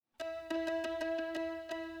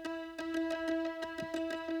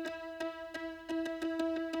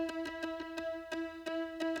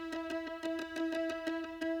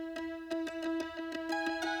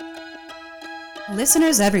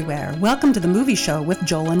Listeners everywhere, welcome to the Movie Show with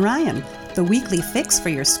Joel and Ryan, the weekly fix for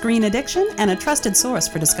your screen addiction and a trusted source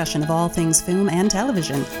for discussion of all things film and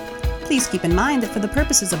television. Please keep in mind that for the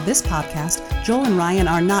purposes of this podcast, Joel and Ryan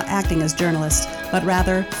are not acting as journalists, but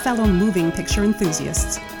rather fellow moving picture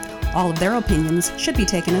enthusiasts. All of their opinions should be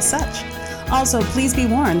taken as such. Also, please be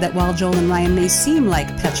warned that while Joel and Ryan may seem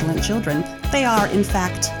like petulant children, they are, in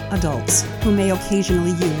fact, adults who may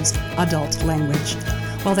occasionally use adult language.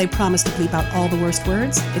 While they promise to bleep out all the worst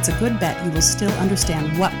words, it's a good bet you will still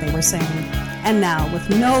understand what they were saying. And now, with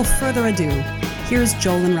no further ado, here's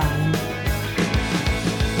Joel and Ryan.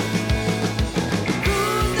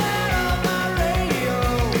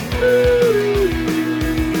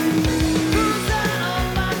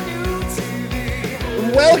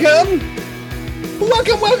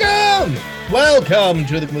 Welcome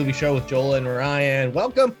to the Movie Show with Joel and Ryan.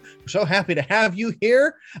 Welcome. We're so happy to have you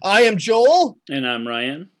here. I am Joel. And I'm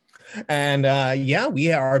Ryan. And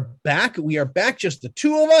we are back. We are back, just the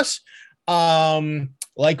two of us.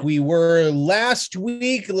 Like we were last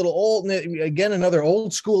week, a little old, again, another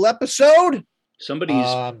old school episode.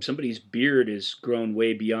 Somebody's beard is grown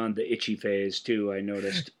way beyond the itchy phase too, I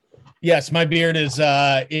noticed. Yes, my beard is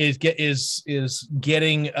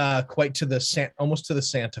getting quite to almost to the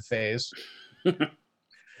Santa phase.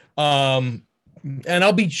 And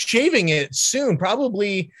I'll be shaving it soon,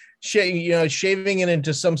 probably shaving it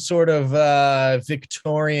into some sort of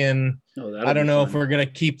Victorian. I don't know if we're gonna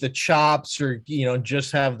keep the chops or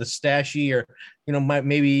just have the stashy, or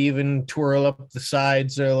maybe even twirl up the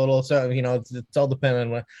sides a little. So it's all dependent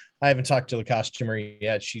on what. I haven't talked to the costumer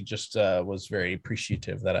yet. She just was very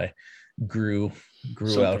appreciative that I grew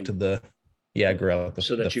out to the grew out the,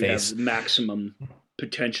 so that the you face. have maximum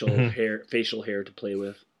potential facial hair to play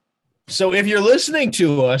with. So if you're listening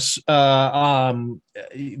to us,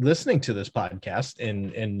 listening to this podcast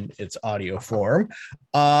in its audio form,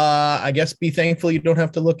 I guess be thankful you don't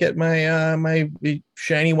have to look at my my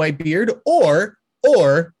shiny white beard, or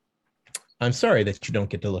I'm sorry that you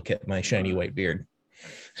don't get to look at my shiny white beard.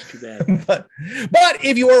 Too bad. but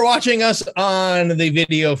if you are watching us on the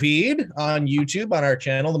video feed on YouTube, on our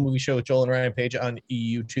channel, the Movie Show with Joel and Ryan page on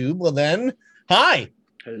YouTube, well then, hi.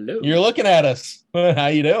 Hello. You're looking at us. How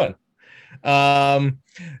you doing?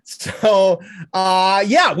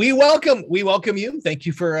 We welcome you. Thank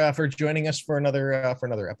you for joining us for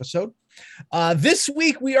another episode. This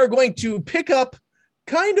week we are going to pick up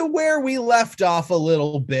kind of where we left off a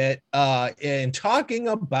little bit in talking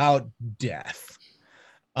about death.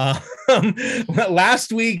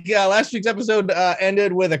 Last week's episode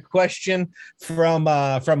ended with a question from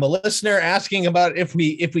a listener asking about if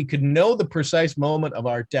we could know the precise moment of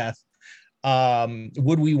our death,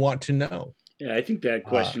 would we want to know? Yeah, I think that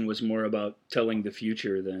question was more about telling the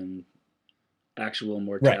future than actual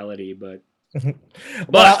mortality. Right.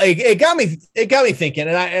 Well, it got me thinking,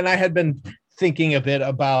 and I had been thinking a bit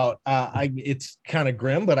about it's kind of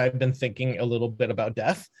grim, but I've been thinking a little bit about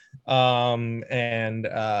death, and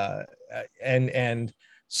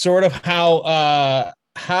sort of how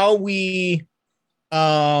we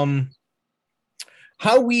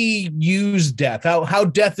use death, how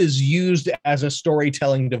death is used as a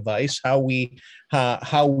storytelling device, how we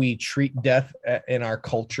treat death in our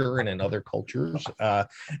culture and in other cultures,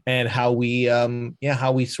 and how we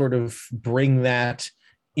sort of bring that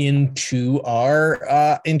into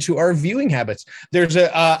our viewing habits. There's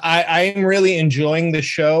I am really enjoying the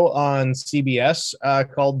show on CBS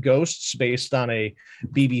called Ghosts, based on a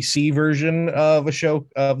BBC version of a show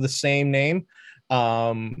of the same name,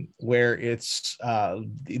 where it's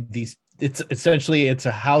essentially a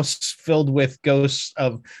house filled with ghosts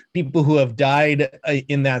of people who have died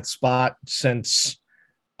in that spot since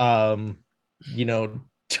all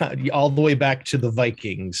the way back to the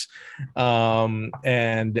Vikings, and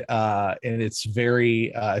it's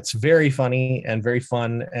very funny and very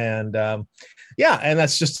fun, and and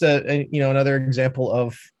that's just another example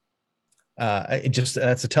of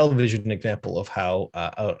that's a television example of how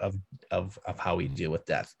of how we deal with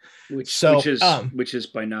death, which is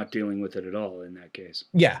by not dealing with it at all in that case.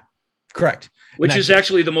 Yeah, correct. Which is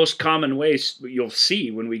actually the most common way you'll see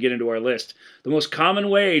when we get into our list. The most common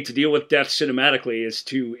way to deal with death cinematically is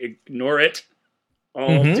to ignore it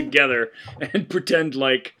altogether and pretend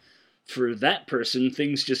like for that person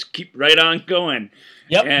things just keep right on going.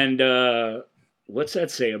 Yep. And what's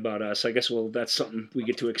that say about us? I guess that's something we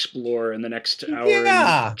get to explore in the next hour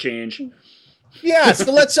and change. Yeah,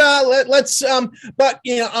 so let's first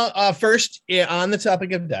on the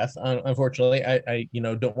topic of death, unfortunately, I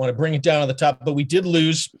don't want to bring it down on the top, but we did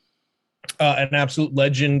lose an absolute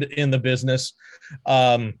legend in the business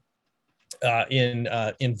in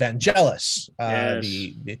Vangelis, Yes.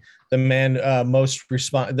 the man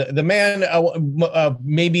the man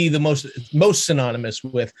maybe the most synonymous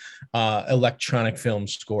with electronic film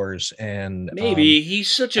scores, and Maybe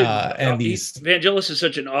he's such a and these Vangelis is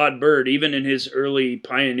such an odd bird, even in his early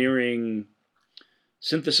pioneering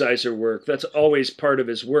synthesizer work. That's always part of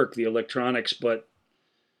his work, the electronics, but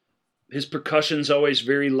his percussion's always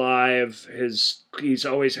very live. He's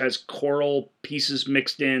always has choral pieces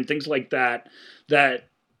mixed in, things like that.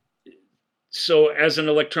 So as an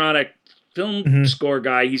electronic film score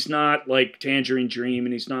guy, he's not like Tangerine Dream,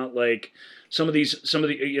 and he's not like some of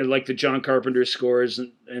the like the John Carpenter scores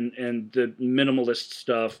and the minimalist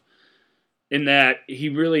stuff. In that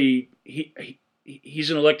he's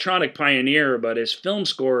an electronic pioneer, but his film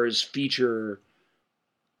scores feature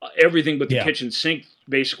everything but the kitchen sink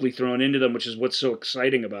basically thrown into them, which is what's so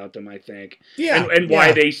exciting about them, I think. Yeah. And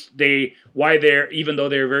why they're even though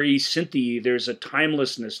they're very synthy, there's a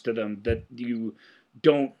timelessness to them that you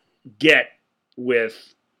don't get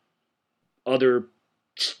with other,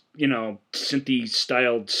 synthy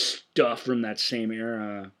styled stuff from that same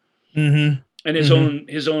era. Mm-hmm. And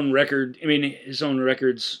his own record, his own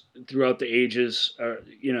records throughout the ages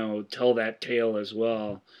tell that tale as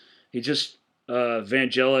well. He just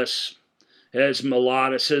Vangelis has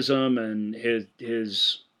melodicism, and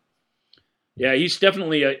he's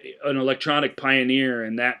definitely an electronic pioneer,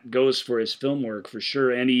 and that goes for his film work for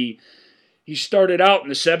sure. And he started out in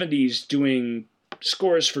the 70s doing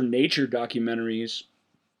scores for nature documentaries.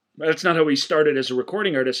 That's not how he started as a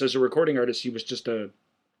recording artist. As a recording artist, he was just a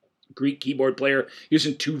Greek keyboard player. He was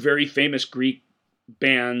in two very famous Greek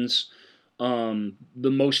bands. The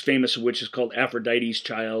most famous of which is called Aphrodite's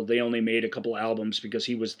Child. They only made a couple albums because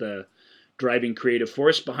he was the driving creative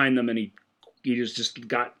force behind them, and he just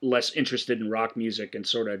got less interested in rock music and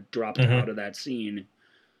sort of dropped out of that scene.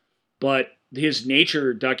 But his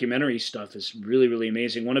nature documentary stuff is really, really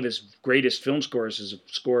amazing. One of his greatest film scores is a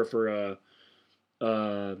score for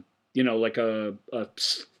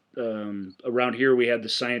around here we had the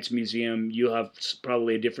Science Museum. You'll have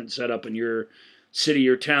probably a different setup in your city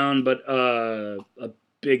or town, but a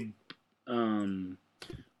big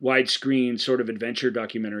widescreen sort of adventure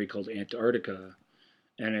documentary called Antarctica,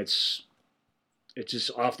 and it's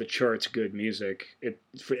just off the charts good music. It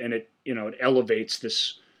elevates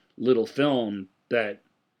this little film that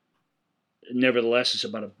nevertheless is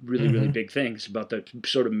about a really, really big thing. It's about the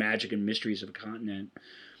sort of magic and mysteries of a continent.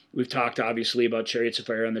 We've talked obviously about Chariots of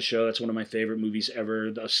Fire on the show. That's one of my favorite movies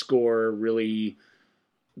ever. The score really,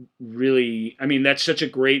 that's such a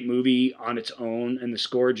great movie on its own, and the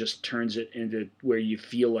score just turns it into where you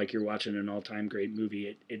feel like you're watching an all-time great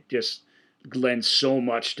movie. It just lends so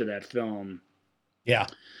much to that film. Yeah.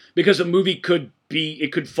 Because a movie could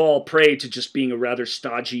fall prey to just being a rather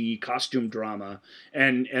stodgy costume drama,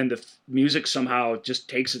 and the music somehow just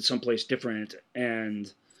takes it someplace different,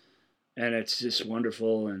 and it's just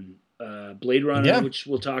wonderful. And Blade Runner, which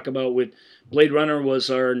we'll talk about with Blade Runner,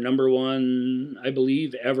 was our number one, I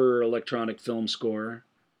believe, ever electronic film score.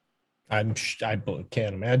 I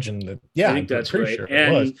can't imagine that. Yeah, I think that's right. Sure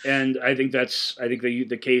and I think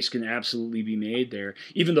the case can absolutely be made there,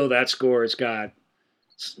 even though that score has got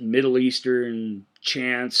Middle Eastern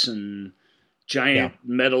chants and giant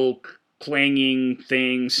metal clanging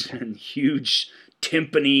things and huge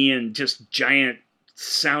timpani and just giant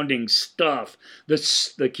sounding stuff.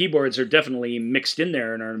 The keyboards are definitely mixed in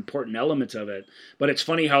there and are important elements of it, but it's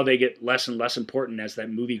funny how they get less and less important as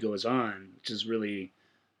that movie goes on, which is really,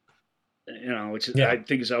 I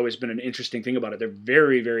think has always been an interesting thing about it. They're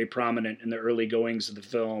very, very prominent in the early goings of the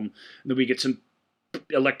film, and then we get some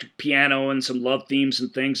electric piano and some love themes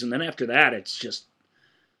and things, and then after that it's just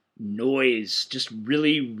noise, just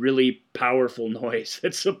really, really powerful noise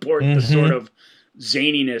that support the sort of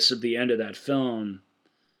zaniness of the end of that film.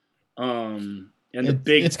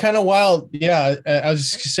 It's kind of wild. Yeah, I was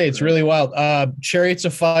just gonna say it's really wild. Chariots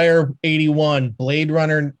of Fire 81, Blade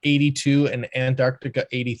Runner 82, and Antarctica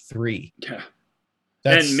 83. Yeah.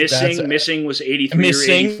 And Missing was 83 or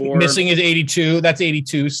 84. Missing is 82. That's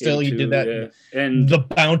 82 still. 82, he did that. Yeah. And The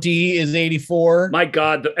Bounty is 84. My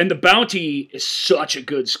God. The Bounty is such a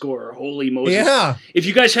good score. Holy Moses. Yeah. If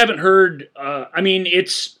you guys haven't heard,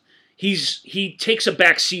 he takes a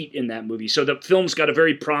back seat in that movie. So the film's got a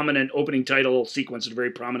very prominent opening title sequence and a very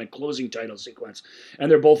prominent closing title sequence. And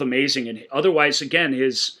they're both amazing. And otherwise, again,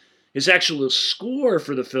 his actual score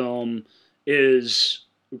for the film is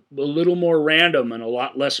a little more random and a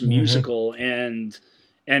lot less musical and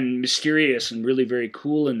mysterious and really very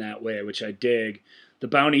cool in that way, which I dig. The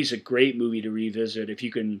Bounty's a great movie to revisit if you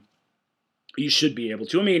can You should be able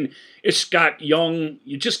to. I mean, it's got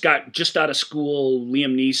you just out of school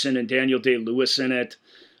Liam Neeson and Daniel Day-Lewis in it,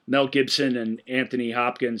 Mel Gibson and Anthony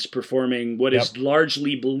Hopkins performing what is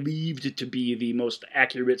largely believed to be the most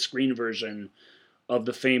accurate screen version of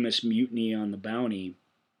the famous Mutiny on the Bounty.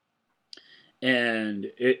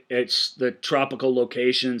 And it's the tropical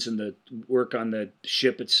locations and the work on the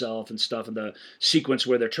ship itself and stuff, and the sequence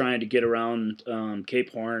where they're trying to get around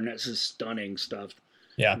Cape Horn. That's just stunning stuff.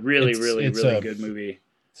 Yeah, really good movie.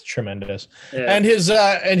 It's tremendous. Yeah. And his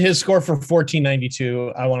score for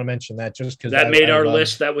 1492, I want to mention that just because that made our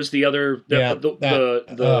list. That was the other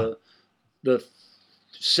the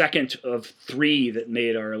second of 3 that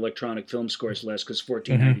made our electronic film scores list, because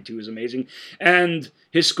 1492 is amazing. And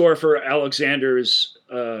his score for Alexander's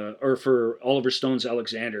or for Oliver Stone's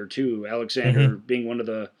Alexander too. Alexander being one of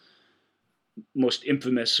the most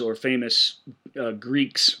infamous or famous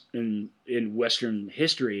Greeks in Western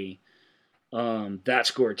history. That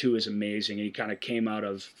score too is amazing. And he kind of came out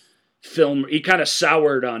of film. He kind of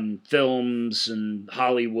soured on films and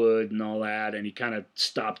Hollywood and all that, and he kind of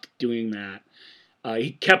stopped doing that.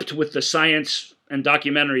 He kept with the science and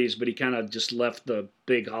documentaries, but he kind of just left the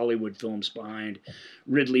big Hollywood films behind.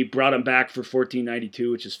 Ridley brought him back for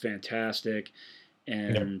 1492, which is fantastic.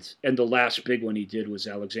 And the last big one he did was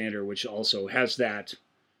Alexander, which also has that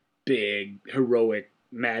big heroic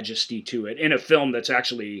majesty to it in a film that's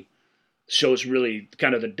actually shows really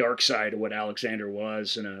kind of the dark side of what Alexander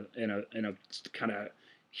was in a kind of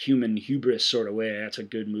human hubris sort of way. That's a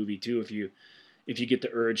good movie too if you get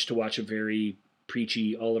the urge to watch a very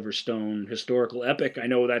preachy Oliver Stone historical epic. I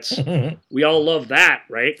know that's we all love that,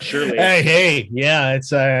 right? Surely. Hey, yeah,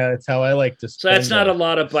 it's how I like to. So that's not a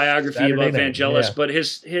lot of biography Saturday about Vangelis, but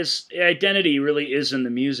his identity really is in the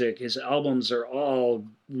music. His albums are all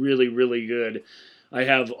really, really good. I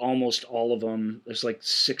have almost all of them. There's like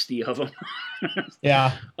 60 of them.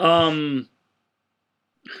 Yeah.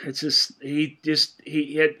 It's just he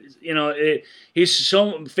had, he's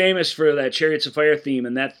so famous for that Chariots of Fire theme,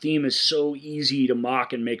 and that theme is so easy to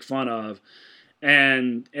mock and make fun of,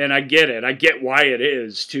 and I get it. I get why it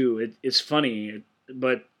is too. It's funny,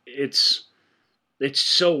 but it's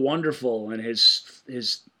so wonderful, and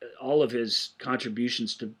his all of his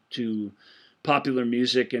contributions to popular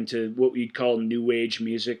music and to what we'd call new age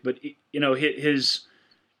music, but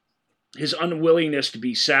his unwillingness to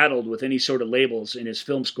be saddled with any sort of labels in his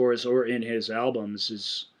film scores or in his albums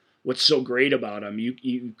is what's so great about him.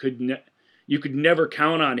 You could never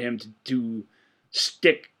count on him to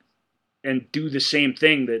stick and do the same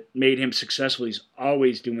thing that made him successful. He's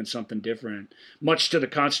always doing something different, much to the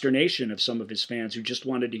consternation of some of his fans who just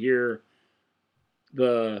wanted to hear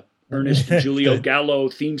the Ernest Julio Gallo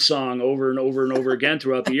theme song over and over and over again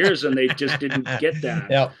throughout the years, and they just didn't get that.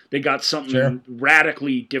 Yep. They got something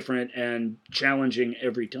radically different and challenging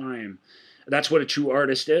every time. That's what a true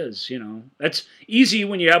artist is, That's easy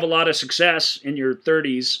when you have a lot of success in your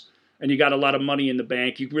 30s and you got a lot of money in the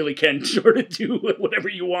bank. You really can sort of do whatever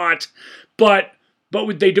you want. But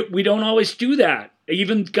we don't always do that.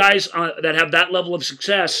 Even guys that have that level of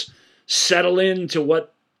success settle into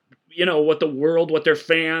what the world, what their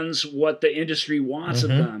fans, what the industry wants of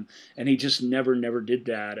them. And he just never did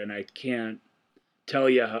that. And I can't tell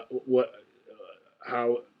you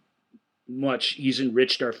how much he's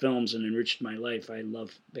enriched our films and enriched my life. I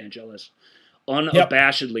love Vangelis.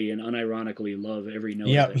 Unabashedly and unironically love every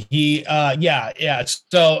note of it. He,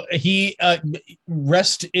 So he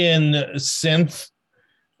rest in synth.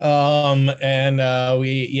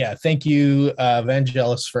 Thank you,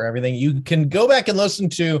 Vangelis, for everything. You can go back and listen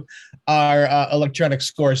to our electronic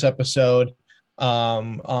scores episode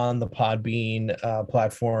on the Podbean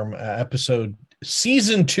platform,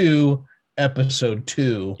 season 2, episode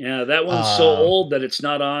 2. Yeah, that one's so old that it's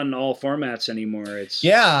not on all formats anymore. It's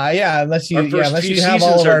unless you have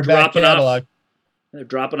all of our back catalog. They're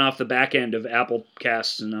dropping off the back end of Apple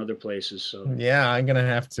Casts and other places. So yeah, we're gonna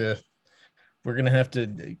have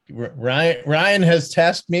to. Ryan has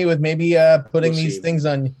tasked me with maybe putting these things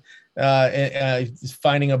on,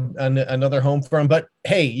 finding another home for them. But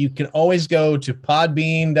hey, you can always go to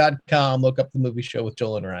podbean.com, look up the movie show with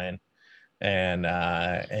Joel and Ryan,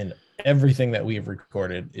 and everything that we've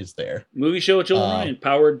recorded is there. Movie show with Joel and Ryan,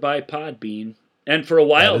 powered by Podbean. And for a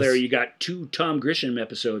while there, you got 2 Tom Grisham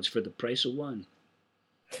episodes for the price of 1.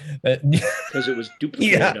 Because it was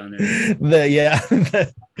duplicated on there.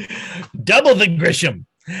 Double the Grisham.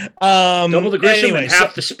 Double the Grisham and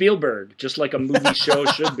half the Spielberg, just like a movie show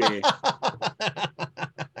should be.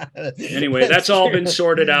 Anyway, that's all been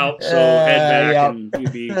sorted out. So head back and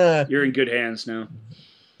you're in good hands now.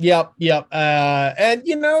 Yep. And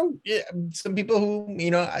some people who,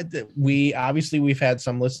 we've had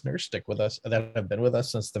some listeners stick with us that have been with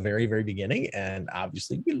us since the very, very beginning. And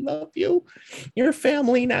obviously we love you. You're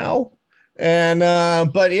family now. And,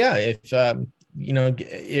 but yeah, if,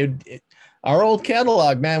 our old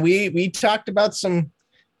catalog, man, we talked about some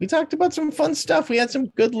fun stuff. We had some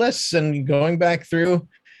good lists, and going back through,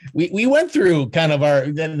 we went through kind of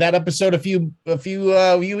that episode a few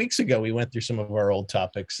weeks ago. We went through some of our old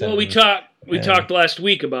topics. Well, we talked last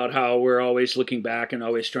week about how we're always looking back and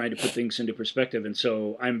always trying to put things into perspective. And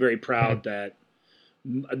so I'm very proud that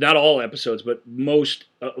not all episodes, but most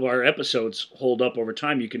of our episodes hold up over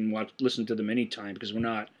time. You can listen to them anytime, because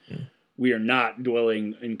we are not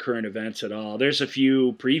dwelling in current events at all. There's a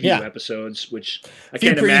few preview episodes, which I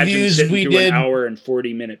can't imagine sitting through an hour and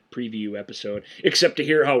 40-minute preview episode, except to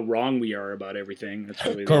hear how wrong we are about everything. That's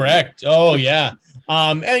really correct. Oh yeah.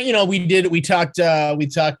 And we talked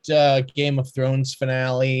Game of Thrones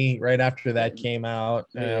finale right after that came out.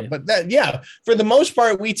 But for the most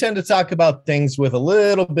part, we tend to talk about things with a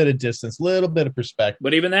little bit of distance, a little bit of perspective.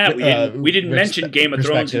 But even that, we didn't mention Game of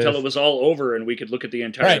Thrones until it was all over and we could look at the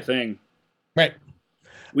entire thing. Right.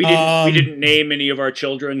 We didn't name any of our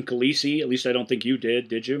children Khaleesi. At least I don't think you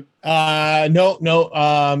did you? No.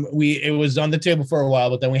 It was on the table for a while,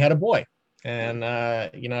 but then we had a boy. And so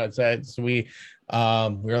we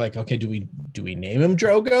were like, okay, do we name him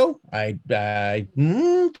Drogo?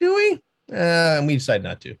 Do we? And we decided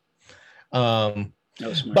not to. That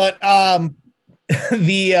was smart. But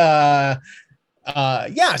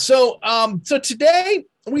so today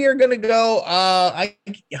we are going to go. I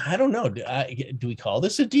don't know. Do we call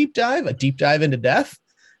this a deep dive? A deep dive into death?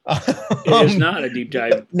 It is not a deep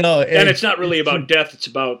dive. No, and it's not really about death. It's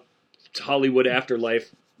about Hollywood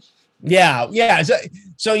afterlife. Yeah.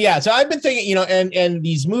 So I've been thinking, and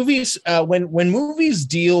these movies, when movies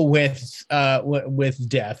deal with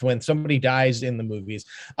death, when somebody dies in the movies,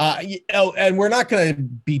 and we're not going to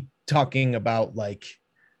be talking about like,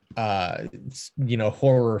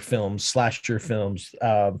 horror films, slasher films.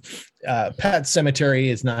 Pet Sematary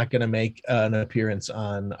is not going to make an appearance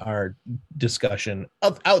on our discussion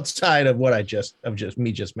outside of what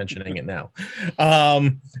me just mentioning it now.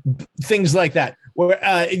 Things like that. We're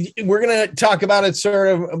going to talk about it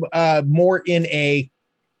sort of more in a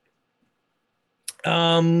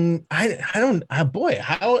it's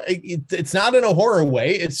not in a horror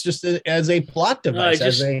way. It's just as a plot device.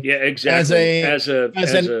 As a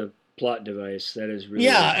plot device. That is really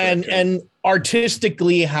and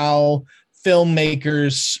artistically how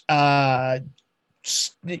filmmakers how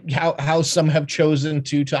some have chosen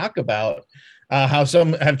to talk about how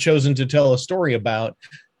some have chosen to tell a story about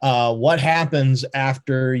what happens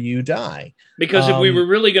after you die. Because if we were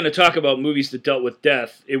really going to talk about movies that dealt with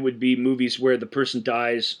death, it would be movies where the person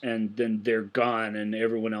dies and then they're gone and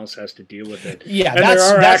everyone else has to deal with it. Yeah, and there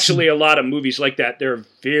are actually a lot of movies like that. There are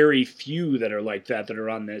very few that are like that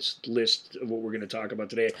are on this list of what we're going to talk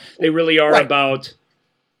about today. They really are about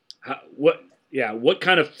what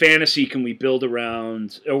kind of fantasy can we build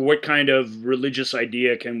around, or what kind of religious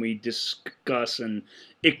idea can we discuss and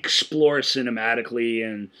explore cinematically.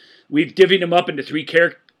 And we've divvied them up into three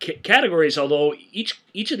categories, although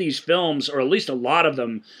each of these films, or at least a lot of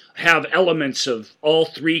them, have elements of all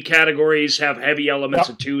three categories, have heavy elements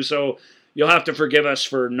of two, so you'll have to forgive us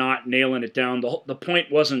for not nailing it down. The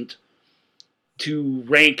point wasn't to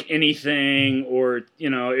rank anything, or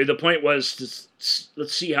the point was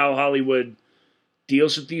let's see how Hollywood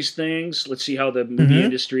deals with these things. Let's see how the movie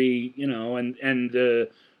industry, and the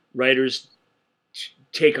writers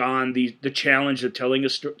take on the challenge of telling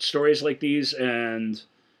stories like these, and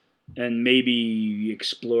maybe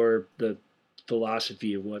explore the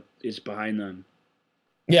philosophy of what is behind them.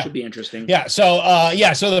 Yeah, should be interesting. Yeah. So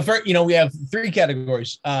the first, we have three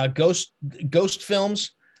categories: ghost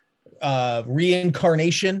films,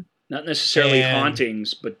 reincarnation, not necessarily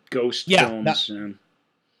hauntings, but ghost films.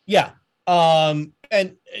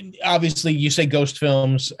 And obviously you say ghost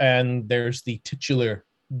films, and there's the titular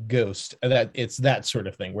ghost, that it's that sort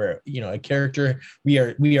of thing where a character, we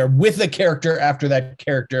are with a character after that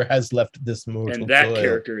character has left this mortal and that coil.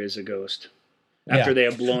 Character is a ghost after they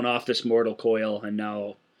have blown off this mortal coil and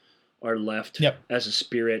now are left as a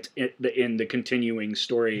spirit in the continuing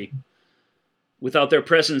story without their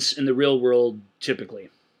presence in the real world typically.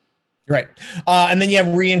 Right. And then you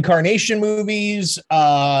have reincarnation movies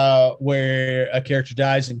where a character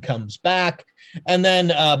dies and comes back, and then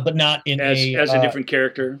but not in as a different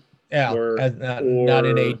character. Yeah. Not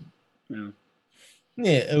in a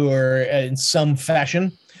or in some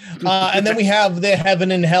fashion. And then we have the heaven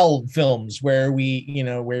and hell films where we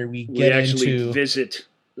get actually into visit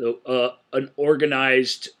an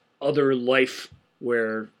organized other life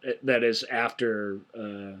where that is after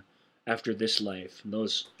this life. And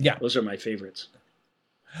those are my favorites.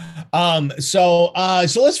 So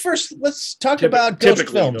let's talk about ghost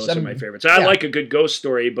films. Those are my favorites. I like a good ghost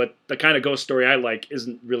story, but the kind of ghost story I like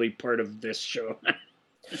isn't really part of this show.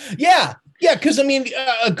 Yeah, because I mean,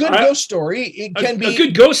 a good ghost story, it can be a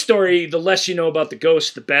good ghost story. The less you know about the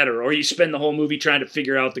ghost, the better. Or you spend the whole movie trying to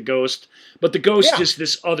figure out the ghost, but the ghost is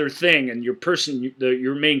this other thing, and your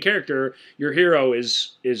main character, your hero,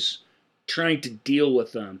 is trying to deal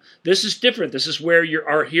with them. This is different. This is where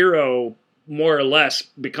our hero more or less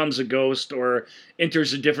becomes a ghost or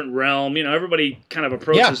enters a different realm. You know, everybody kind of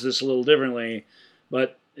approaches this a little differently,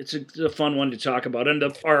 but it's a fun one to talk about. And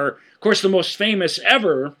of course, the most famous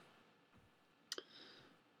ever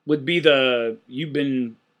would be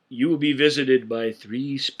you will be visited by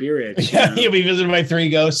 3 spirits. Yeah, you'll be visited by 3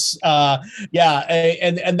 ghosts. And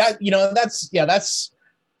that, that's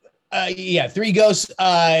 3 ghosts.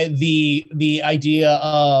 The idea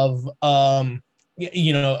of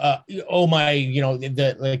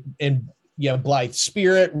Blithe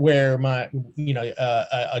Spirit, where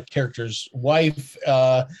a character's wife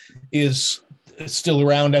is still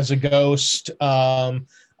around as a ghost, and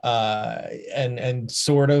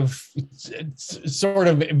sort of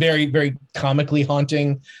very, very comically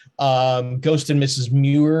haunting. Ghost and Mrs.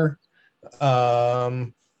 Muir,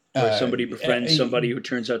 where somebody befriends somebody who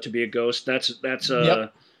turns out to be a ghost. That's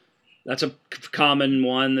a common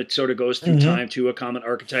one that sort of goes through time too, a common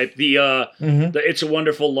archetype. The It's a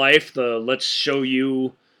Wonderful Life, let's show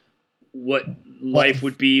you what life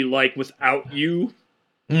would be like without you.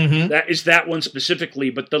 That is that one specifically,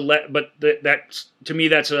 but that to me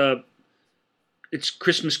it's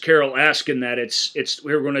Christmas Carol-esque in that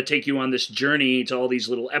we're going to take you on this journey to all these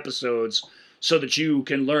little episodes so that you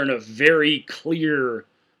can learn a very clear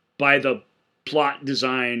by the plot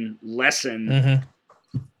design lesson.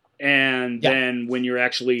 And then when you're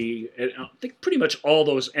actually, I think pretty much all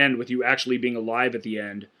those end with you actually being alive at the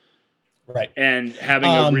end. Right. And having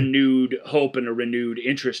a renewed hope and a renewed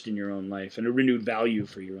interest in your own life and a renewed value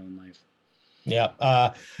for your own life.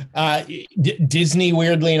 Yeah. Disney,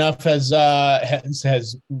 weirdly enough, has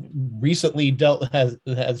recently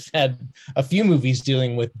has had a few movies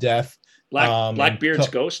dealing with death. Blackbeard's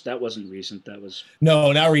Ghost, that wasn't recent. That was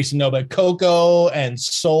not recent. No, but Coco and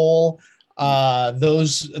Soul.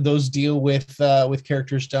 Those deal with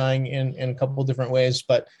characters dying in a couple different ways,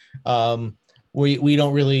 but we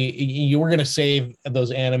don't really. You were going to save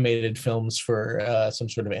those animated films for some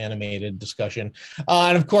sort of animated discussion,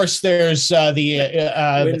 and of course there's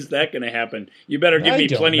when's that going to happen? You better give me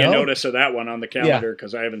plenty of notice of that one on the calendar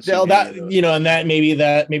because I haven't seen that. And that maybe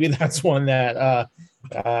that's one that.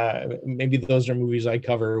 Maybe those are movies I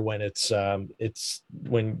cover when it's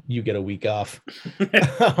when you get a week off.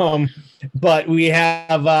 But we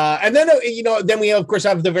have and then we of course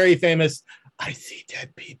have the very famous I See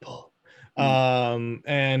Dead People. And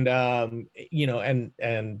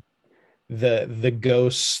the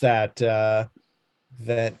ghosts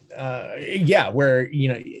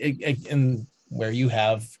where you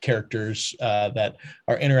have characters that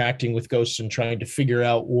are interacting with ghosts and trying to figure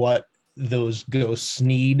out what those ghosts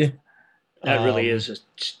need. That really is a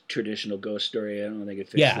traditional ghost story. I don't think it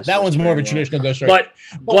fits. Yeah, that one's more of a traditional ghost story. But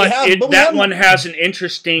that one has an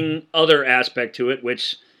interesting other aspect to it,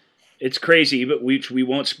 which it's crazy, but which we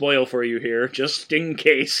won't spoil for you here, just in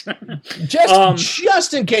case.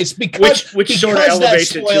 just in case, because sort of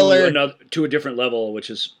elevates it to a different level,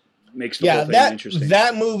 which makes the whole thing interesting.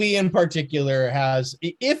 That movie in particular has,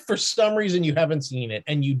 if for some reason you haven't seen it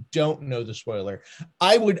and you don't know the spoiler,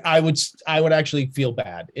 I would actually feel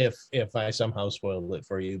bad if I somehow spoiled it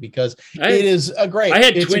for you, because it is a great. I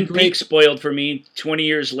had Twin Peaks spoiled for me 20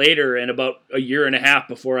 years later and about a year and a half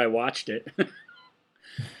before I watched it.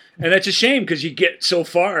 And that's a shame because you get so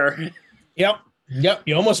far. Yep.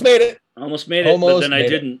 You almost made it. But then I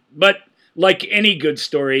didn't. But like any good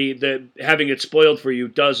story, that having it spoiled for you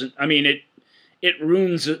doesn't. I mean, it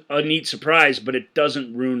ruins a neat surprise, but it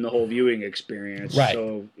doesn't ruin the whole viewing experience. Right.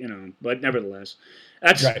 So but nevertheless,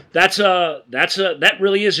 that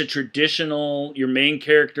really is a traditional. Your main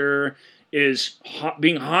character is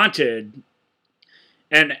being haunted.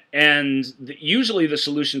 And usually the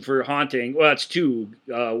solution for haunting, well, it's two.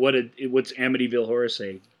 What's Amityville Horror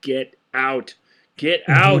say? Get out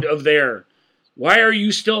of there. Why are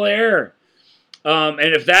you still there? And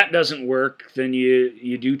if that doesn't work, then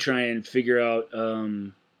you do try and figure out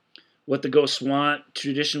what the ghosts want.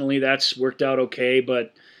 Traditionally, that's worked out okay,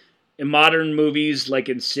 but in modern movies like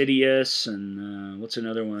Insidious and what's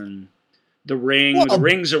another one? The Ring. Well, the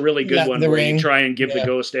Ring's a really good one The where Ring. you try and give the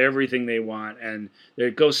ghost everything they want, and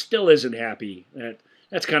the ghost still isn't happy.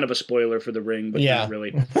 That's kind of a spoiler for The Ring, but not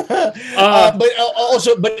really. But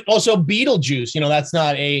also Beetlejuice. That's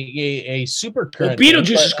not a super current. Well,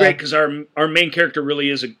 Beetlejuice is great because our main character really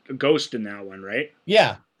is a ghost in that one, right?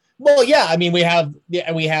 Yeah. Well, yeah. I mean, we have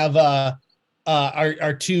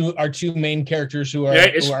our two main characters who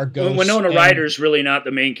are ghosts. Winona Ryder's really not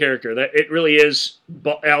the main character. That it really is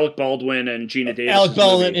Alec Baldwin and Gina Davis. Alec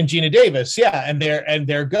Baldwin and Gina Davis, yeah, and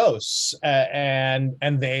they're ghosts, and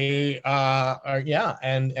they are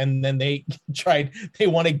and then they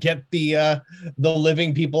want to get the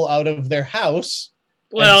living people out of their house.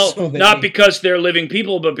 Well, so not because they're living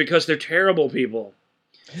people, but because they're terrible people.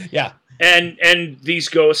 Yeah. And these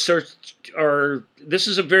ghosts are this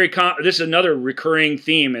is another recurring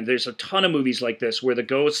theme, and there's a ton of movies like this where the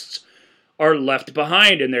ghosts are left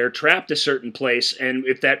behind and they're trapped a certain place, and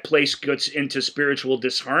if that place gets into spiritual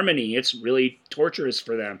disharmony, it's really torturous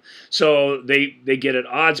for them. So they get at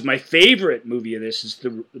odds. My favorite movie of this is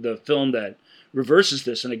the film that reverses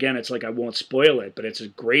this, and again, it's like I won't spoil it, but it's a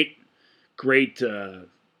great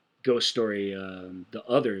ghost story, The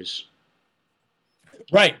Others.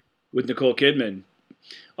 Right. With Nicole Kidman.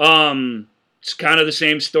 It's kind of the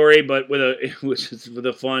same story, but with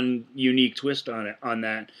a fun, unique twist on it, on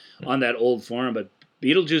that old form. But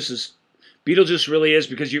Beetlejuice really is,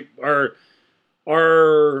 because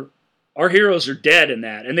our heroes are dead in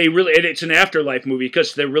that, and it's an afterlife movie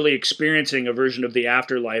because they're really experiencing a version of the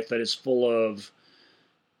afterlife that is full of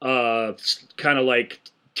kind of like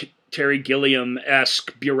Terry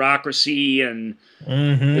Gilliam-esque bureaucracy, and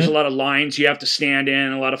there's a lot of lines you have to stand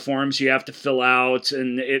in, a lot of forms you have to fill out,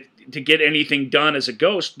 and to get anything done as a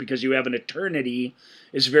ghost, because you have an eternity,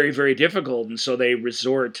 is very, very difficult. And so they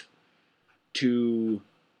bring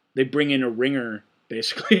in a ringer,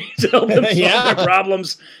 basically, to help them solve their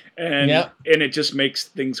problems, and it just makes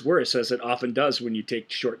things worse, as it often does when you take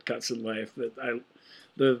shortcuts in life.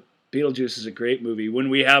 The Beetlejuice is a great movie. When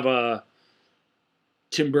we have a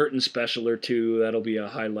Tim Burton special or two, that'll be a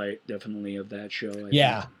highlight, definitely, of that show. I think.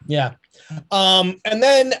 And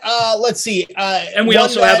then let's see. And we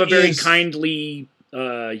also have a very kindly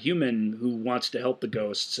human who wants to help the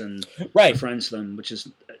ghosts and befriends them,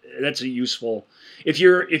 that's a useful. If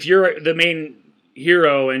you're the main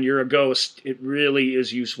hero and you're a ghost, it really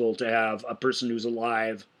is useful to have a person who's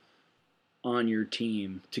alive on your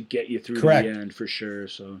team to get you through the end, for sure.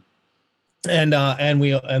 So. And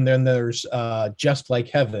then there's Just Like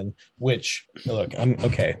Heaven, which, look, I'm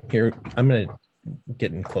okay here. I'm gonna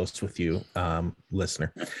get in close with you,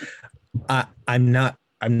 listener. I'm not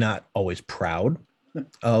always proud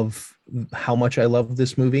of how much I love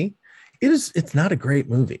this movie. It's not a great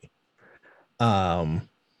movie, but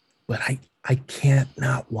I can't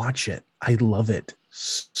not watch it. I love it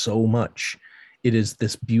so much. It is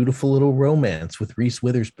this beautiful little romance with Reese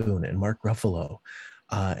Witherspoon and Mark Ruffalo.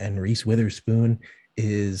 And Reese Witherspoon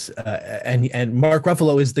is and Mark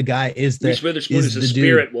Ruffalo is the guy. Reese Witherspoon is a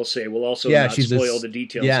spirit. We'll say. We'll also not spoil the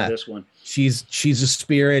details of this one. She's a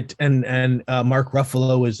spirit, and Mark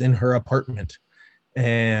Ruffalo is in her apartment,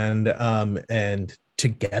 and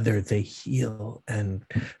together they heal and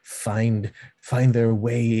find their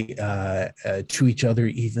way to each other,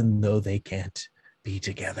 even though they can't be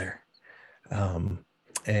together.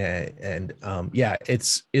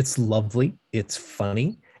 It's lovely, it's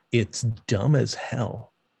funny, it's dumb as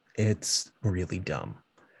hell, it's really dumb,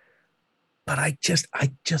 but I just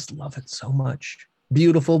love it so much.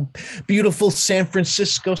 Beautiful San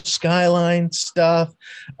Francisco skyline stuff.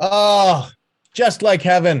 Just Like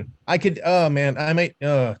Heaven. I really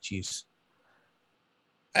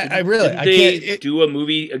can't do a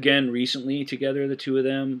movie again recently together, the two of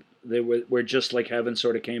them, where Just Like Heaven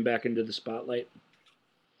sort of came back into the spotlight.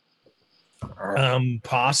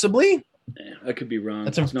 Possibly. I could be wrong.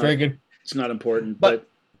 That's very good. It's not important, but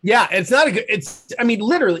yeah, it's not a good. I mean,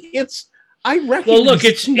 literally, it's. I reckon. Well, look,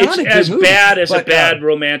 it's as bad as a bad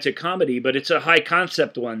romantic comedy, but it's a high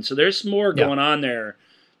concept one. So there's more going on there.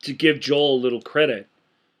 To give Joel a little credit,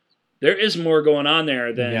 there is more going on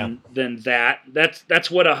there than that. That's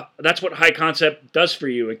what high concept does for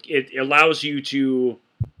you. It allows you to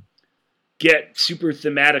get super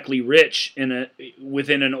thematically rich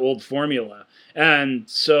within an old formula. And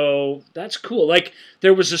so that's cool. Like,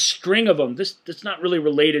 there was a string of them. That's not really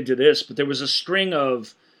related to this, but there was a string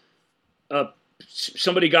of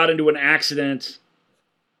somebody got into an accident.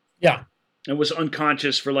 Yeah. And was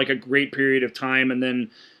unconscious for like a great period of time. And then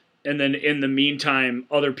in the meantime,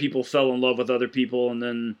 other people fell in love with other people. And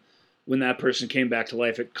then when that person came back to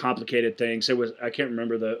life, it complicated things. I can't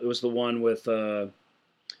remember it was the one with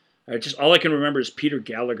All I can remember is Peter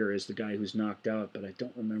Gallagher is the guy who's knocked out, but I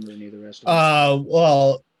don't remember any of the rest of it.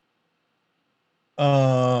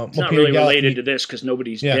 It's not really related to this because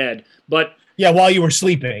nobody's dead. But while you were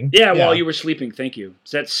sleeping. While you were sleeping. Thank you.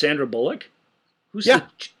 Is that Sandra Bullock? It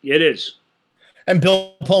is. And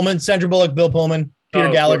Bill Pullman, Sandra Bullock, Bill Pullman,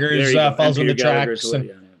 Peter Gallagher's Falls on the Tracks.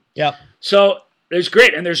 So there's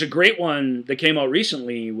a great one that came out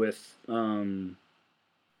recently with I'm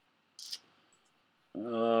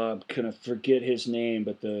gonna forget his name,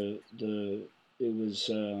 but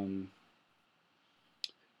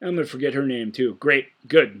I'm going to forget her name, too. Great.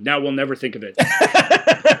 Good. Now we'll never think of it.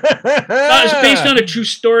 It's based on a true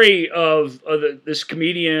story of this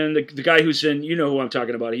comedian, the guy who's in, you know who I'm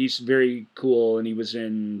talking about. He's very cool, and he was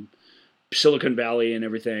in Silicon Valley and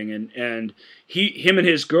everything. And him and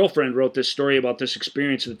his girlfriend wrote this story about this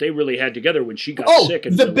experience that they really had together when she got sick.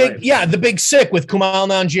 The Big Sick with Kumail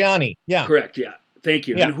Nanjiani. Yeah. Correct, yeah. Thank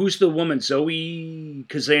you. Yeah. And who's the woman? Zoe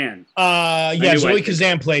Kazan. Zoe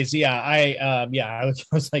Kazan plays. I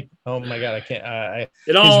was like, oh my god, I can't.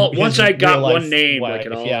 Once I got one name, wife,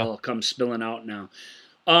 it all comes spilling out now.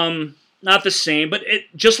 Not the same, but it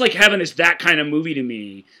just like Heaven is that kind of movie to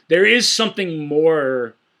me. There is something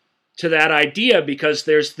more to that idea because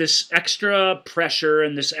there's this extra pressure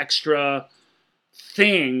and this extra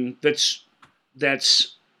thing that's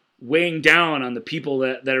weighing down on the people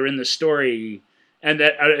that are in the story. And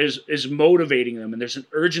that is motivating them, and there's an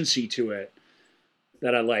urgency to it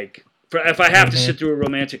that I like. If I have to sit through a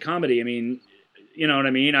romantic comedy, I mean, you know what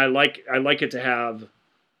I mean. I like it to have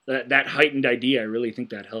that heightened idea. I really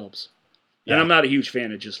think that helps. Yeah. And I'm not a huge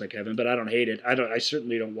fan of Just Like Heaven, but I don't hate it. I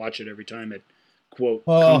certainly don't watch it every time it quote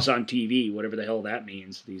comes on TV, whatever the hell that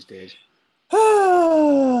means these days.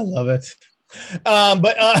 I love it.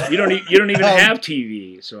 But you don't even have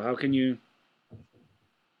TV, so how can you?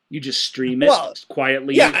 You just stream it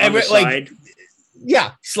quietly on the side.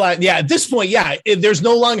 Slide. Yeah, at this point, there's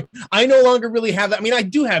no longer. I no longer really have that. I mean, I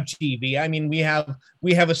do have TV. I mean, we have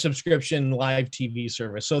a subscription live TV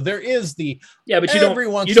service, so there is the. Yeah, but you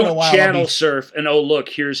don't channel surf and look,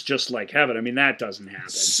 here's Just Like Heaven. I mean, that doesn't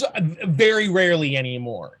happen. Very rarely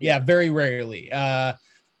anymore. Yeah, very rarely. But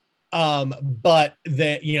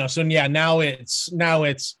so now it's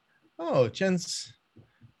Jen's.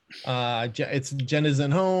 Jen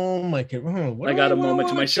isn't home. I got a moment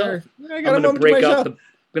to myself. I'm gonna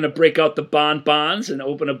break out the bonbons and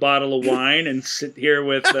open a bottle of wine and sit here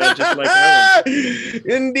with Just Like Heaven.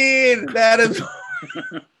 Indeed, that is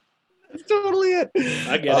that's totally it.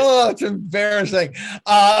 I get it. It's embarrassing.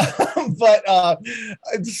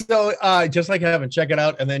 Just Like Heaven, check it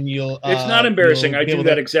out, and then you'll. It's not embarrassing. I do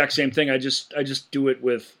that exact same thing. I just do it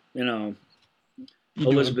with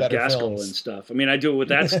Elizabeth Gaskell and stuff. I mean, I do it with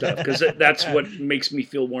that stuff because that's what makes me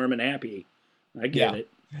feel warm and happy. I get it.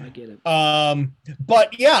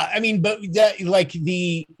 But yeah, I mean,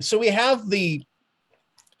 so we have the.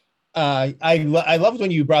 I loved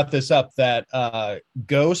when you brought this up that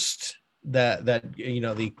Ghost that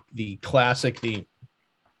the classic, the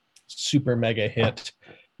super mega hit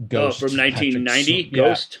Ghost from 1990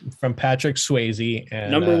 Ghost from Patrick Swayze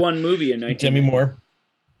and number one movie in 1990. Demi Moore.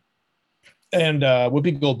 And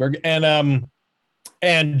Whoopi Goldberg and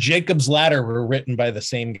Jacob's Ladder were written by the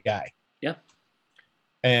same guy. Yeah.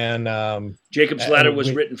 And Jacob's Ladder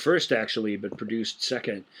was written first, actually, but produced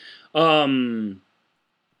second. Bruce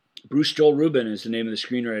Joel Rubin is the name of the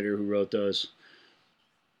screenwriter who wrote those.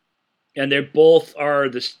 And they both are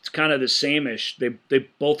kind of the same-ish. They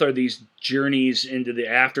both are these journeys into the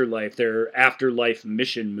afterlife. They're afterlife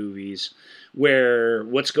mission movies where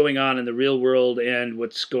what's going on in the real world and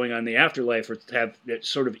what's going on in the afterlife have that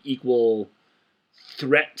sort of equal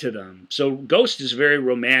threat to them. So Ghost is a very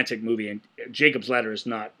romantic movie, and Jacob's Ladder is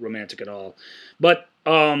not romantic at all. But,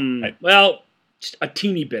 just a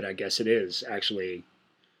teeny bit, I guess it is, actually.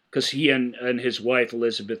 Because he and his wife,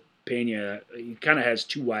 Elizabeth Pena, he kind of has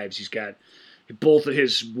two wives. He's got both of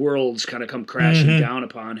his worlds kind of come crashing down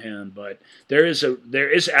upon him, but there is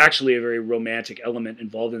actually a very romantic element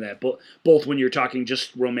involved in that. Both when you're talking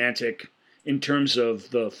just romantic in terms of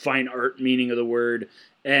the fine art meaning of the word,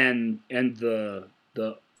 and the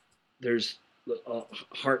there's a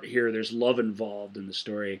heart here. There's love involved in the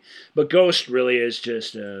story, but Ghost really is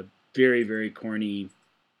just a very, very corny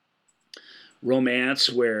romance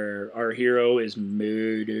where our hero is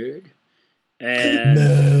murdered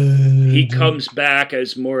and he comes back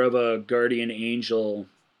as more of a guardian angel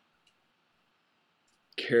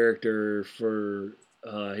character for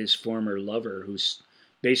his former lover, who's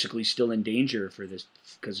basically still in danger for this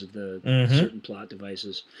because of the certain plot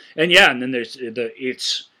devices. And and then there's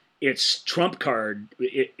its trump card.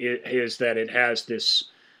 It is that it has this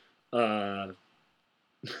Uh,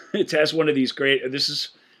 it has one of these great. This is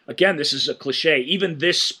a cliche. Even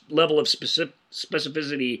this level of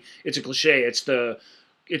specificity, it's a cliche. It's the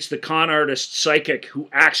con artist psychic who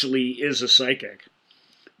actually is a psychic,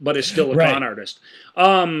 but is still a con artist.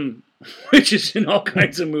 Which is in all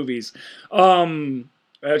kinds of movies.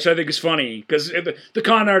 Which I think is funny, because the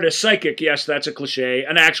con artist psychic, yes, that's a cliche.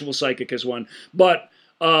 An actual psychic is one. But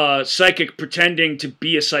psychic pretending to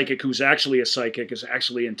be a psychic who's actually a psychic is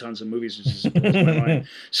actually in tons of movies, which just blows my mind.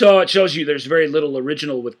 So it shows you there's very little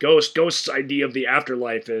original with Ghost. Ghost's idea of the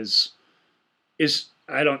afterlife is it's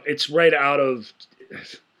right out of,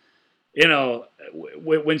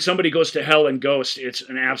 when somebody goes to hell in Ghost, it's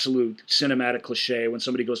an absolute cinematic cliche. When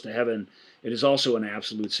somebody goes to heaven, it is also an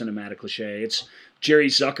absolute cinematic cliche. It's Jerry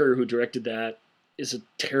Zucker, who directed that, is a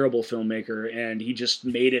terrible filmmaker, and he just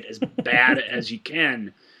made it as bad as you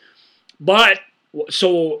can. But,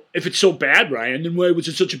 so, if it's so bad, Ryan, then why was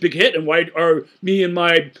it such a big hit? And why are me and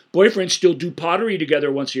my boyfriend still do pottery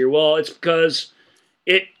together once a year? Well, it's because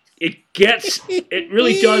it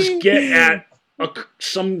really does get at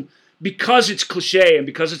because it's cliche and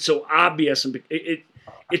because it's so obvious, and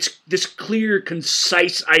it's this clear,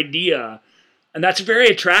 concise idea. And that's very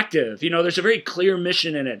attractive. There's a very clear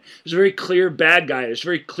mission in it. There's a very clear bad guy. There's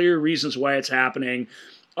very clear reasons why it's happening.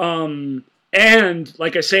 And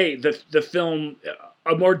like I say, the film,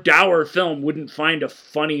 a more dour film wouldn't find a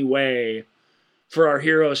funny way for our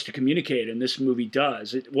heroes to communicate, and this movie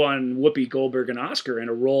does. It won Whoopi Goldberg an Oscar in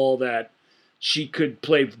a role that she could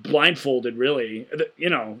play blindfolded, really.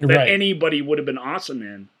 That anybody would have been awesome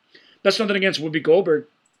in. That's nothing against Whoopi Goldberg.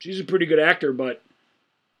 She's a pretty good actor, but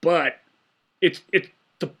it's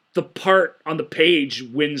the part on the page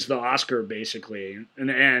wins the Oscar, basically,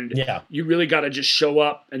 and you really got to just show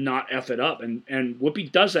up and not F it up, and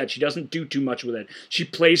Whoopi does that. She doesn't do too much with it. She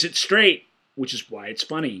plays it straight, which is why it's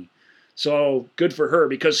funny. So good for her,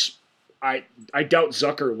 because I doubt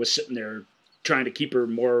Zucker was sitting there trying to keep her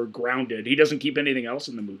more grounded. He doesn't keep anything else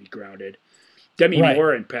in the movie grounded. Demi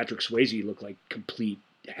Moore and Patrick Swayze look like complete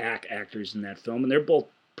hack actors in that film, and they're both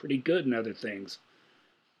pretty good in other things.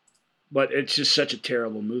 But it's just such a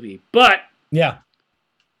terrible movie. But yeah,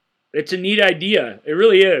 it's a neat idea. It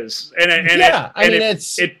really is.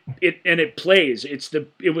 It plays.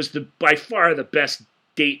 It was by far the best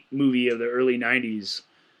date movie of the early 90s.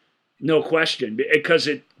 No question.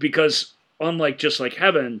 Because unlike Just Like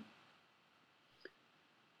Heaven,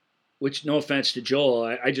 which, no offense to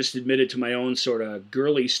Joel, I just admitted to my own sort of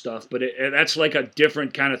girly stuff, but that's like a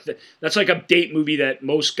different kind of thing. That's like a date movie that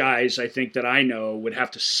most guys, I think, that I know would have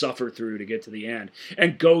to suffer through to get to the end.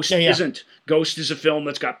 And Ghost isn't. Ghost is a film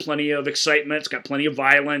that's got plenty of excitement, it's got plenty of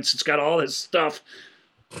violence, it's got all this stuff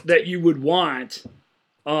that you would want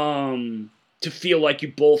to feel like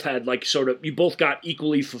you both had, like, sort of, you both got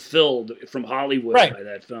equally fulfilled from Hollywood by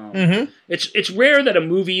that film. Mm-hmm. It's rare that a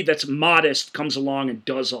movie that's modest comes along and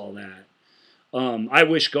does all that. I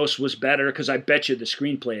wish Ghost was better, because I bet you the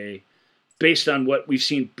screenplay, based on what we've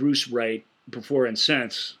seen Bruce write before and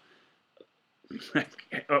since,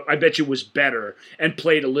 I bet you was better and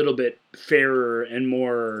played a little bit fairer and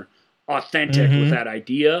more authentic with that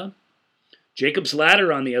idea. Jacob's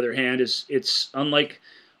Ladder, on the other hand, it's unlike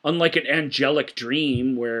an angelic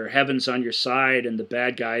dream where heaven's on your side and the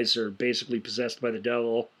bad guys are basically possessed by the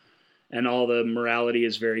devil and all the morality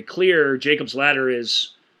is very clear. Jacob's Ladder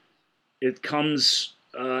comes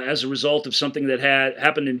as a result of something that had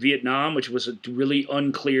happened in Vietnam, which was a really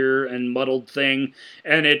unclear and muddled thing.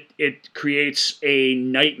 And it creates a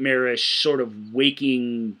nightmarish sort of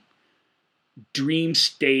waking dream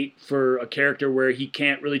state for a character where he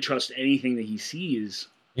can't really trust anything that he sees.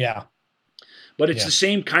 Yeah. But it's the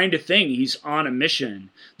same kind of thing. He's on a mission.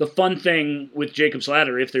 The fun thing with Jacob's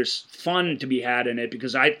Ladder, if there's fun to be had in it,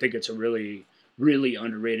 because I think it's a really, really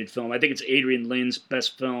underrated film. I think it's Adrian Lyne's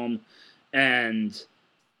best film, and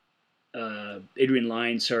and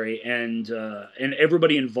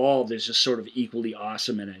everybody involved is just sort of equally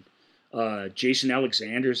awesome in it. Jason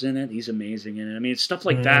Alexander's in it. He's amazing in it. I mean, it's stuff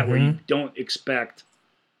like that where you don't expect.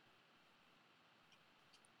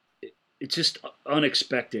 It's just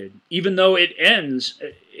unexpected. Even though it ends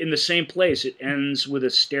in the same place, it ends with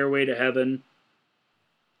a stairway to heaven.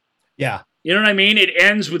 Yeah. You know what I mean? It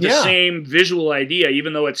ends with the same visual idea,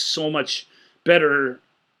 even though it's so much better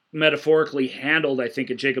metaphorically handled, I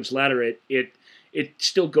think, in Jacob's Ladder. It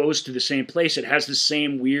still goes to the same place. It has the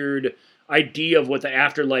same weird idea of what the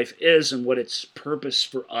afterlife is and what its purpose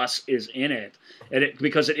for us is in it. And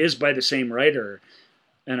because it is by the same writer.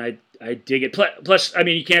 And I dig it. Plus, I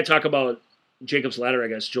mean, you can't talk about Jacob's Ladder, I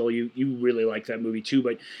guess, Joel. You really like that movie too,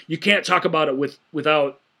 but you can't talk about it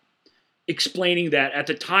without explaining that at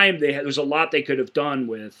the time there was a lot they could have done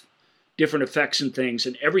with different effects and things,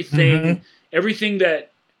 and everything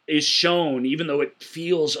that is shown, even though it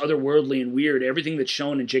feels otherworldly and weird, everything that's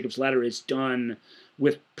shown in Jacob's Ladder is done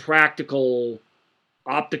with practical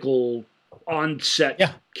optical on-set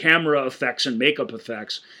camera effects and makeup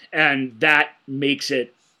effects, and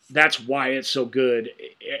that's why it's so good.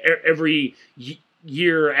 Every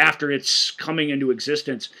year after it's coming into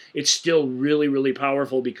existence, it's still really, really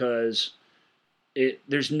powerful because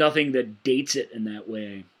there's nothing that dates it in that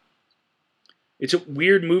way. It's a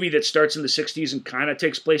weird movie that starts in the 60s and kind of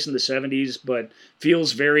takes place in the 70s, but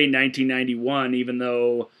feels very 1991, even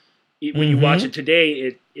though when you watch it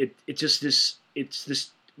today, it's just this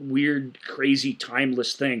weird, crazy,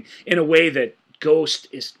 timeless thing in a way that Ghost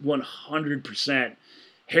is 100%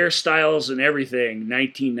 hairstyles and everything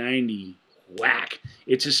 1990 whack.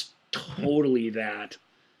 It's just totally that.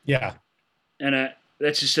 Yeah. And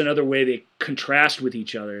that's just another way they contrast with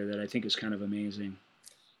each other that I think is kind of amazing.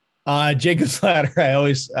 Jacob's Ladder, I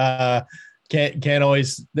always I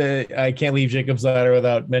can't leave Jacob's Ladder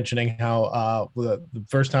without mentioning how the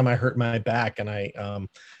first time I hurt my back and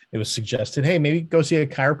it was suggested, hey, maybe go see a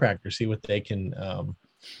chiropractor, see what they can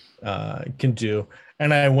do.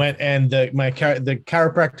 And I went, and the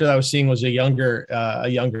chiropractor that I was seeing was a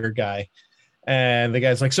younger guy. And the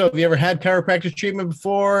guy's like, so have you ever had chiropractic treatment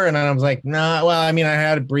before? And I was like, nah, well, I mean, I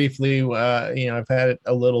had it briefly, I've had it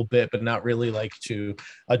a little bit, but not really like to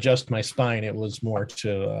adjust my spine. It was more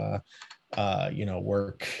to,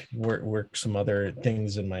 work some other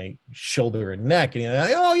things in my shoulder and neck. And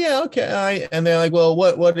like, oh yeah. Okay. And they're like, well,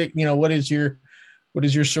 what is your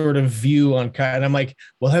sort of view on, and I'm like,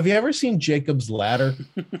 well, have you ever seen Jacob's Ladder?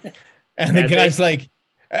 And the guy's like,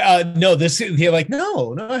 no, they're like,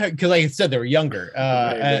 no, because like I said, they were younger.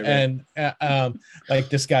 And like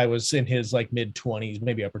this guy was in his like mid 20s,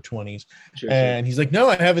 maybe upper 20s. Sure. He's like, no,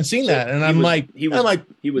 I haven't seen that. And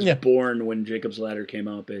he was born when Jacob's Ladder came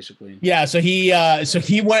out, basically. Yeah. So he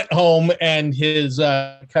went home, and his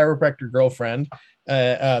chiropractor girlfriend,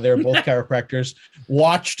 they were both chiropractors,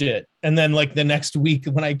 watched it. And then like the next week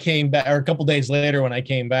when I came back, or a couple days later when I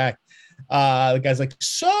came back, the guy's like,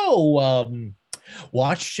 so,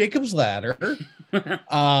 watch Jacob's Ladder.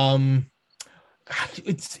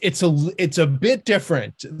 It's a bit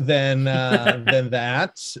different than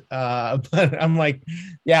that. But I'm like,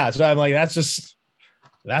 yeah. So I'm like, that's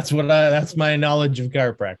my knowledge of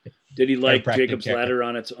chiropractic. Did he like Jacob's Ladder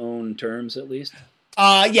on its own terms, at least?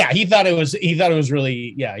 Yeah, he thought it was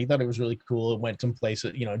really cool. It went some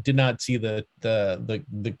places, did not see the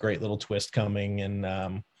great little twist coming,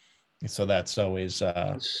 and so that's always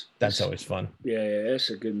always fun. Yeah, it's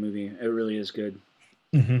a good movie. It really is good.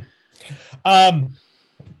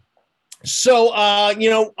 So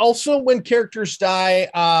also when characters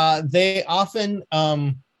die, they often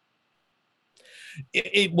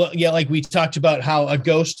like we talked about how a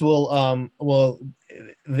ghost will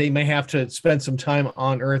they may have to spend some time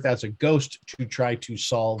on Earth as a ghost to try to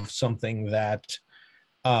solve something that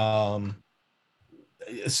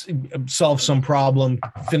solve some problem,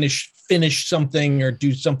 finish something, or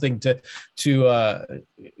do something to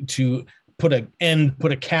put a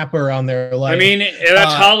capper on their life. I mean,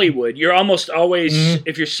 that's Hollywood. You're almost always,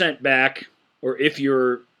 if you're sent back or if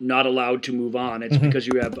you're not allowed to move on, it's because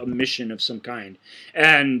you have a mission of some kind.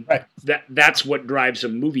 And that's what drives a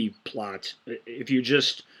movie plot. If you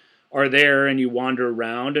just are there and you wander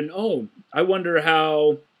around and, I wonder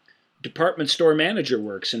how department store manager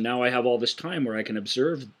works, and now I have all this time where I can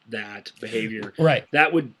observe that behavior. Right.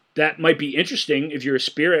 That might be interesting if you're a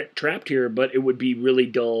spirit trapped here, but it would be really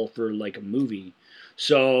dull for like a movie.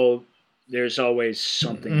 So there's always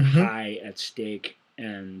something high at stake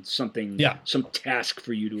and something, some task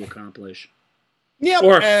for you to accomplish. Yeah.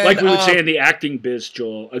 Or like we would say in the acting biz,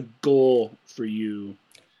 Joel, a goal for you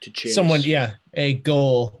to chase. A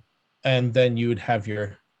goal, and then you would have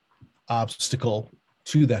your obstacle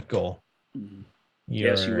to that goal.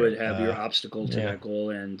 Yes, you would have your obstacle to that goal,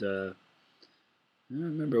 and I don't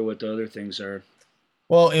remember what the other things are.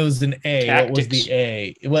 Well, it was an A. Tactics. What was the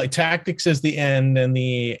A? Well, tactics is the end, and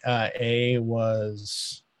the A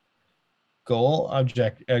was goal,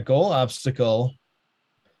 obstacle.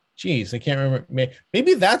 Jeez, I can't remember.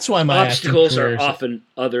 Maybe that's why my obstacles are often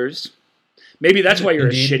others. Maybe that's why you're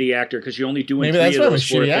a shitty actor, because you're only doing. Maybe that's why I'm a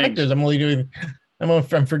shitty actor. I'm only doing.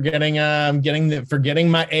 I'm forgetting. I'm forgetting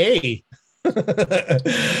my A.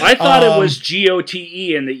 I thought it was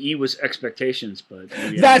GOTE and the E was expectations, but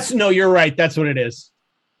you're right. That's what it is.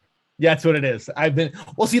 That's what it is.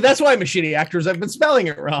 That's why I'm a shitty actor. I've been spelling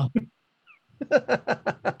it wrong.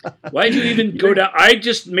 Why'd you even go down? I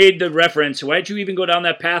just made the reference. Why'd you even go down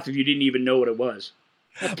that path if you didn't even know what it was?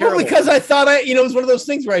 Well, because I thought it was one of those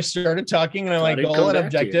things where I started talking and I'm like goal and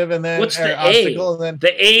objective and then what's the obstacle A? and then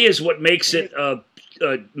the A is what makes it a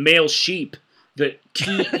male sheep. The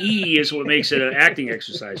TE is what makes it an acting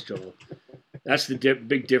exercise, Joel. That's the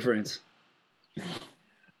big difference.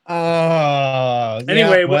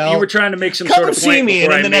 Anyway, you were trying to make some sort of point see me in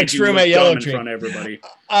the next room at Yellow Tree in front of everybody.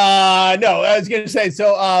 No, I was going to say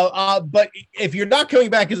so. But if you're not coming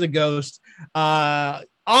back as a ghost,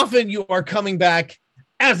 often you are coming back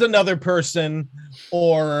as another person,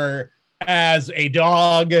 or as a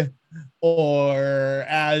dog, or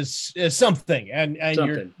as something, and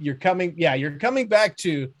something. You're coming back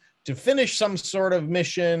to finish some sort of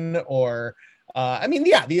mission, or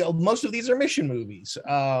most of these are mission movies.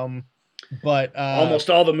 But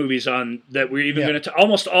almost all the movies on that we're even going to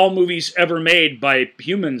almost all movies ever made by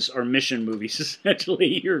humans are mission movies.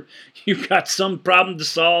 Essentially, you've got some problem to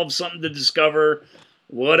solve, something to discover,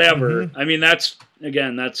 whatever. I mean, that's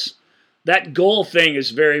that goal thing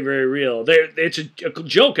is very, very real. It's a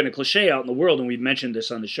joke and a cliche out in the world, and we've mentioned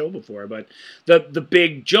this on the show before. But the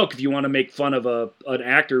big joke, if you want to make fun of an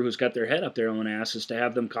actor who's got their head up their own ass, is to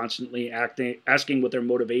have them constantly asking what their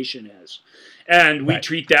motivation is. And we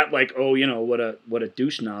treat that like, what a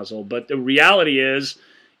douche nozzle. But the reality is,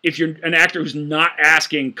 if you're an actor who's not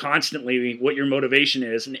asking constantly what your motivation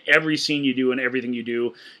is, in every scene you do and everything you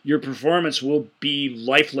do, your performance will be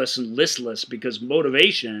lifeless and listless, because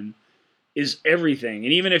motivation is everything.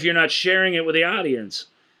 And even if you're not sharing it with the audience,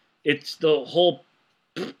 it's the whole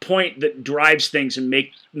point that drives things and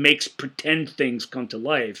makes pretend things come to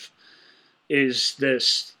life. Is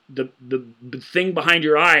this the thing behind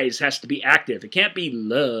your eyes has to be active. It can't be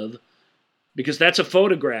love, because that's a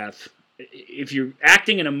photograph. If you're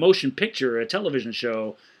acting in a motion picture or a television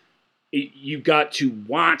show, you've got to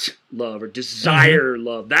want love or desire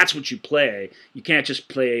love. That's what you play. You can't just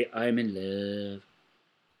play I'm in love.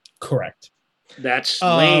 Correct. That's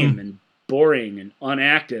lame and boring and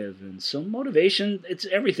unactive. And so motivation, it's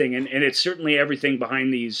everything. And it's certainly everything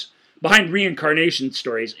behind reincarnation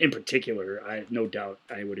stories in particular. No doubt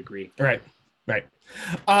I would agree. Right.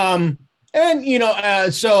 And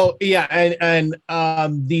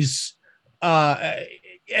these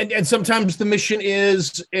and sometimes the mission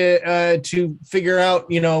is to figure out,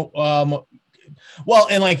 and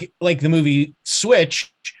like the movie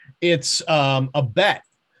Switch, it's a bet.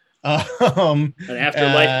 An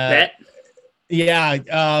afterlife bet. Yeah,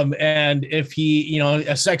 and if he,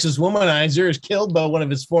 a sexist womanizer is killed by one of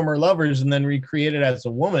his former lovers and then recreated as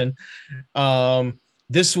a woman,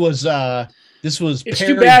 this was. It's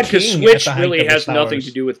too bad, because Switch really has nothing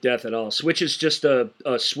to do with death at all. Switch is just a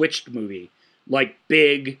switched movie, like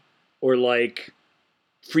Big or like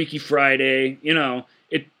Freaky Friday.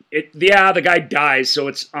 The guy dies, so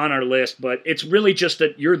it's on our list, but it's really just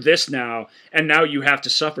that you're this now, and now you have to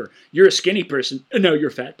suffer. You're a skinny person, and now you're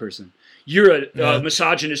a fat person. You're a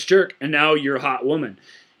misogynist jerk, and now you're a hot woman.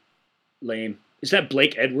 Lame. Is that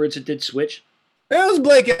Blake Edwards that did Switch? That was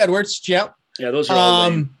Blake Edwards, yep. Yeah, those are all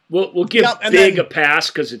lame. We'll give Big a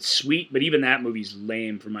pass because it's sweet, but even that movie's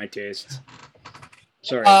lame for my tastes.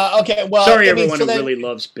 Sorry. Okay. Well, sorry, everyone who really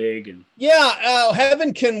loves Big. And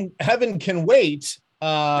Heaven Can Wait.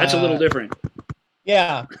 That's a little different.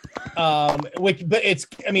 Yeah. But it's.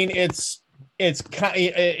 I mean, it's. It's.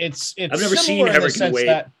 I've never seen Heaven Can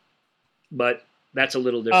Wait, but that's a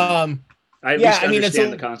little different. I at least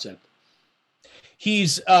understand the concept.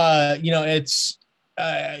 He's. It's.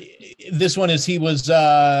 This one is he was.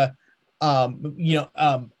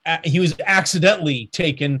 He was accidentally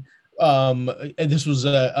taken. This was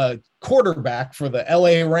a quarterback for the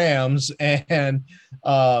LA Rams, and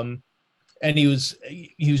he was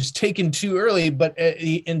taken too early, but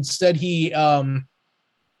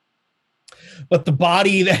but the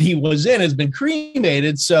body that he was in has been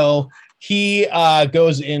cremated, so he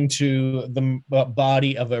goes into the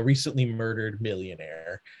body of a recently murdered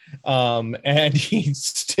millionaire, and he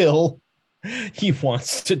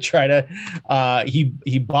wants to try to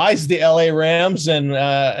he buys the LA Rams and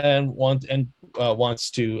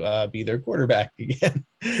wants to be their quarterback again.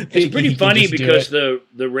 It's pretty funny because the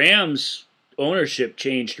Rams ownership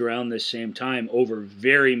changed around this same time over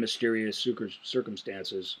very mysterious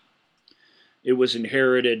circumstances. It was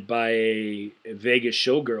inherited by a Vegas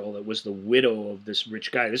showgirl that was the widow of this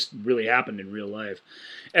rich guy. This really happened in real life.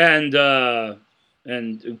 And of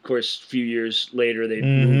course, a few years later, they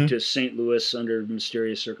moved to St. Louis under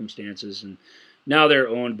mysterious circumstances. And now they're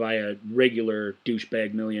owned by a regular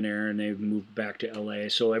douchebag millionaire, and they've moved back to LA.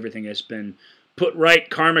 So everything has been put right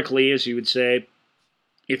karmically, as you would say.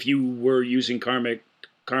 if you were using karma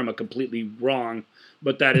completely wrong,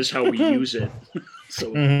 but that is how we use it.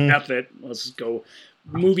 So F it. Let's go.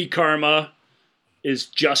 Movie karma is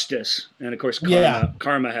justice, and of course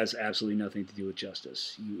karma has absolutely nothing to do with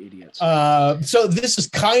justice, you idiots. So this is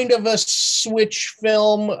kind of a switch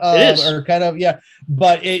film, it is. or kind of,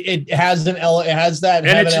 but it has an element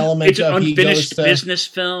it's an unfinished business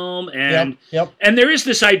film, and and there is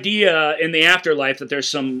this idea in the afterlife that there's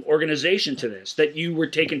some organization to this, that you were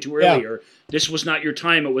taken too early, or this was not your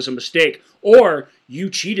time, it was a mistake, or you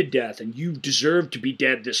cheated death and you deserve to be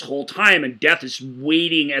dead this whole time, and death is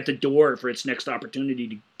waiting at the door for its next opportunity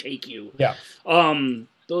to take you.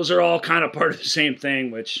 Those are all kind of part of the same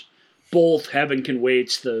thing, which both Heaven Can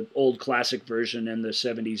Wait's, the old classic version, and the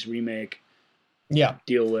 70s remake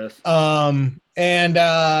deal with. So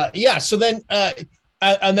then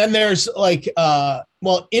and then there's like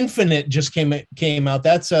Infinite just came out.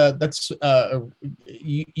 That's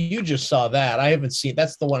you just saw that. I haven't seen.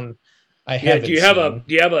 That's the one I haven't seen.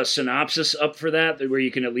 Do you have a synopsis up for that where you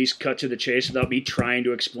can at least cut to the chase without me trying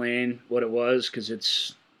to explain what it was, because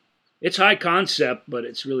it's high concept, but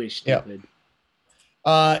it's really stupid.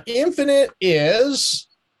 Infinite is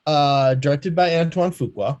directed by Antoine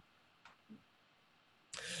Fuqua.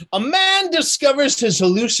 A man discovers his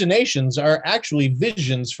hallucinations are actually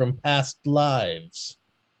visions from past lives.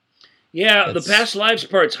 Yeah, the past lives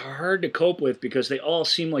part's hard to cope with because they all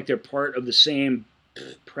seem like they're part of the same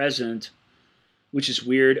present, which is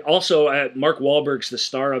weird. Also, Mark Wahlberg's the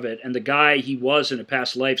star of it, and the guy he was in a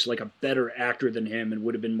past life's like a better actor than him and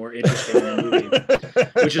would have been more interesting in the movie,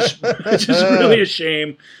 which is really a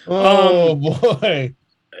shame. Oh boy.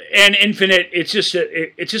 And Infinite, it's just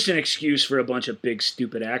an excuse for a bunch of big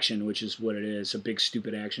stupid action, which is what it is, a big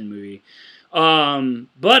stupid action movie.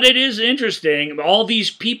 But it is interesting. All these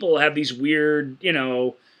people have these weird,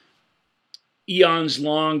 eons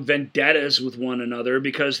long vendettas with one another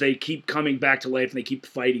because they keep coming back to life and they keep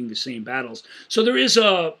fighting the same battles. So there is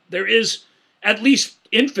at least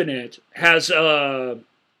Infinite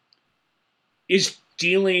is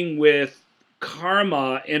dealing with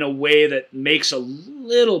karma in a way that makes a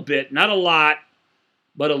little bit, not a lot,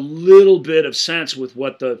 but a little bit of sense with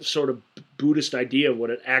what the sort of Buddhist idea of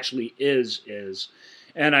what it actually is.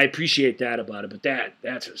 And I appreciate that about it, but that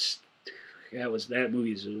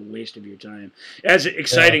movie is a waste of your time. As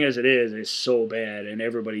exciting as it is, it's so bad, and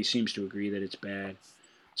everybody seems to agree that it's bad.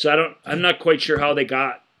 So I'm not quite sure how they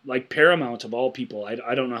got, like, Paramount of all people,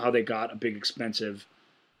 I don't know how they got a big expensive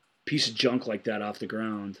piece of junk like that off the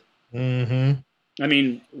ground. I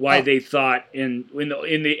mean, why they thought in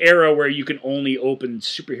the era where you can only open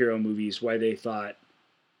superhero movies, why they thought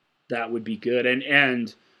that would be good,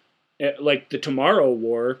 and like the Tomorrow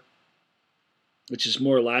War, which is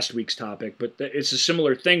more last week's topic, but it's a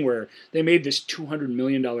similar thing where they made this $200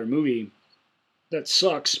 million movie that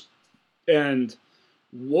sucks, and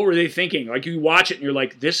what were they thinking? Like, you watch it and you're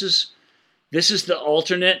like, this is the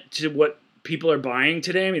alternate to what people are buying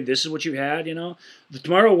today. I mean, this is what you had, The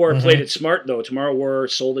Tomorrow War played it smart, though. Tomorrow War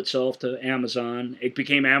sold itself to Amazon. It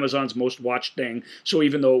became Amazon's most watched thing. So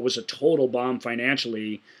even though it was a total bomb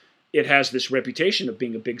financially, it has this reputation of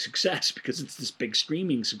being a big success because it's this big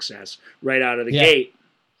streaming success right out of the gate.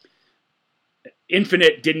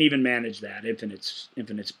 Infinite didn't even manage that.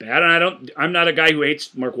 Infinite's bad. And I'm not a guy who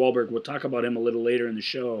hates Mark Wahlberg. We'll talk about him a little later in the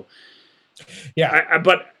show. Yeah,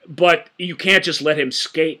 but you can't just let him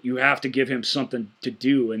skate. You have to give him something to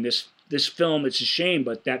do. And this film, it's a shame,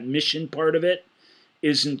 but that mission part of it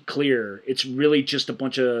isn't clear. It's really just a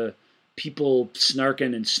bunch of people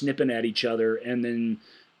snarking and snipping at each other, and then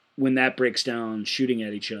when that breaks down, shooting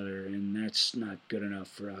at each other, and that's not good enough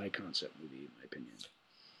for a high concept movie, in my opinion.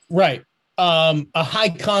 Right. A high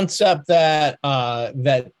concept that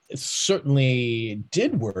certainly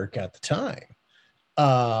did work at the time.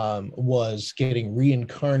 Was getting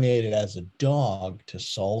reincarnated as a dog to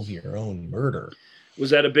solve your own murder. Was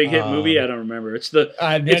that a big hit movie? I don't remember. It's the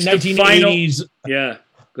 1980s. The final, yeah,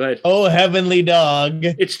 go ahead. Oh, Heavenly Dog.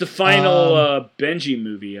 It's the final Benji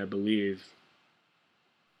movie, I believe.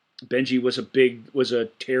 Benji was a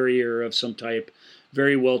terrier of some type,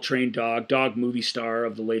 very well trained dog movie star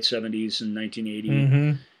of the late 70s and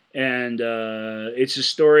 1980. And it's a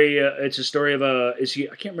story. It's a story of I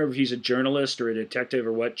can't remember if he's a journalist or a detective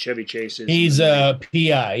or what. Chevy Chase is. He's a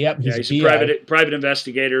PI. Yep. He's a private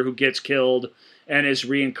investigator who gets killed and is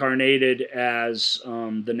reincarnated as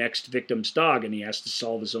the next victim's dog, and he has to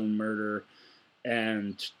solve his own murder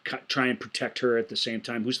and try and protect her at the same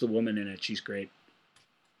time. Who's the woman in it? She's great.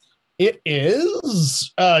 It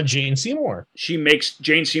is Jane Seymour.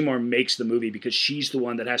 Jane Seymour makes the movie because she's the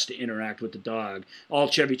one that has to interact with the dog. All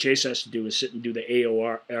Chevy Chase has to do is sit and do the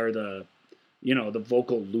AOR or the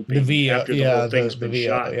vocal looping after the whole thing's been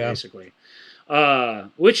shot, basically.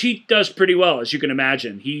 Which he does pretty well, as you can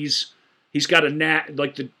imagine. He's got a knack,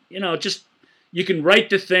 like just you can write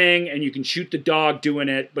the thing and you can shoot the dog doing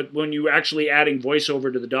it, but when you're actually adding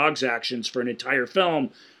voiceover to the dog's actions for an entire film,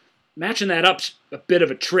 matching that up's a bit of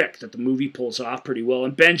a trick that the movie pulls off pretty well.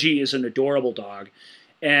 And Benji is an adorable dog.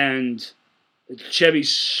 And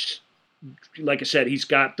Chevy's, like I said, he's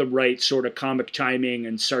got the right sort of comic timing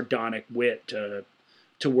and sardonic wit to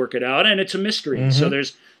work it out. And it's a mystery. Mm-hmm. So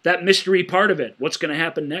there's that mystery part of it. What's going to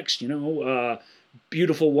happen next?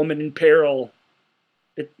 Beautiful woman in peril.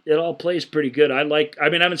 It all plays pretty good. I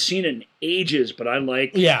haven't seen it in ages, but I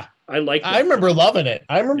like that. I remember loving it.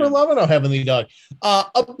 I remember loving Oh Heavenly Dog.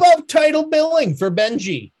 Above title billing for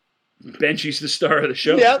Benji. Benji's the star of the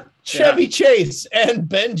show. Yeah, Chevy Chase and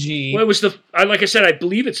Benji. Well, it was like I said, I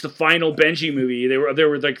believe it's the final Benji movie. There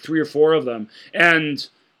were like 3 or 4 of them, and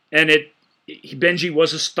Benji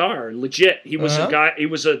was a star, legit. He was a guy. He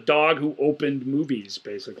was a dog who opened movies,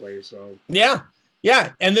 basically. So yeah,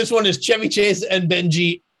 and this one is Chevy Chase and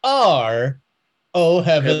Benji are Oh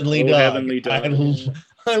Heavenly Dog. Heavenly Dog.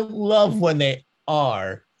 I love when they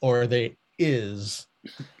are or they is.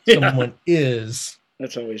 Someone is.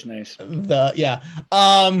 That's always nice. But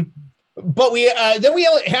we then we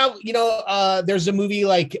have there's a movie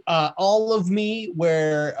like All of Me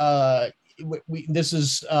where this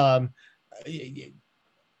is this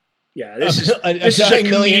is a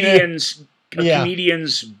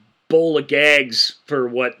comedian's bowl of gags for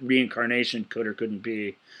what reincarnation could or couldn't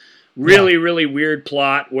be. Really weird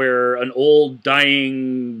plot where an old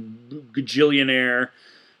dying gajillionaire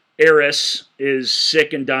heiress is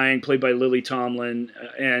sick and dying, played by Lily Tomlin,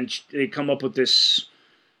 and they come up with this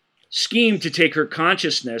scheme to take her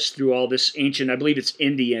consciousness through all this ancient, I believe it's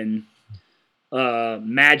Indian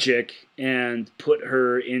magic, and put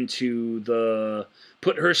her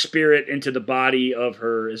spirit into the body of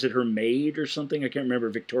her maid or something? I can't remember.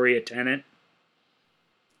 Victoria Tennant.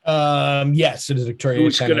 Yes, it is Victoria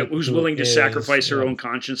Tennant. Who's willing to sacrifice her own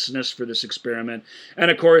consciousness for this experiment. And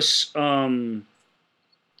of course,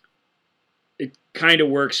 it kind of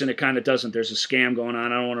works and it kind of doesn't. There's a scam going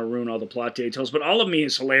on. I don't want to ruin all the plot details, but All of Me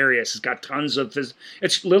is hilarious. It's got tons of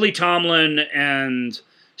it's Lily Tomlin and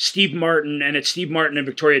Steve Martin, and it's Steve Martin and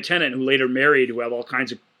Victoria Tennant, who later married, who have all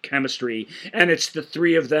kinds of chemistry. And it's the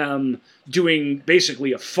 3 of them doing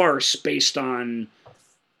basically a farce based on,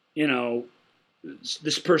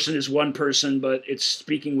 this person is one person, but it's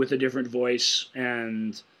speaking with a different voice,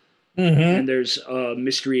 and there's a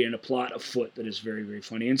mystery and a plot afoot that is very, very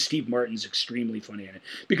funny. And Steve Martin's extremely funny in it.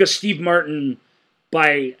 Because Steve Martin,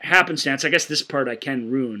 by happenstance, I guess this part I can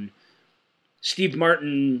ruin, Steve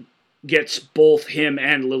Martin gets both him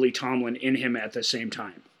and Lily Tomlin in him at the same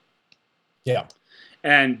time. Yeah.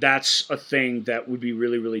 And that's a thing that would be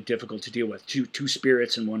really, really difficult to deal with. Two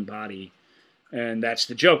spirits in one body. And that's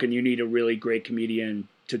the joke. And you need a really great comedian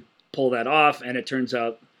to pull that off. And it turns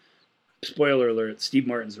out, spoiler alert, Steve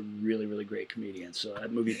Martin's a really, really great comedian. So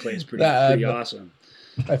that movie plays pretty awesome.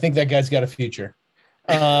 I think that guy's got a future.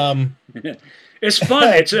 It's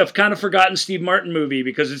fun. It's a kind of forgotten Steve Martin movie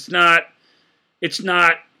because it's not as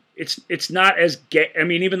I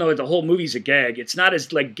mean, even though the whole movie's a gag, it's not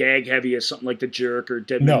as like gag heavy as something like The Jerk or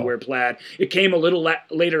Dead Men Wear Plaid. It came a little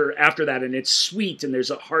later after that, and it's sweet, and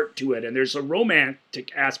there's a heart to it, and there's a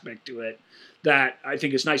romantic aspect to it that I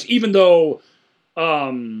think is nice. Even though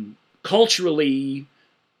culturally,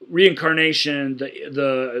 reincarnation,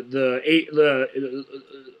 the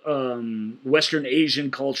Western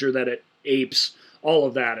Asian culture that it apes, all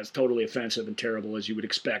of that is totally offensive and terrible, as you would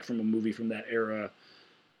expect from a movie from that era.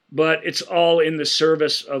 But it's all in the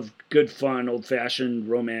service of good fun, old-fashioned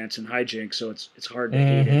romance and hijinks, so it's hard to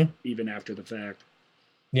hate it, even after the fact.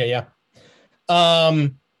 Yeah.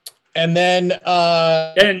 And then...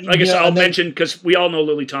 and I guess I'll mention, because we all know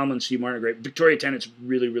Lily Tomlin and Steve Martin are great. Victoria Tennant's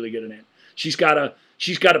really, really good in it. She's got to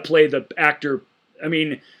play the actor. I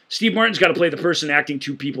mean, Steve Martin's got to play the person acting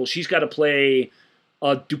 2 people. She's got to play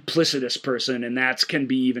a duplicitous person, and that can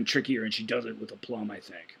be even trickier, and she does it with aplomb, I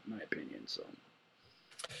think, in my opinion, so...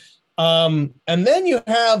 and then you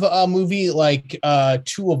have a movie like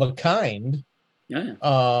Two of a Kind. Yeah.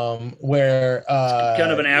 Where it's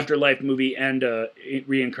kind of an afterlife movie and a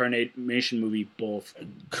reincarnation movie, both.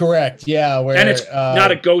 Correct. Yeah. And it's not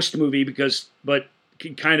a ghost movie but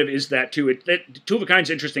it kind of is that too. Two of a Kind's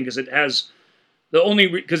interesting because it has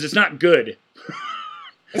because it's not good.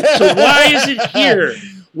 So why is it here?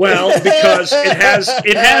 Well, because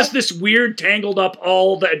it has this weird tangled up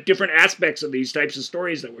all the different aspects of these types of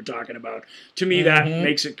stories that we're talking about. To me, that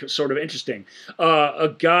makes it sort of interesting.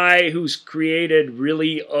 A guy who's created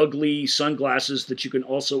really ugly sunglasses that you can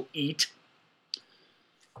also eat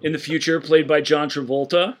in the future, played by John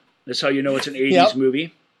Travolta. That's how you know it's an 80s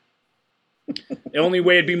movie. The only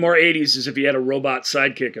way it'd be more 80s is if he had a robot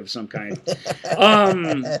sidekick of some kind.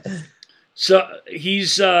 So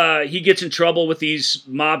he gets in trouble with these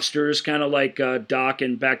mobsters, kind of like Doc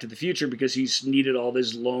in Back to the Future, because he's needed all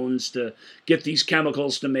these loans to get these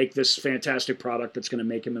chemicals to make this fantastic product that's going to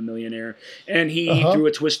make him a millionaire. And he, through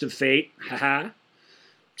a twist of fate,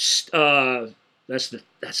 that's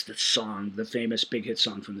the song, the famous big hit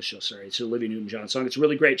song from the show. Sorry, it's an Olivia Newton-John song. It's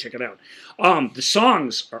really great. Check it out. The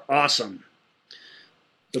songs are awesome.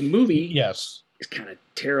 The movie, is kind of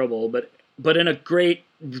terrible, but in a great,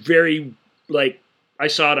 very, like, I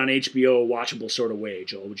saw it on HBO, watchable sort of way.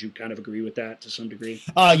 Joel, would you kind of agree with that to some degree?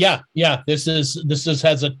 Yeah. This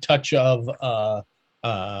has a touch of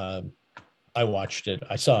I watched it.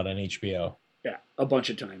 I saw it on HBO. Yeah, a bunch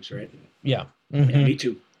of times, right? Yeah. Yeah, me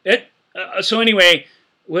too. So anyway,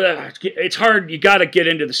 it's hard. You got to get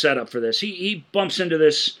into the setup for this. He bumps into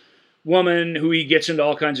this woman who he gets into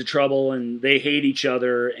all kinds of trouble, and they hate each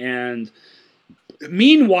other. And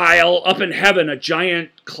meanwhile, up in heaven, a giant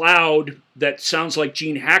cloud that sounds like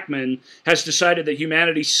Gene Hackman has decided that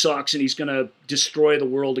humanity sucks and he's going to destroy the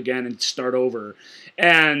world again and start over.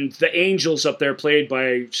 And the angels up there, played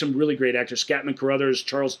by some really great actors. Scatman Crothers,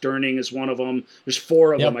 Charles Durning is one of them. There's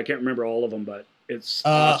 4 of them. I can't remember all of them, but it's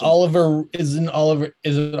awesome. Is it Oliver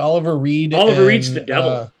Reed? Oliver Reed's the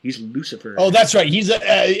devil. He's Lucifer. Oh, that's right.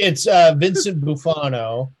 It's Vincent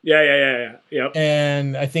Buffano. Yeah. Yep.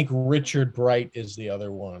 And I think Richard Bright is the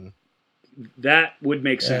other one. That would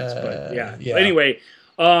make sense, but yeah. Anyway,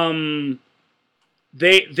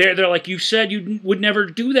 they're like, you said you would never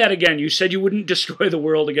do that again. You said you wouldn't destroy the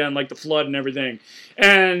world again, like the flood and everything.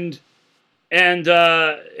 And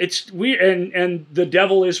it's weird, and the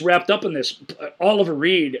devil is wrapped up in this. Oliver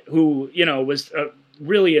Reed, who was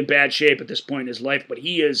really in bad shape at this point in his life, but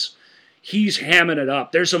he's hamming it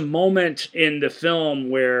up. There's a moment in the film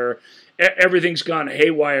where everything's gone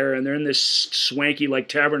haywire, and they're in this swanky like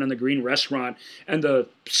Tavern on the Green restaurant, and the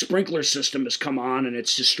sprinkler system has come on and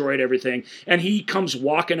it's destroyed everything. And he comes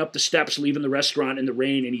walking up the steps, leaving the restaurant in the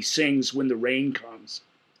rain, and he sings "When the Rain Comes."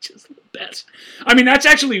 Just the best. I mean, that's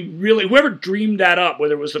actually really, whoever dreamed that up,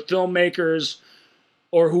 whether it was the filmmakers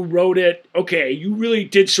or who wrote it, okay, you really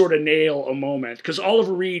did sort of nail a moment. Because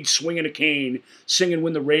Oliver Reed swinging a cane, singing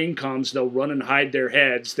 "When the Rain Comes," they'll run and hide their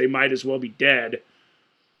heads. They might as well be dead.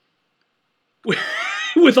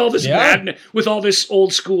 With all this madness, with all this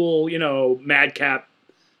old school, madcap.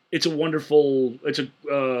 It's a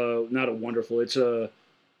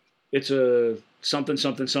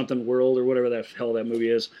something world, or whatever the hell that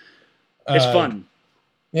movie is. It's fun.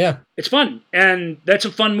 Yeah. It's fun. And that's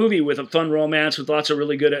a fun movie with a fun romance with lots of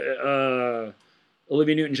really good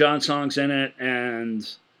Olivia Newton-John songs in it. And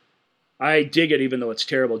I dig it, even though it's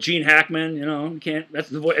terrible. Gene Hackman, that's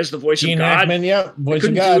the voice Gene of God. Hackman, yeah. Voice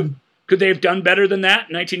of God. Could they have done better than that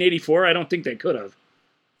in 1984? I don't think they could have.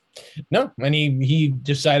 No, and he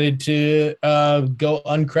decided to go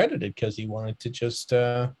uncredited because he wanted to just,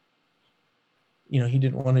 he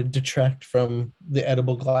didn't want to detract from the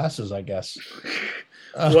edible glasses, I guess.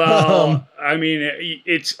 Well, I mean,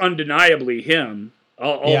 it's undeniably him.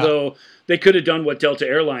 Although they could have done what Delta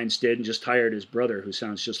Airlines did and just hired his brother, who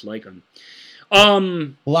sounds just like him.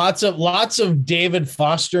 Lots of David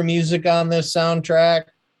Foster music on this soundtrack.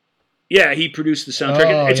 Yeah, he produced the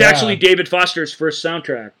soundtrack. It's actually David Foster's first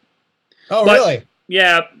soundtrack. Oh, really?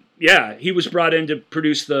 Yeah. He was brought in to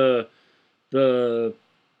produce the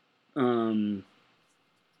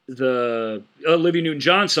Olivia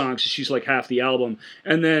Newton-John songs. She's like half the album,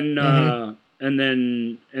 and then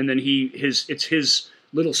it's his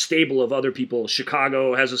little stable of other people.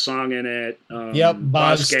 Chicago has a song in it.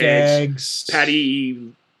 Boz Scaggs,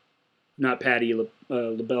 not Patti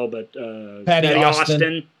LaBelle, but Patty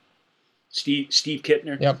Austin. Steve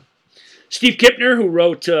Kipner. Yep. Steve Kipner, who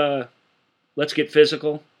wrote Let's Get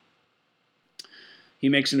Physical. He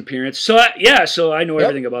makes an appearance. So I know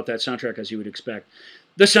everything about that soundtrack, as you would expect.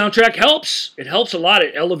 The soundtrack helps. It helps a lot.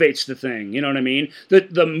 It elevates the thing. You know what I mean?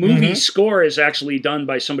 The movie score is actually done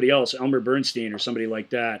by somebody else, Elmer Bernstein or somebody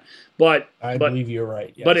like that. But I believe you're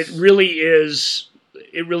right. Yes. But it really is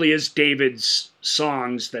David's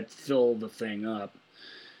songs that fill the thing up.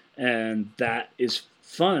 And that is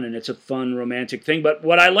fun, and it's a fun romantic thing. But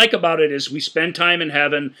what I like about it is we spend time in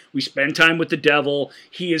heaven, we spend time with the devil.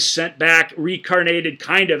 He is sent back, reincarnated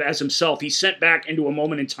kind of as himself. He's sent back into a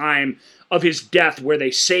moment in time of his death where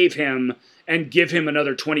they save him and give him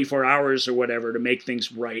another 24 hours or whatever to make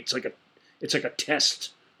things right. It's like a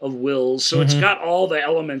test of wills. So it's got all the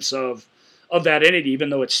elements of that in it, even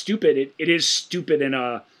though it's stupid. It is stupid in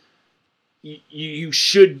a... You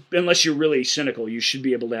should, unless you're really cynical, you should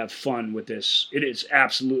be able to have fun with this. It is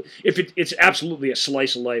it's absolutely a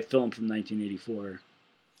slice of life film from 1984.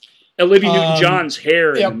 Olivia Newton-John's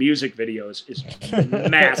hair in the music videos is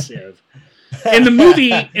massive. In the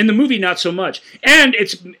movie, not so much. And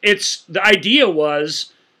it's the idea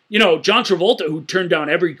was, John Travolta, who turned down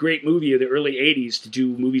every great movie of the early 80s to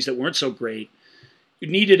do movies that weren't so great,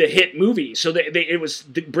 needed a hit movie. So it was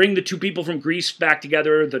bring the two people from Grease back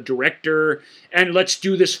together, the director, and let's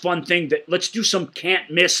do this fun thing let's do some can't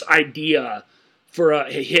miss idea for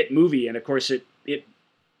a hit movie. And of course it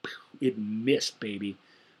missed, baby.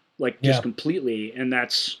 Just completely. And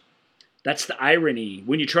that's the irony.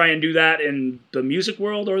 When you try and do that in the music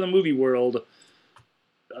world or the movie world,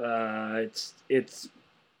 it's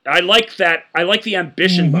I like that. I like the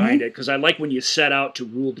ambition behind it, because I like when you set out to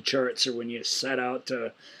rule the charts, or when you set out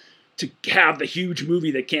to have the huge movie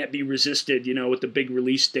that can't be resisted, with the big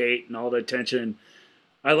release date and all the attention.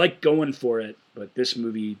 I like going for it, but this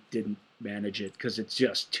movie didn't manage it because it's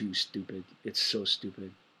just too stupid. It's so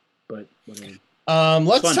stupid. But whatever.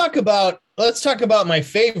 Let's talk about my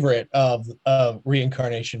favorite of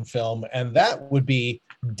reincarnation film, and that would be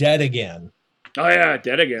Dead Again. Oh yeah,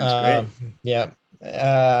 Dead Again's great. Yeah.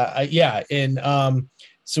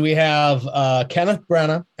 So we have Kenneth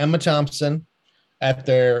Branagh, Emma Thompson at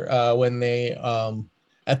their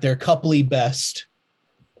at their coupley best.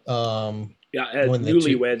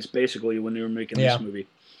 Newlyweds, basically, when they were making this movie.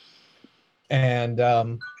 And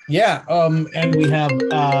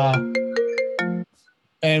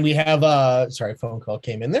we have sorry, phone call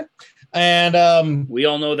came in there. And we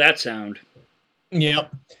all know that sound.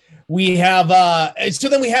 Yep. We have so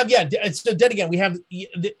then we have it's Dead Again. We have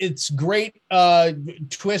it's great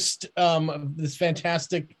twist, this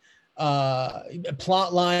fantastic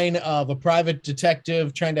plot line of a private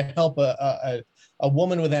detective trying to help a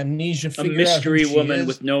woman with amnesia figure out mystery woman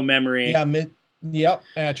with no memory. Trying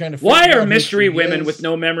to why are mystery women with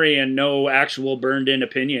no memory and no actual burned in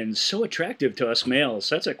opinions so attractive to us males?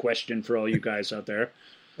 That's a question for all you guys out there.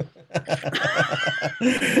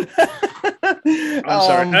 I'm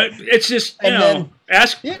sorry. It's just,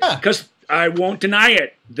 ask, because I won't deny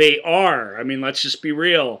it. They are. I mean, let's just be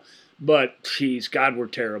real. But, geez, God, we're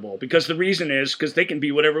terrible. Because the reason is because they can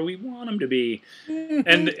be whatever we want them to be.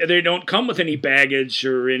 And they don't come with any baggage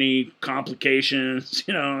or any complications.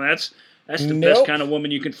 That's the best kind of woman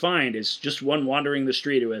you can find, is just one wandering the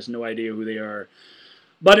street who has no idea who they are.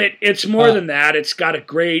 But it's more than that. It's got a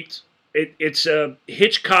great... It's a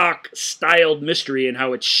Hitchcock-styled mystery in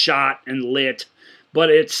how it's shot and lit, but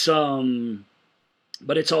it's also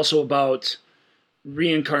about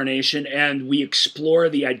reincarnation, and we explore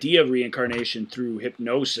the idea of reincarnation through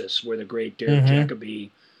hypnosis, where the great Derek Jacobi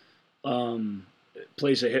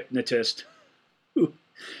plays a hypnotist who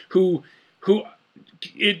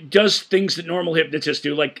it does things that normal hypnotists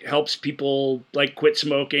do, like helps people like quit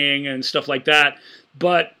smoking and stuff like that,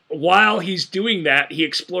 but while he's doing that, he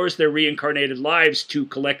explores their reincarnated lives to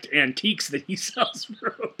collect antiques that he sells for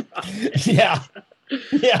a profit. Yeah.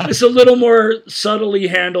 It's a little more subtly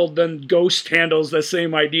handled than Ghost handles the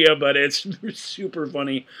same idea, but it's super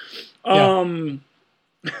funny.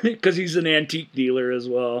 Because he's an antique dealer as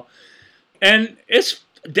well. And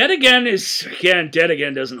Dead Again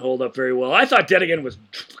doesn't hold up very well. I thought Dead Again was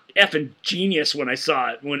effing genius when I saw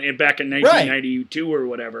it back in 1992 or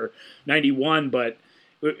whatever, 91, but...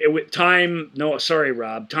 With time, no, sorry,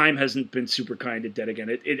 Rob. Time hasn't been super kind to Dead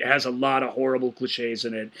Again. It has a lot of horrible cliches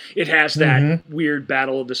in it. It has that weird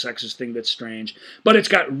battle of the sexes thing that's strange, but it's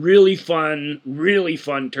got really fun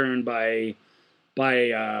turn by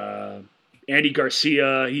Andy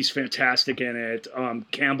Garcia. He's fantastic in it.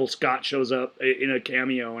 Campbell Scott shows up in a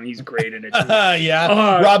cameo, and he's great in it.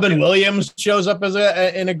 Robin Williams shows up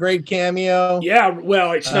in a great cameo. Yeah,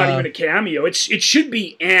 well, it's not even a cameo. It should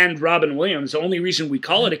be and Robin Williams. The only reason we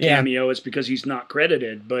call it a cameo is because he's not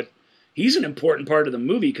credited, but he's an important part of the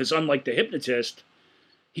movie, because unlike the hypnotist,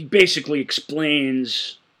 he basically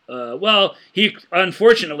explains... he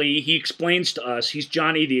explains to us. He's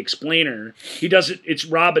Johnny the Explainer. He does it. It's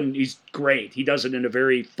Robin. He's great. He does it in a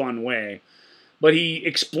very fun way. But he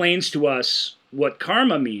explains to us what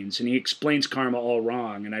karma means, and he explains karma all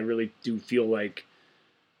wrong. And I really do feel like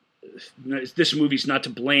this movie's not to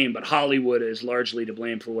blame, but Hollywood is largely to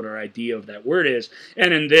blame for what our idea of that word is.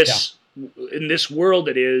 And in this world,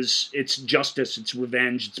 it's justice, it's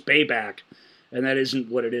revenge, it's payback. And that isn't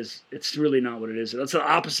what it is. It's really not what it is. That's the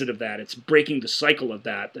opposite of that. It's breaking the cycle of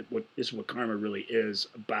that what karma really is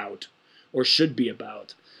about, or should be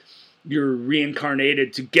about. You're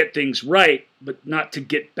reincarnated to get things right, but not to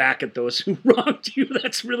get back at those who wronged you.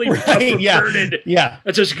 That's really a perverted. Yeah.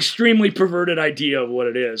 That's an extremely perverted idea of what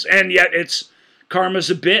it is. And yet karma's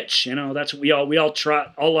a bitch. You know, that's what we all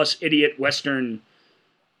trot, all us idiot Western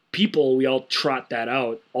people, we all trot that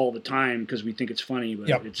out all the time because we think it's funny, but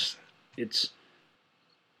it's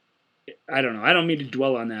I don't know. I don't mean to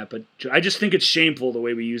dwell on that, but I just think it's shameful the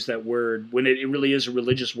way we use that word when it really is a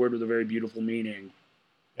religious word with a very beautiful meaning.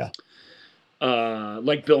 Yeah.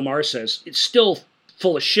 Like Bill Maher says, it's still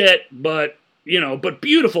full of shit, but but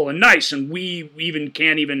beautiful and nice, and we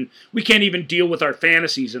can't even deal with our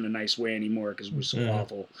fantasies in a nice way anymore because we're so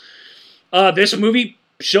awful. This movie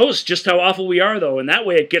shows just how awful we are, though, and that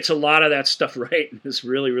way it gets a lot of that stuff right. It's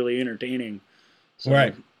really, really entertaining. So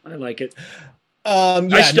right. I like it.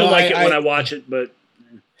 I still like it when I watch it, but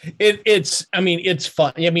it's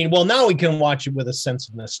fun. Now we can watch it with a sense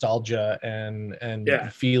of nostalgia and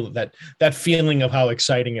feel that feeling of how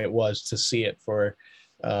exciting it was to see it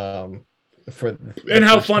and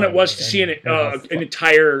how fun it was to see an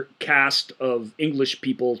entire cast of English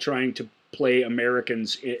people trying to play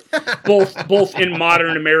Americans, both in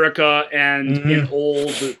modern America and in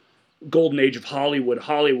old golden age of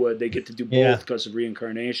Hollywood. They get to do both because of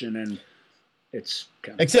reincarnation, and it's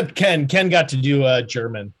kind of... Except Ken got to do a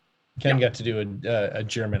German. Got to do a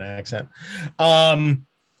German accent.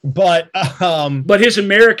 But his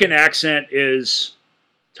American accent it's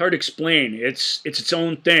hard to explain. It's its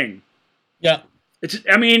own thing. Yeah.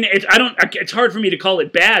 It's hard for me to call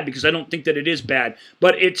it bad because I don't think that it is bad,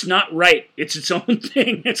 but it's not right. It's its own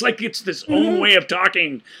thing. It's like it's this own way of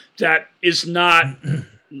talking that is not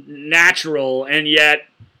natural, and yet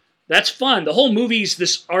that's fun. The whole movie's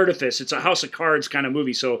this artifice. It's a House of Cards kind of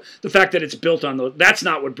movie. So the fact that it's built on that's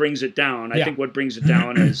not what brings it down. I think what brings it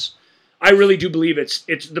down is, I really do believe it's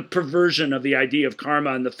the perversion of the idea of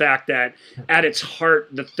karma and the fact that at its heart,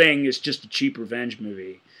 the thing is just a cheap revenge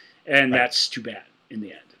movie. And that's too bad in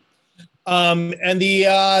the end. And the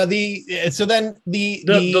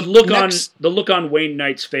look on Wayne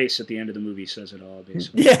Knight's face at the end of the movie says it all,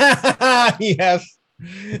 basically. Yeah. Yes.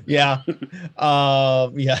 Yeah.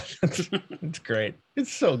 It's great.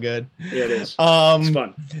 It's so good. Yeah, it is. It's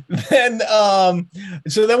fun.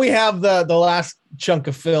 So then we have the last chunk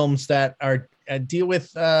of films that are deal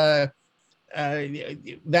with that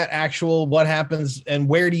actual what happens and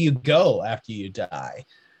where do you go after you die.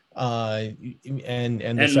 And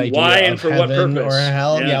this idea why of and for what heaven purpose? Or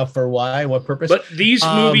hell, for why, what purpose? But these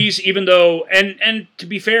movies, even though, and to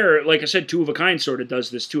be fair, like I said, Two of a Kind sort of does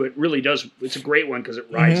this too. It really does. It's a great one because it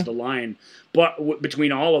rides the line. But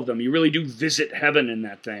between all of them, you really do visit heaven in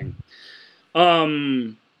that thing.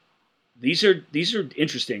 These are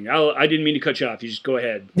interesting. I didn't mean to cut you off. You just go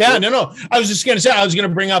ahead. Yeah, no. I was just gonna say I was gonna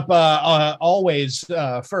bring up Always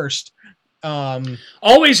first.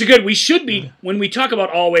 Always a good. We should be when we talk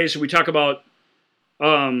about Always, or we talk about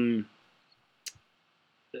Heaven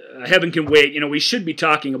Can Wait. We should be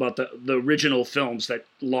talking about the original films that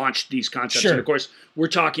launched these concepts. Sure. And of course, we're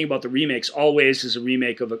talking about the remakes. Always is a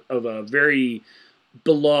remake of a very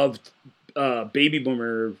beloved baby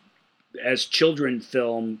boomer as children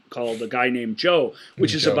film called A Guy Named Joe,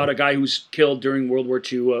 which is about a guy who's killed during World War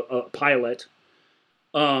II, a pilot.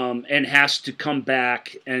 And has to come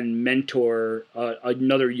back and mentor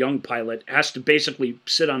another young pilot, has to basically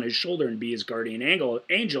sit on his shoulder and be his guardian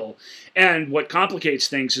angel. And what complicates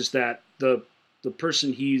things is that the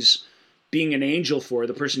person he's being an angel for,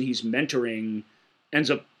 the person he's mentoring,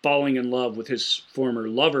 ends up falling in love with his former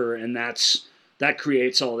lover, and that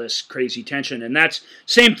creates all this crazy tension. And that's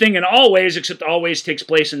same thing in Always, except Always takes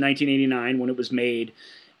place in 1989 when it was made.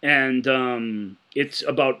 And it's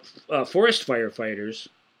about forest firefighters,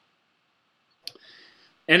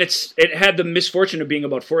 and it had the misfortune of being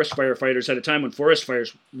about forest firefighters at a time when forest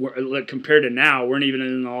fires were, compared to now, weren't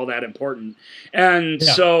even all that important. And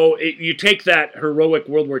so you take that heroic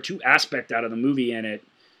World War II aspect out of the movie, and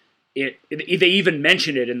they even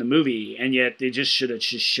mention it in the movie, and yet they just should have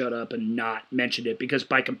just shut up and not mentioned it, because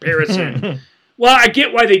by comparison, well, I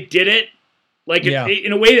get why they did it. Like,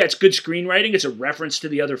 in a way, that's good screenwriting. It's a reference to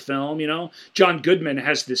the other film, John Goodman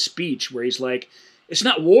has this speech where he's like, it's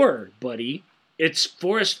not war, buddy. It's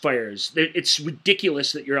forest fires. It's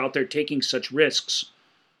ridiculous that you're out there taking such risks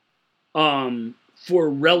for for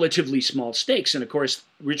relatively small stakes. And of course,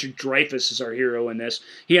 Richard Dreyfuss is our hero in this.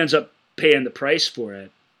 He ends up paying the price for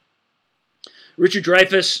it. Richard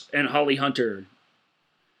Dreyfuss and Holly Hunter,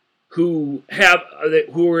 who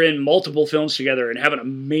are in multiple films together and have an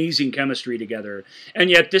amazing chemistry together. And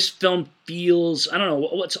yet this film feels, I don't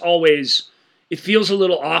know, it feels a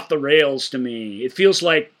little off the rails to me. It feels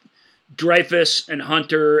like Dreyfuss and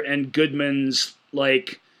Hunter and Goodman's,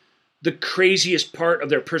 like, the craziest part of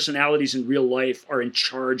their personalities in real life are in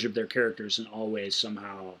charge of their characters in Always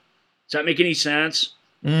somehow. Does that make any sense?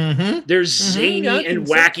 Mm-hmm. They're zany and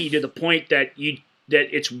wacky to the point that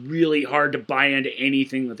it's really hard to buy into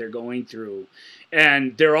anything that they're going through.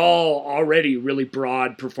 And they're all already really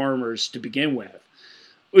broad performers to begin with,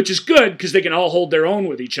 which is good because they can all hold their own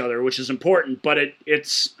with each other, which is important, but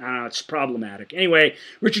it's problematic. Anyway,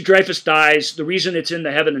 Richard Dreyfuss dies. The reason it's in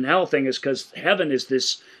the heaven and hell thing is because heaven is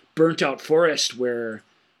this burnt out forest where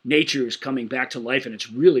nature is coming back to life, and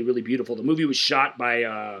it's really, really beautiful. The movie was shot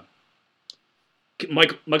by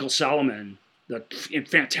Michael Salomon, the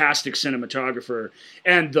fantastic cinematographer,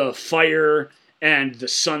 and the fire and the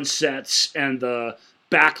sunsets and the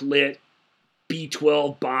backlit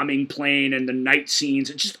B-12 bombing plane and the night scenes,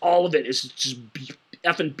 and just all of it is just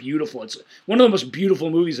effing beautiful. It's one of the most beautiful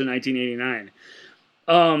movies in 1989.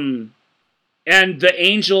 And the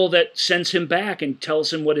angel that sends him back and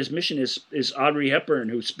tells him what his mission is Audrey Hepburn,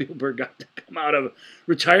 who Spielberg got to come out of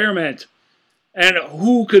retirement. And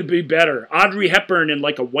who could be better? Audrey Hepburn in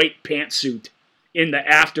like a white pantsuit in the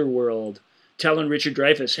afterworld, telling Richard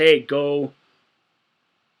Dreyfuss, hey, go,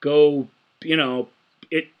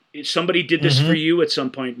 somebody did this for you at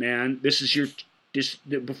some point, man. This is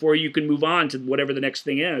before you can move on to whatever the next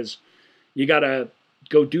thing is. You got to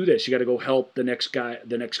go do this. You got to go help the next guy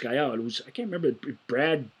out. It was, I can't remember,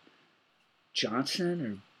 Brad Johnson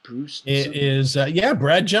or Bruce. It is,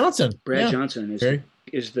 Brad Johnson. Johnson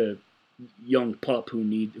is the young pup who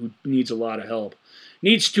needs a lot of help.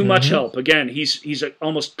 Needs too much help. Again, he's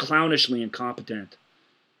almost clownishly incompetent.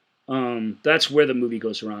 That's where the movie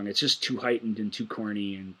goes wrong. It's just too heightened and too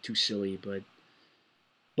corny and too silly, but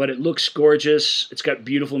it looks gorgeous. It's got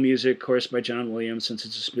beautiful music, of course, by John Williams, since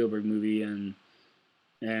it's a Spielberg movie, and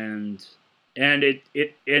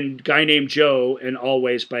Guy Named Joe, and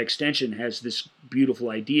Always by extension, has this beautiful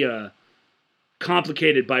idea,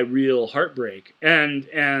 complicated by real heartbreak, and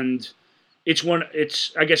I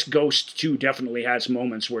guess Ghost 2 definitely has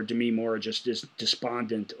moments where Demi Moore just is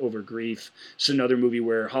despondent over grief. It's another movie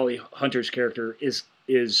where Holly Hunter's character is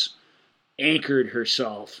anchored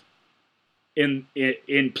herself in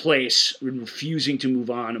place, refusing to move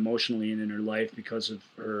on emotionally and in her life because of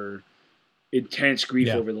her intense grief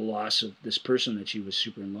over the loss of this person that she was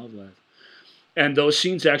super in love with. And those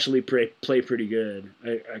scenes actually play pretty good.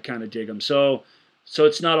 I kind of dig them. So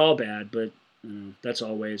it's not all bad, but that's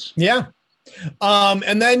Always. Yeah.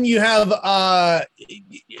 And then you have I'm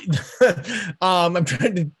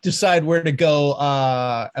trying to decide where to go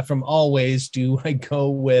from Always. Do I go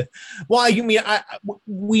with, well, I mean,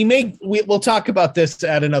 we'll talk about this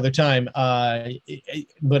at another time,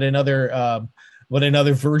 but another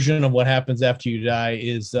version of What Happens After You Die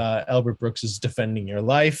is Albert Brooks's Defending Your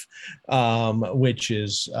Life, which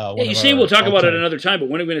is you say we'll talk about it another time, but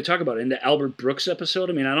when are we going to talk about it? In the Albert Brooks episode?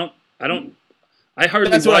 I mean, I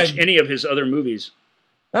hardly watch any of his other movies.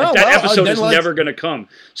 Episode is never going to come.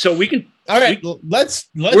 So we can. All right, let's.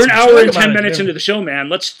 We're an hour and 10 minutes into the show, man.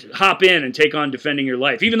 Let's hop in and take on Defending Your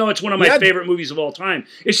Life. Even though it's one of my favorite movies of all time,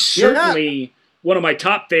 it's certainly one of my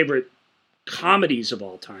top favorite comedies of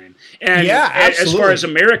all time. And as far as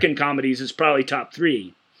American comedies, it's probably top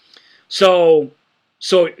 3. So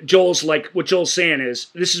Joel's like, what Joel's saying is,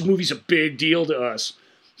 this movie's a big deal to us,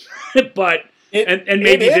 but. And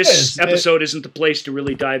maybe this episode isn't the place to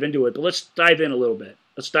really dive into it, but let's dive in a little bit.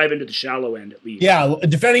 Let's dive into the shallow end at least. Yeah,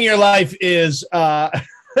 Defending Your Life is from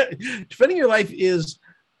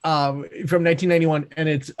 1991, and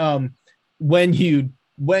it's when you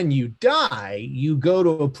die, you go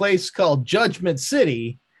to a place called Judgment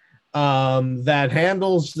City that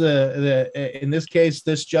handles in this case,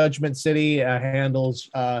 this Judgment City handles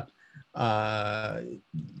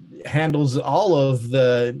all of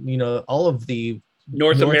the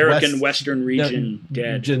North American Western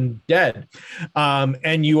region dead.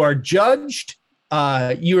 And you are judged.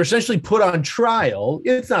 You are essentially put on trial.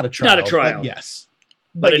 It's not a trial. Not a trial. But yes.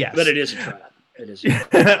 But it is a trial. It is.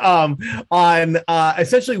 On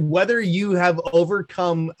essentially whether you have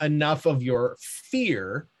overcome enough of your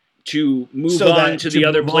fear to move on to the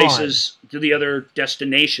other places, to the other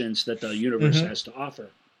destinations that the universe has to offer.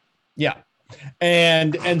 Yeah.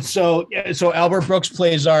 And so Albert Brooks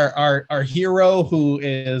plays our hero, who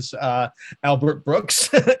is Albert Brooks,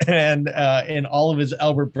 and in all of his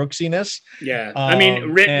Albert Brooksiness. Yeah, I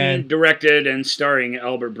mean, written, directed, and starring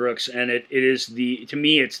Albert Brooks, and it is to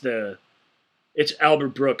me it's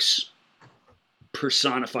Albert Brooks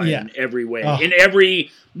personified in every way, in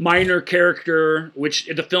every minor character, which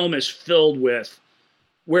the film is filled with,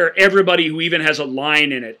 where everybody who even has a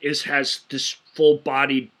line in it has this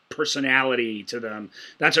full-bodied personality to them.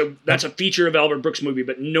 That's a feature of Albert Brooks' movie,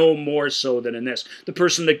 but no more so than in this. The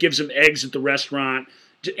person that gives him eggs at the restaurant,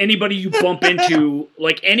 anybody you bump into,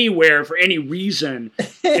 like anywhere for any reason,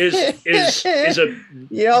 is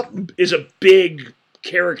a big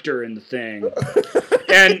character in the thing.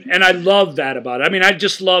 And I love that about it. I mean, I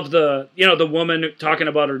just love the woman talking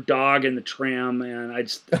about her dog in the tram, and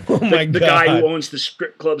the guy who owns the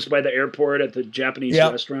strip clubs by the airport at the Japanese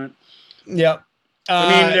restaurant. Yep.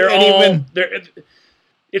 I mean,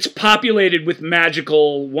 it's populated with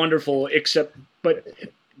magical, wonderful, but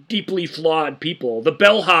deeply flawed people. The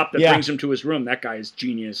bellhop that brings him to his room, that guy is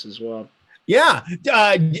genius as well. Yeah,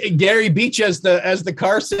 Gary Beach as the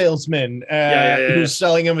car salesman who's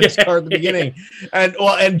selling him his car at the beginning, and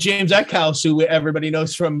James Eckhouse, who everybody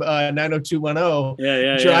knows from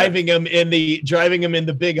 90210, driving him in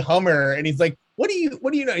the big Hummer, and he's like, what do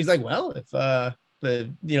you know? He's like, well, if the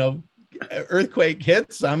earthquake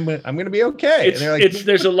hits, I'm gonna be okay.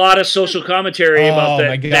 There's a lot of social commentary about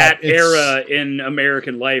that era in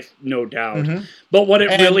American life, no doubt. Mm-hmm. But what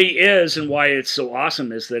it really is, and why it's so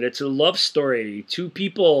awesome, is that it's a love story. Two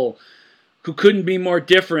people who couldn't be more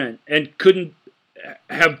different and couldn't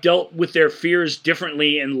have dealt with their fears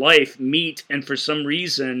differently in life meet, and for some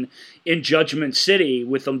reason in Judgment City,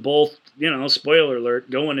 with them both, spoiler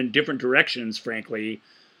alert, going in different directions, frankly,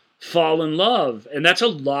 fall in love. And that's a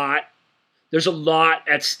lot. There's a lot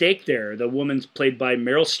at stake there. The woman's played by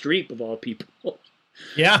Meryl Streep, of all people.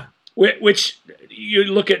 Yeah. Which you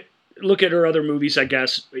look at her other movies, I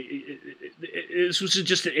guess. This was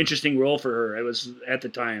just an interesting role for her. It was at the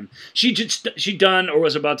time. She done or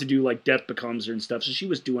was about to do like Death Becomes Her and stuff. So she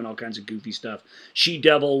was doing all kinds of goofy stuff. She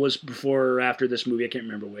Devil was before or after this movie. I can't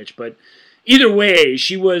remember which, but either way,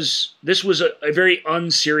 this was a very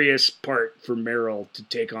unserious part for Meryl to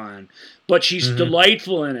take on. But she's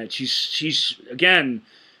delightful in it. She's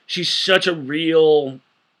such a real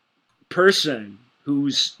person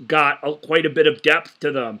who's got quite a bit of depth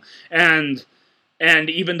to them. And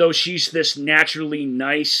even though she's this naturally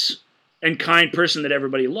nice and kind person that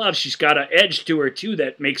everybody loves, she's got an edge to her too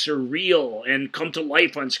that makes her real and come to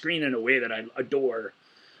life on screen in a way that I adore.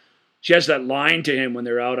 She has that line to him when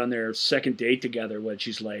they're out on their second date together when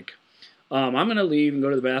she's like, I'm going to leave and go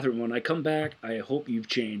to the bathroom. When I come back, I hope you've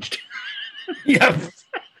changed. Yeah.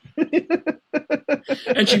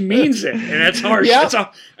 And she means it. And that's harsh. Yeah.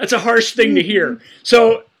 That's a harsh thing to hear.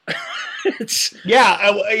 So it's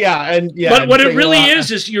But what it really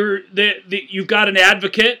is you've got an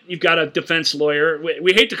advocate, you've got a defense lawyer.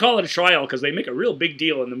 We hate to call it a trial because they make a real big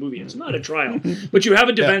deal in the movie. It's not a trial, but you have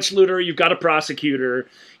a defense lawyer, you've got a prosecutor.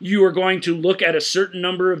 You are going to look at a certain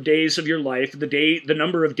number of days of your life. The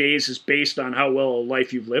number of days is based on how well a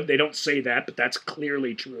life you've lived. They don't say that, but that's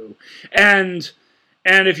clearly true. And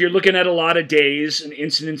if you're looking at a lot of days and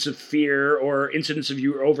incidents of fear or incidents of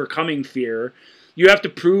you overcoming fear, you have to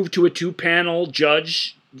prove to a 2-panel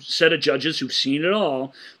set of judges who've seen it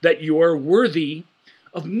all, that you're worthy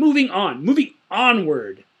of moving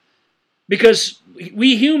onward. Because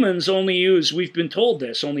we humans we've been told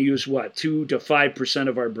this, only use 2 to 5%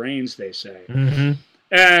 of our brains, they say. Mm-hmm.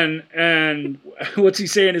 And what's he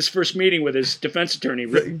say in his first meeting with his defense attorney,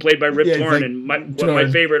 played by Rip Torn, and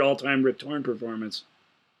my favorite all-time Rip Torn performance.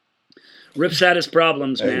 Rip's had his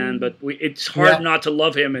problems, man, but it's hard not to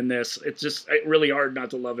love him in this. It's just really hard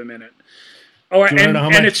not to love him in it. Oh,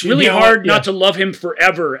 and it's really hard not to love him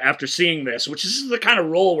forever after seeing this, which is the kind of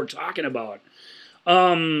role we're talking about.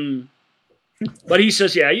 But he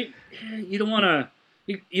says, you don't want to.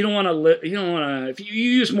 You don't want to live. You don't want to. If you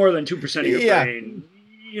use more than 2% of your brain,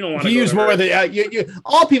 you don't want to. You use more than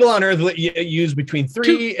all people on Earth use between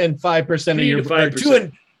 3 and 5% of your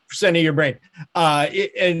 2% of your brain. And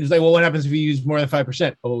it's like, well, what happens if you use more than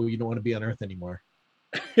 5%? Oh, you don't want to be on Earth anymore.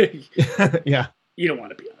 Yeah, you don't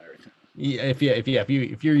want to be on Earth. Yeah,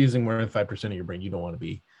 if you're using more than 5% of your brain, you don't want to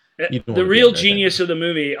be. The real genius of the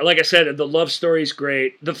movie, like I said, the love story is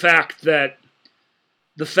great. The fact that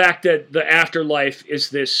the afterlife is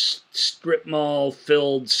this strip mall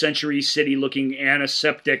filled Century City looking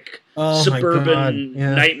antiseptic suburban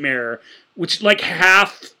nightmare, which like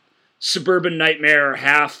half suburban nightmare,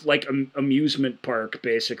 half like amusement park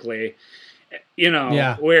basically.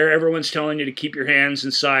 Yeah. where everyone's telling you to keep your hands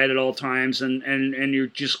inside at all times, and you're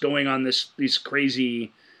just going on these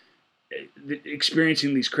crazy,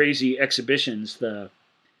 experiencing these crazy exhibitions. The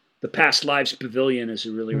Past Lives Pavilion is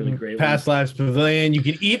a really, really great Past one. Lives Pavilion. You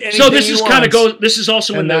can eat anything So this you is want kind of this is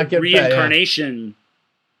also in and the not get fat, yeah. reincarnation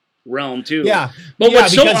realm too. Yeah. But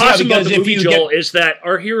what's so because awesome about the if movie, you Joel, is that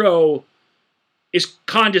our hero is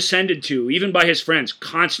condescended to, even by his friends,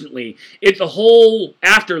 constantly. The whole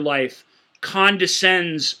afterlife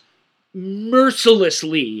condescends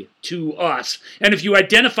mercilessly to us. And if you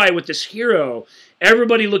identify with this hero,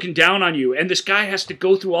 everybody looking down on you, and this guy has to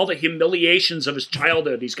go through all the humiliations of his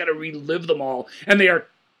childhood. He's got to relive them all, and they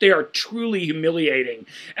are truly humiliating.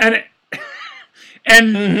 And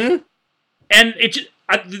that's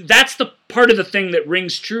the part of the thing that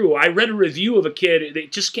rings true. I read a review of a kid.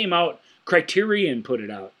 It just came out. Criterion put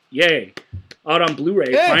it out. Yay. Out on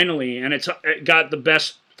Blu-ray, finally. And it got the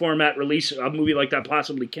best format release a movie like that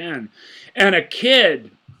possibly can. And a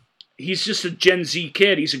kid, he's just a Gen Z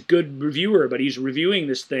kid. He's a good reviewer, but he's reviewing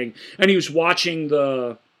this thing. And he was watching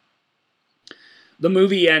the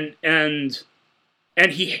movie, and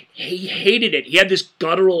he hated it. He had this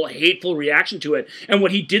guttural, hateful reaction to it. And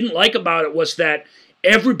what he didn't like about it was that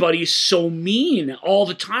everybody's so mean all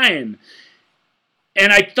the time.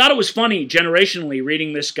 And I thought it was funny, generationally,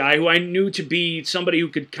 reading this guy who I knew to be somebody who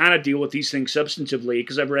could kind of deal with these things substantively,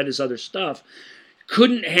 because I've read his other stuff,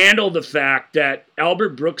 couldn't handle the fact that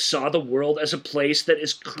Albert Brooks saw the world as a place that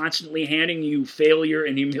is constantly handing you failure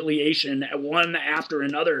and humiliation, one after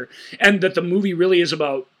another, and that the movie really is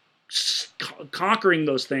about conquering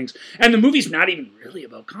those things. And the movie's not even really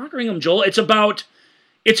about conquering them, Joel. It's about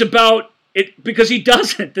it, because he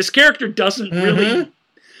doesn't. This character doesn't really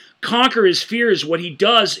conquer his fears. What he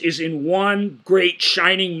does is, in one great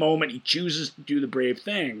shining moment, he chooses to do the brave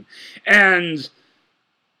thing, and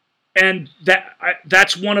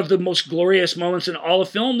that's one of the most glorious moments in all of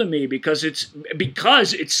film to me, because it's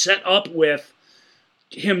set up with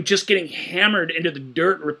him just getting hammered into the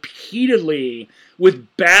dirt repeatedly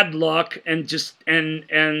with bad luck and this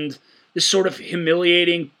sort of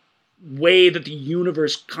humiliating way that the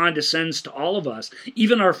universe condescends to all of us,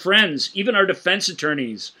 even our friends, even our defense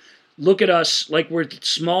attorneys. Look at us like we're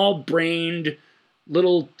small-brained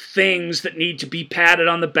little things that need to be patted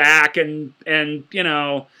on the back and keep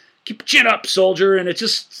your chin up, soldier. And it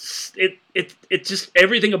just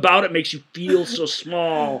everything about it makes you feel so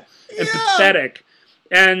small and pathetic.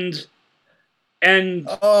 But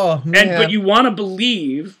you want to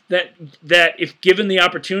believe that if given the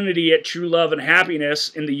opportunity at true love and happiness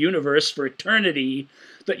in the universe for eternity,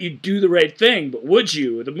 that you do the right thing. But would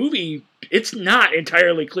you? The movie, it's not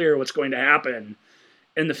entirely clear what's going to happen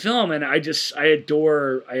in the film, and I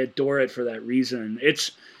adore it for that reason.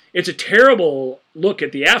 It's a terrible look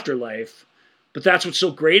at the afterlife, but that's what's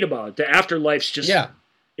so great about it. The afterlife's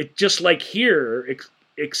just like here,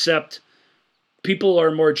 except people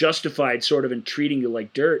are more justified sort of in treating you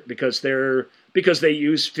like dirt because they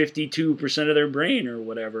use 52% of their brain or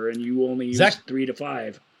whatever, and you only use 3 to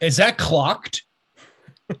 5. Is that clocked?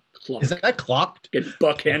 Is that clocked? Get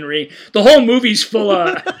Buck Henry. The whole movie's full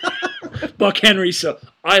of Buck Henry, so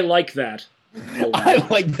I like that. I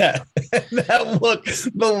like that. The look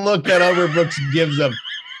that Albert Brooks gives him.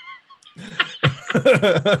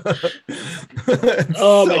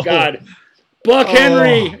 My God. Buck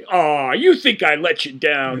Henry, you think I let you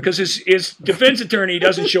down, because his defense attorney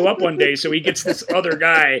doesn't show up one day, so he gets this other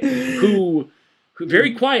guy who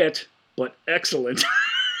very quiet but excellent.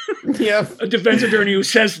 Yep. A defense attorney who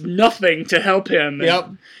says nothing to help him. Yep.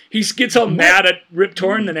 He gets all mad at Rip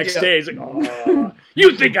Torn the next day. He's like,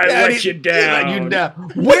 you think I let you down.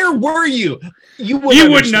 Where were you? You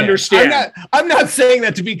wouldn't understand. I'm not saying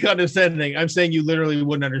that to be condescending. I'm saying you literally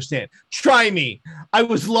wouldn't understand. Try me. I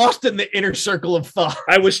was lost in the inner circle of thought.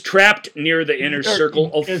 I was trapped near the inner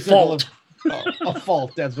circle of fault. A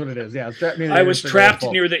fault, that's what it is. Yeah, I was trapped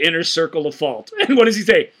near the inner circle of fault. And what does he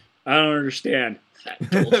say? I don't understand. I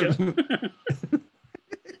told you.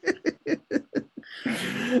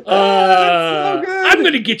 So I'm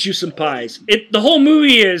going to get you some pies. The whole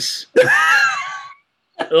movie's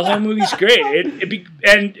great.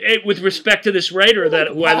 With respect to this writer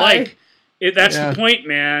who I like, that's the point,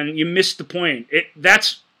 man. You missed the point.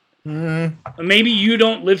 Maybe you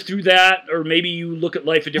don't live through that, or maybe you look at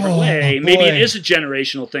life a different way. Maybe it is a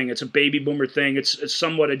generational thing. It's a baby boomer thing. It's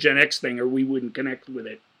somewhat a Gen X thing, or we wouldn't connect with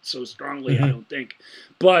it so strongly, I don't think.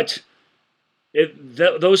 But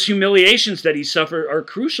those humiliations that he suffered are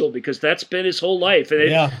crucial, because that's been his whole life.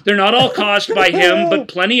 And they're not all caused by him, but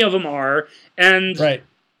plenty of them are. And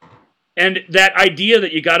And that idea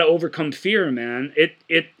that you got to overcome fear, man,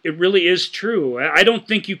 it really is true. I don't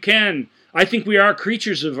think you can. I think we are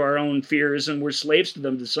creatures of our own fears, and we're slaves to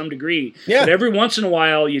them to some degree. Yeah. But every once in a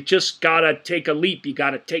while, you just got to take a leap. You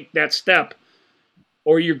got to take that step,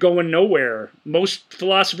 or you're going nowhere. Most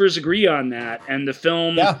philosophers agree on that, and the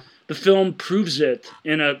film proves it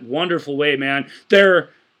in a wonderful way, man.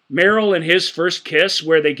 Meryl and his first kiss,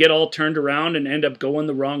 where they get all turned around and end up going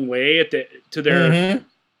the wrong way to their... Mm-hmm.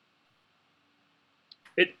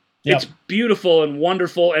 It's beautiful and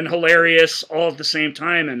wonderful and hilarious all at the same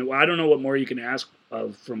time, and I don't know what more you can ask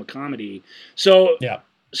of from a comedy. So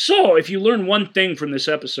if you learn one thing from this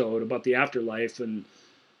episode about the afterlife, and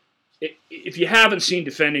if you haven't seen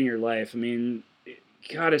Defending Your Life, I mean, you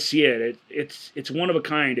gotta see it. It's one of a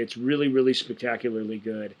kind. It's really, really spectacularly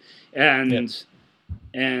good, and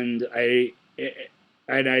I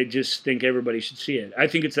just think everybody should see it. I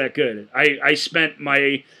think it's that good. I spent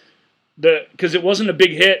because it wasn't a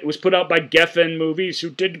big hit. It was put out by Geffen Movies,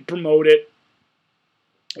 who didn't promote it.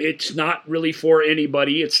 It's not really for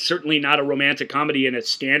anybody. It's certainly not a romantic comedy in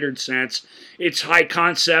its standard sense. It's high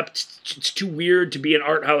concept. It's too weird to be an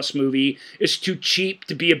art house movie. It's too cheap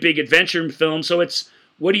to be a big adventure film. So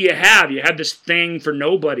what do you have? You have this thing for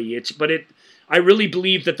nobody. I really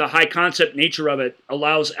believe that the high concept nature of it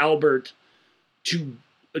allows Albert to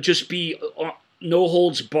just be no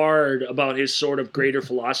holds barred about his sort of greater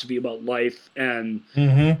philosophy about life and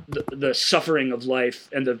the suffering of life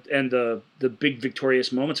and the big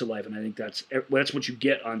victorious moments of life. And I think that's what you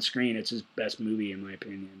get on screen. It's his best movie, in my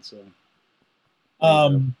opinion. So,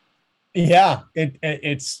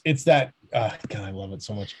 it's that. God, I love it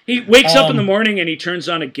so much. He wakes up in the morning and he turns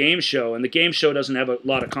on a game show, and the game show doesn't have a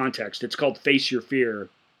lot of context. It's called Face Your Fear.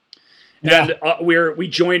 And we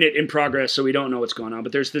join it in progress, so we don't know what's going on.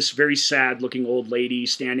 But there's this very sad-looking old lady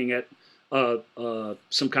standing at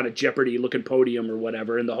some kind of Jeopardy-looking podium or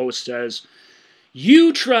whatever, and the host says,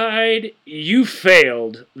 "You tried, you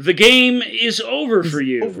failed. The game is over for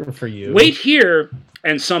you. Over for you. Wait here,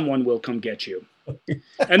 and someone will come get you."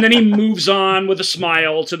 And then he moves on with a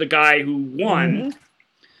smile to the guy who won,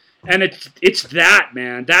 and it's that,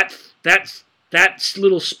 man. That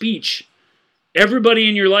little speech. Everybody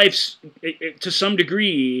in your life, to some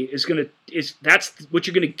degree, that's what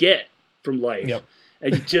you're gonna get from life. Yep.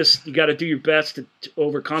 And you got to do your best to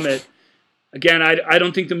overcome it. Again, I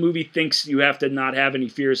don't think the movie thinks you have to not have any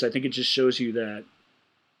fears. I think it just shows you that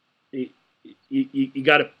you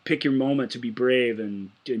got to pick your moment to be brave and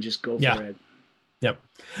just go for it. Yep.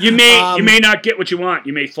 You may not get what you want.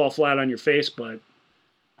 You may fall flat on your face, but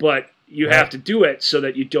you have to do it so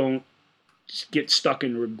that you don't get stuck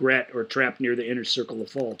in regret or trapped near the inner circle of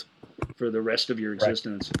fault for the rest of your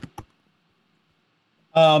existence.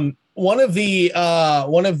 One of the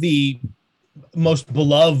most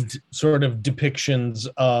beloved sort of depictions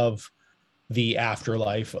of the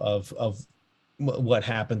afterlife of what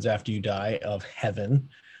happens after you die, of heaven,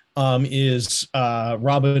 is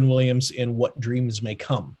Robin Williams in What Dreams May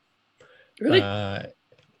Come. Really? Yeah.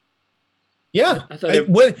 I thought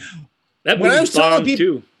when I was telling people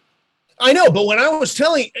too. I know, but when I was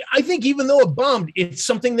telling, I think even though it bombed, it's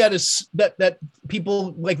something that is that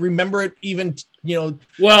people like remember it, even from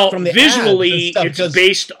the visually, it's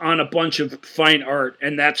based on a bunch of fine art,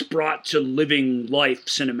 and that's brought to living life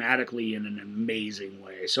cinematically in an amazing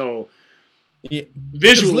way. So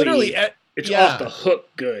visually, literally, it's off the hook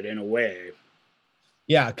good in a way.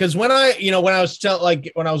 Yeah, because when I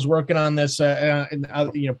was working on this,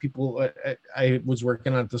 people, I was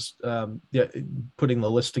working on this, putting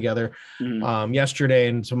the list together yesterday,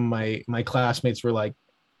 and some of my classmates were like,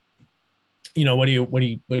 what are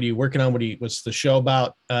you working on? What's the show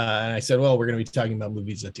about? And I said, well, we're going to be talking about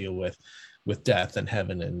movies that deal with death and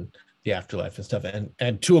heaven and the afterlife and stuff.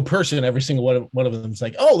 And to a person, every single one of them is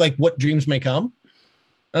like, oh, like What Dreams May Come.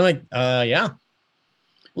 I'm like, yeah.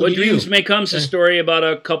 What Dreams May Come is a story about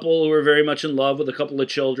a couple who are very much in love with a couple of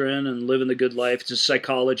children and living the good life. It's a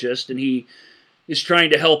psychologist, and he is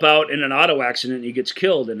trying to help out in an auto accident. And he gets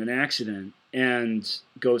killed in an accident and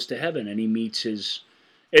goes to heaven, and he meets his...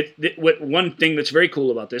 one thing that's very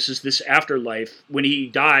cool about this is this afterlife. When he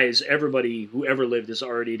dies, everybody who ever lived is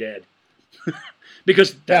already dead.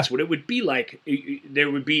 Because that's what it would be like. There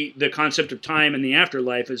would be the concept of time in the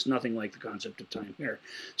afterlife is nothing like the concept of time here.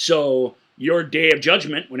 So your day of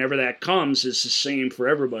judgment, whenever that comes, is the same for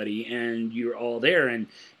everybody, and you're all there. And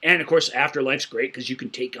of course, afterlife's great because you can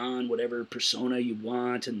take on whatever persona you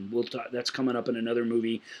want, and we'll talk. That's coming up in another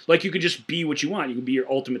movie. Like, you can just be what you want. You can be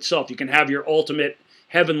your ultimate self. You can have your ultimate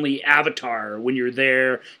heavenly avatar when you're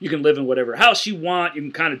there. You can live in whatever house you want. You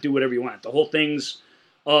can kind of do whatever you want. The whole thing's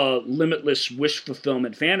a limitless wish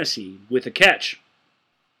fulfillment fantasy with a catch.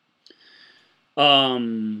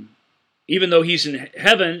 Even though he's in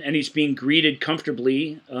heaven and he's being greeted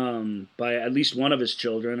comfortably by at least one of his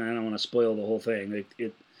children, I don't want to spoil the whole thing.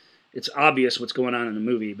 It's obvious what's going on in the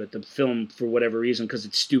movie, but the film, for whatever reason, because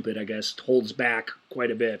it's stupid, I guess, holds back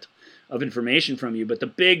quite a bit of information from you. But the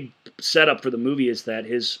big setup for the movie is that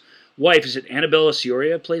his wife, is it Annabella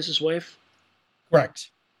Sciorra plays his wife?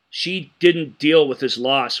 Correct. She didn't deal with his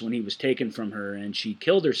loss when he was taken from her, and she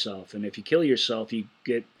killed herself. And if you kill yourself, you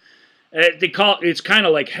get... it's kind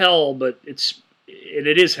of like hell, but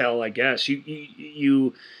it is hell, I guess.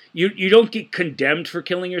 You don't get condemned for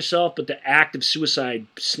killing yourself, but the act of suicide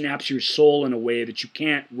snaps your soul in a way that you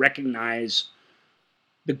can't recognize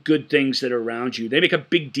the good things that are around you. They make a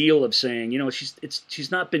big deal of saying,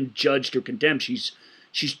 she's not been judged or condemned. She's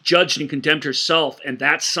judged and condemned herself, and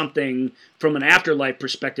that's something from an afterlife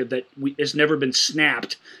perspective that has never been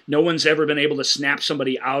snapped. No one's ever been able to snap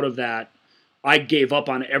somebody out of that I gave up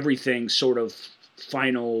on everything sort of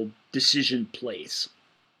final decision place.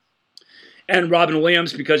 And Robin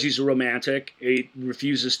Williams, because he's a romantic, he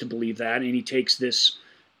refuses to believe that, and he takes this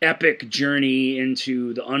epic journey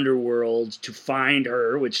into the underworld to find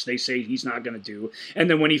her, which they say he's not going to do. And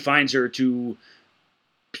then when he finds her, to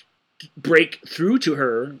break through to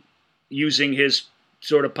her using his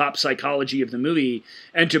sort of pop psychology of the movie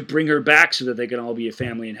and to bring her back so that they can all be a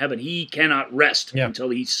family in heaven. He cannot rest until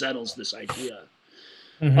he settles this idea.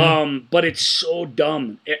 Mm-hmm. But it's so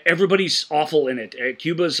dumb. Everybody's awful in it.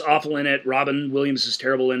 Cuba's awful in it. Robin Williams is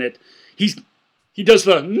terrible in it. He does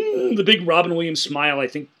the big Robin Williams smile, I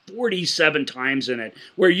think 47 times in it,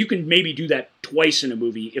 where you can maybe do that twice in a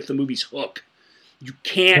movie if the movie's hook. You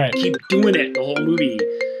can't keep doing it the whole movie.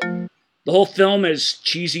 The whole film is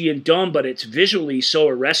cheesy and dumb, but it's visually so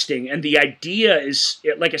arresting. And the idea is,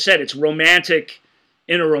 like I said, it's romantic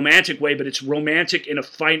in a romantic way, but it's romantic in a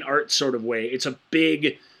fine art sort of way. It's a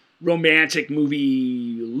big romantic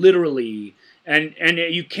movie, literally. And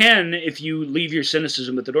you can, if you leave your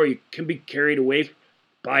cynicism at the door, you can be carried away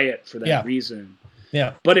by it for that reason.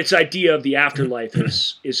 Yeah. But its idea of the afterlife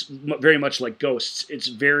is very much like Ghosts. It's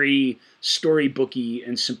very storybooky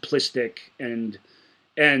and simplistic and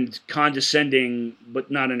condescending,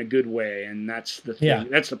 but not in a good way. And that's the thing. Yeah.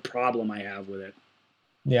 That's the problem I have with it.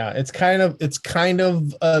 Yeah, it's kind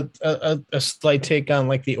of a slight take on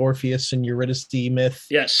like the Orpheus and Eurydice myth.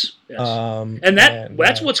 Yes. And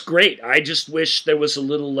that's what's great. I just wish there was a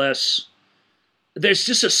little less. There's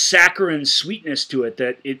just a saccharine sweetness to it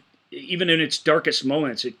that it, even in its darkest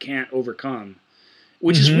moments, it can't overcome.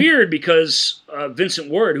 Which is weird because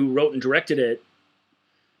Vincent Ward, who wrote and directed it,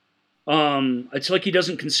 it's like he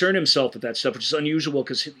doesn't concern himself with that stuff, which is unusual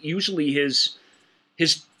because usually his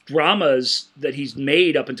dramas that he's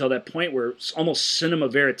made up until that point were almost cinema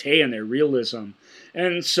verite in their realism,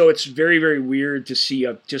 and so it's very, very weird to see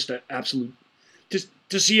to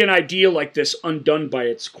see an idea like this undone by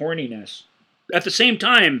its corniness. At the same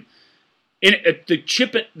time, the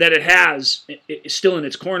chip that it has still in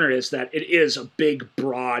its corner is that it is a big,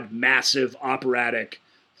 broad, massive operatic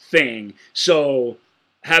thing. So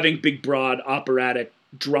having big, broad operatic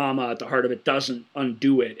drama at the heart of it doesn't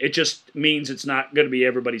undo it. It just means it's not going to be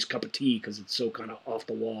everybody's cup of tea because it's so kind of off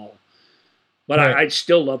the wall. But I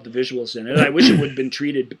still love the visuals in it. I wish it would have been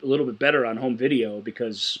treated a little bit better on home video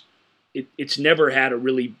because it's never had a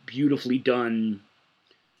really beautifully done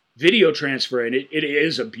video transfer, and it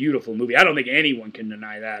is a beautiful movie. I don't think anyone can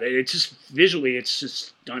deny that. It's just visually, it's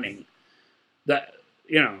just stunning. That,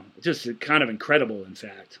 just kind of incredible, in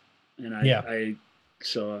fact. And I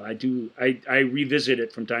revisit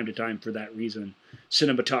it from time to time for that reason.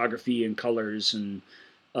 Cinematography and colors and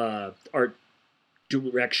art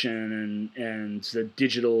direction and the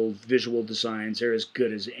digital visual designs, they're as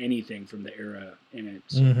good as anything from the era in it.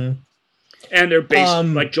 So. And they're based,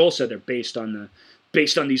 like Joel said, they're based on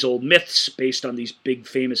these old myths, based on these big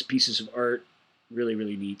famous pieces of art. Really,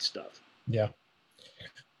 really neat stuff. Yeah.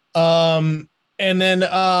 And then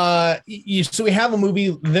so we have a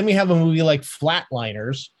movie. Then we have a movie like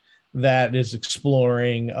Flatliners that is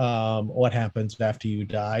exploring what happens after you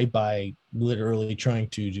die by literally trying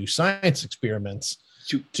to do science experiments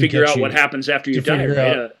to figure out what happens after you die.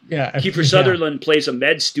 Right? Kiefer Sutherland plays a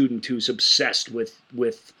med student who's obsessed with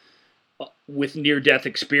near-death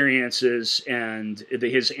experiences, and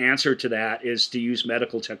his answer to that is to use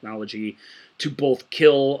medical technology to both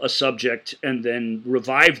kill a subject and then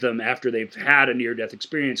revive them after they've had a near-death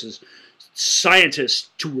experiences. Scientists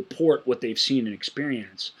to report what they've seen and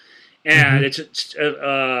experienced, and it's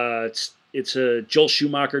a Joel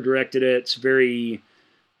Schumacher directed it. It's very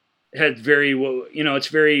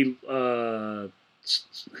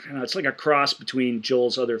I don't know, it's like a cross between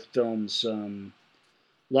Joel's other films,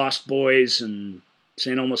 Lost Boys and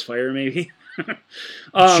St. Elmo's Fire, maybe.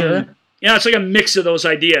 Sure. Yeah, it's like a mix of those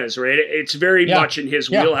ideas, right? It's very much in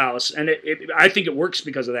his wheelhouse, and I think it works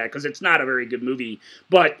because of that, because it's not a very good movie,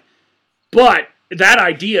 but that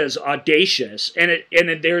idea is audacious, and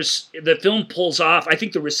there's the film pulls off. I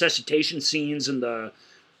think the resuscitation scenes and I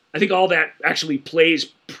think all that actually plays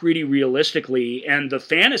pretty realistically, and the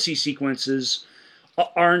fantasy sequences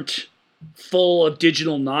aren't full of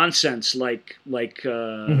digital nonsense like What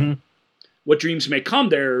Dreams May Come.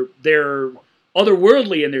 They're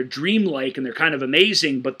otherworldly and they're dreamlike and they're kind of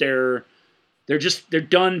amazing, but they're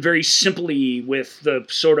done very simply with the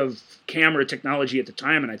sort of camera technology at the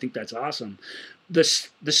time, and I think that's awesome. The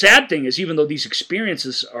sad thing is, even though these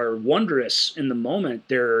experiences are wondrous in the moment,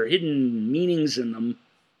 there are hidden meanings in them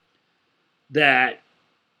that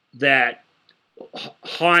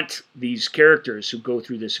haunt these characters who go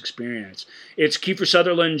through this experience. It's Kiefer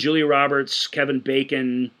Sutherland, Julia Roberts, Kevin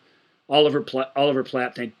Bacon, Oliver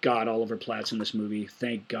Platt. Thank God Oliver Platt's in this movie.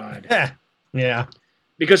 Thank God. Yeah.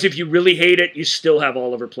 Because if you really hate it, you still have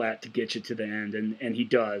Oliver Platt to get you to the end, and he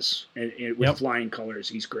does. And with flying colors,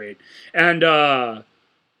 he's great. And Daniel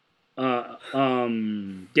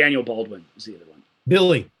Baldwin is the other one.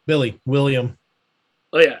 William.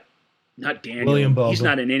 Oh yeah, not Daniel. William Baldwin. He's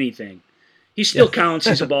not in anything. He still counts.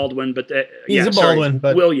 He's a Baldwin, but he's a Baldwin.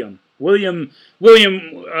 But William. When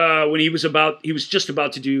he was just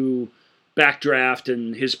about to do Backdraft,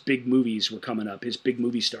 and his big movies were coming up, his big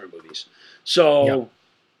movie star movies. So,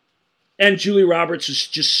 and Julie Roberts was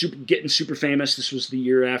just getting super famous. This was the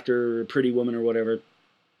year after Pretty Woman or whatever,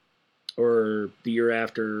 or the year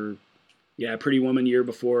after, Pretty Woman, year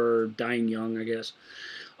before Dying Young, I guess.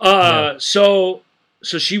 So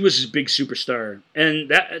she was his big superstar, and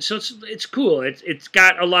it's cool. It's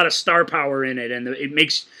got a lot of star power in it, and it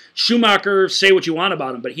makes Schumacher, say what you want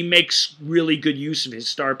about him, but he makes really good use of his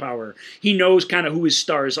star power. He knows kind of who his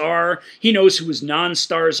stars are, he knows who his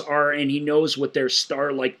non-stars are, and he knows what their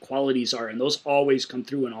star-like qualities are, and those always come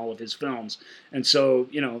through in all of his films. And so,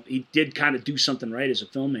 he did kind of do something right as a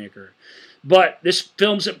filmmaker. But this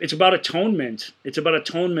film's, it's about atonement.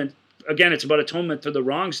 Again, it's about atonement for the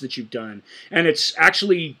wrongs that you've done. And it's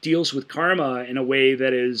actually deals with karma in a way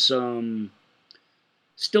that is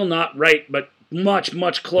still not right, but much,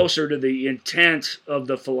 much closer to the intent of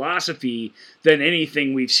the philosophy than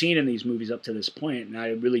anything we've seen in these movies up to this point. And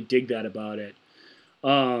I really dig that about it.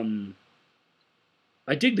 And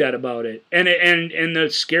the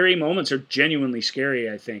scary moments are genuinely scary,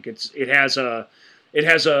 I think. It has a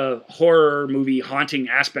horror movie haunting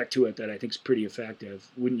aspect to it that I think is pretty effective.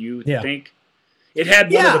 Wouldn't you think? It had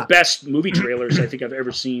one of the best movie trailers I think I've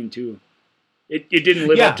ever seen, too. It didn't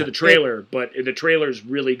live up to the trailer, but the trailer's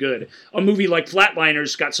really good. A movie like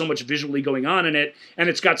Flatliners got so much visually going on in it, and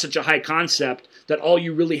it's got such a high concept that all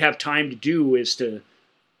you really have time to do is to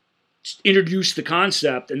introduce the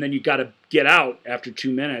concept, and then you got to get out after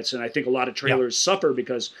 2 minutes. And I think a lot of trailers suffer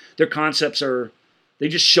because their concepts they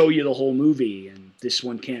just show you the whole movie, and this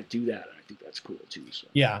one can't do that. And I think that's cool too. So.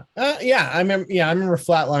 I remember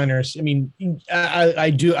Flatliners. I mean, I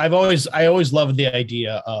do. I always loved the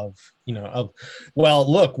idea of,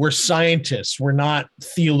 look, we're scientists. We're not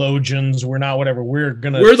theologians. We're not whatever. We're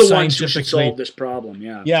the ones who should solve this problem.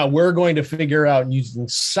 Yeah. Yeah. We're going to figure out using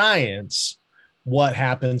science what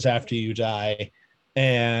happens after you die.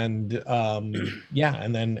 And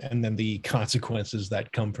and then the consequences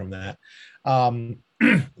that come from that.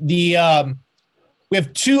 We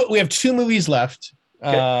have two movies left.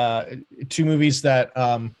 Two movies that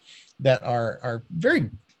are very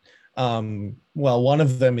one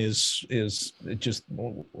of them is just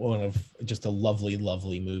a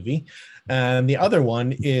lovely movie, and the other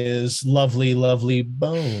one is Lovely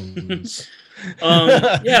Bones.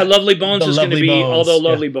 Lovely Bones was going to be, although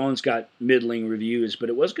Lovely Bones got middling reviews, but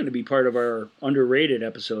it was going to be part of our underrated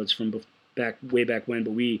episodes from way back when.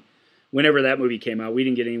 But whenever that movie came out, we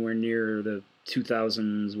didn't get anywhere near the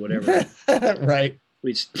 2000s, whatever. Right.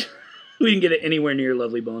 We didn't get anywhere near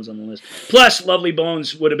Lovely Bones on the list. Plus, Lovely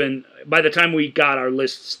Bones would have been, by the time we got our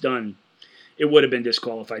lists done, it would have been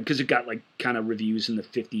disqualified because it got like kind of reviews in the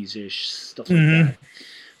 50s-ish, stuff like that.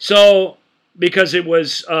 So, because it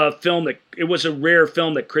was a rare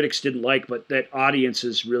film that critics didn't like, but that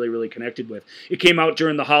audiences really, really connected with. It came out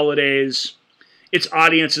during the holidays. Its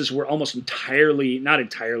audiences were almost entirely, not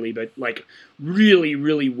entirely, but like really,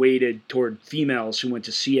 really weighted toward females who went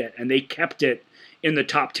to see it. And they kept it in the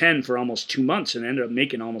top 10 for almost 2 months and ended up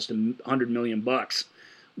making almost $100 million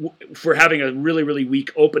for having a really, really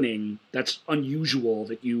weak opening. That's unusual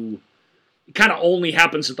that you it kind of only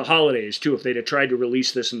happens at the holidays too. If they'd have tried to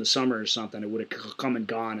release this in the summer or something, it would have come and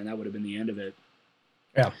gone, and that would have been the end of it.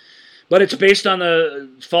 Yeah. But it's based on the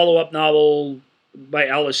follow-up novel by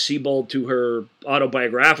Alice Sebold to her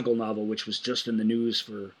autobiographical novel, which was just in the news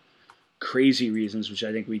for crazy reasons, which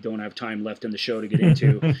I think we don't have time left in the show to get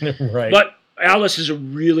into. Right. But Alice is a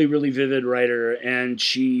really, really vivid writer, and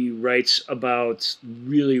she writes about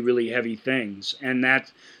really, really heavy things. And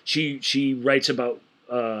that she writes about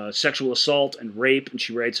sexual assault and rape, and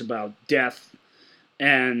she writes about death,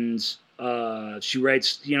 and she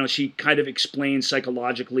writes, she kind of explains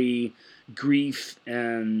psychologically grief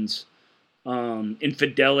and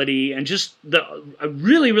infidelity and just the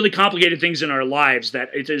really, really complicated things in our lives that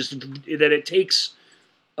it takes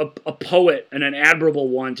a poet and an admirable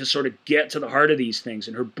one to sort of get to the heart of these things.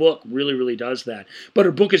 And her book really, really does that. But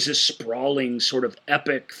her book is this sprawling sort of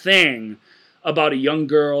epic thing about a young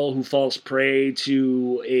girl who falls prey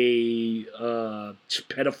to a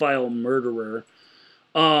pedophile murderer.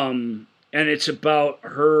 And it's about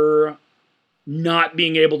her not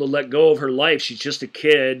being able to let go of her life. She's just a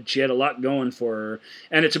kid. She had a lot going for her.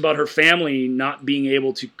 And it's about her family not being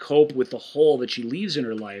able to cope with the hole that she leaves in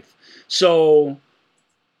her life. So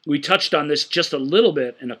we touched on this just a little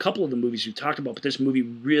bit in a couple of the movies we talked about, but this movie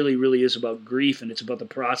really, really is about grief, and it's about the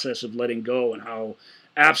process of letting go and how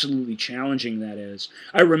absolutely challenging that is.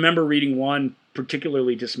 I remember reading one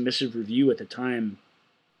particularly dismissive review at the time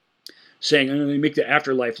saying, they make the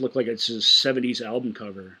afterlife look like it's a 70s album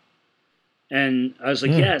cover. And I was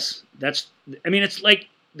like, yes, it's like,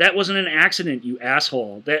 that wasn't an accident, you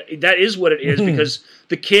asshole. That is what it is, because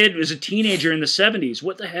the kid was a teenager in the 70s.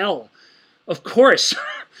 What the hell? Of course,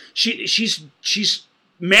 she's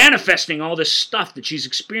manifesting all this stuff that she's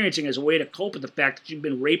experiencing as a way to cope with the fact that she's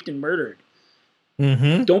been raped and murdered.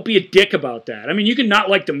 Mm-hmm. Don't be a dick about that. I mean, you can not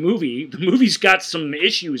like the movie. The movie's got some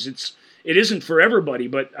issues. It isn't for everybody,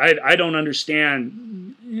 but I don't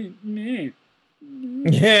understand. Yeah.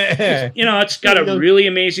 It's got a really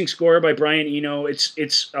amazing score by Brian Eno.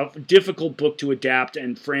 It's a difficult book to adapt,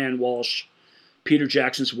 and Fran Walsh, Peter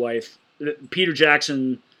Jackson's wife,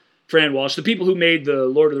 Fran Walsh, the people who made the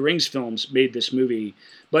Lord of the Rings films made this movie,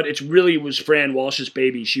 but it really was Fran Walsh's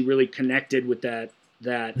baby. She really connected with that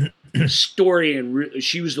story, and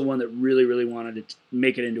she was the one that really, really wanted to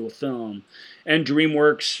make it into a film. And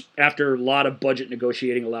DreamWorks, after a lot of budget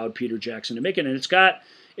negotiating, allowed Peter Jackson to make it, and it's got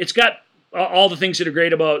all the things that are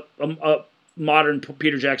great about a modern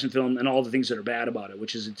Peter Jackson film, and all the things that are bad about it,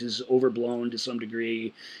 which is it is overblown to some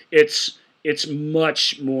degree. It's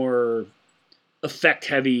much more effect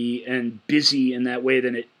heavy and busy in that way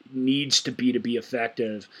than it needs to be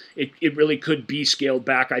effective. It really could be scaled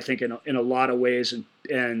back, I think, in a lot of ways,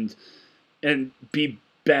 and be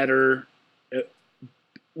better.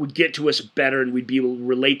 Would get to us better, and we'd be able to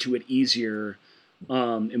relate to it easier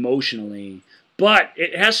emotionally. But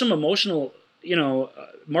it has some emotional,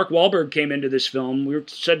 Mark Wahlberg came into this film. We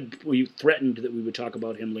threatened that we would talk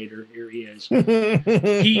about him later. Here he is.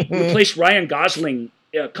 He replaced Ryan Gosling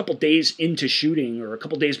a couple days into shooting, or a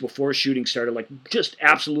couple days before shooting started, like just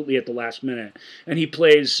absolutely at the last minute. And he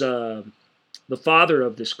plays the father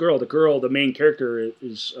of this girl. The main character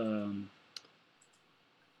is,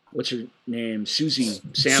 what's her name? Susie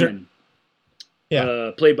Salmon.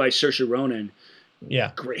 Played by Saoirse Ronan.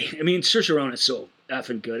 Yeah. Great. I mean, Saoirse Ronan is so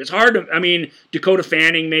effing good. It's hard to, Dakota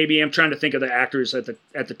Fanning, maybe. I'm trying to think of the actors at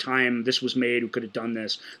the time this was made who could have done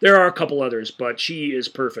this. There are a couple others, but she is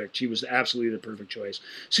perfect. She was absolutely the perfect choice.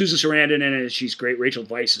 Susan Sarandon in it, she's great. Rachel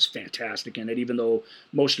Weisz is fantastic in it, even though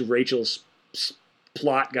most of Rachel's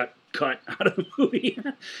plot got cut out of the movie.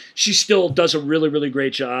 She still does a really, really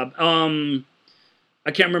great job.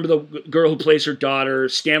 I can't remember the girl who plays her daughter.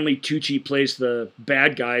 Stanley Tucci plays the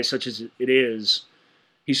bad guy, such as it is.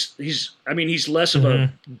 He's less of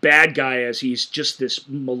a bad guy as he's just this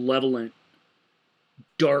malevolent,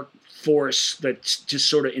 dark force that just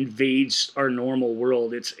sort of invades our normal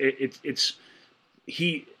world. It's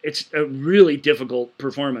a really difficult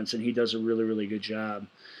performance, and he does a really, really good job.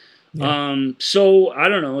 Yeah. So I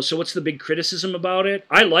don't know. So what's the big criticism about it?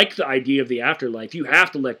 I like the idea of the afterlife. You have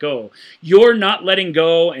to let go. You're not letting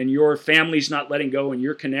go, and your family's not letting go, and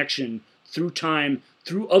your connection through time,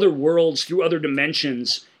 through other worlds, through other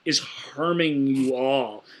dimensions is harming you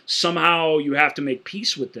all. Somehow you have to make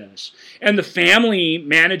peace with this. And the family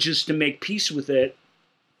manages to make peace with it.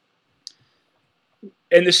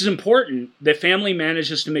 And this is important. The family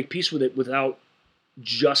manages to make peace with it without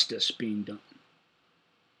justice being done.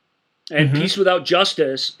 And peace without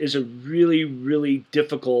justice is a really, really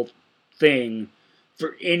difficult thing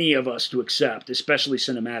for any of us to accept, especially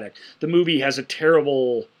cinematic. The movie has a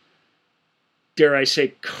terrible, dare I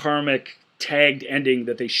say, karmic tagged ending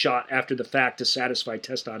that they shot after the fact to satisfy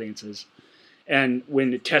test audiences. And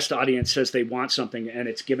when the test audience says they want something and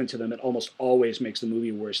it's given to them, it almost always makes the movie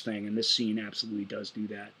a worse thing. And this scene absolutely does do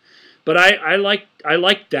that. But I like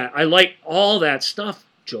that. I like all that stuff,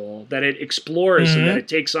 Joel, that it explores and that it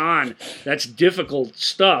takes on. That's difficult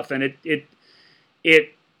stuff. And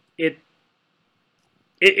it'd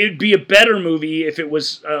be a better movie if it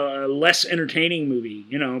was a less entertaining movie,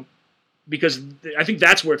 because I think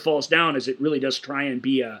that's where it falls down, is it really does try and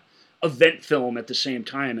be a event film at the same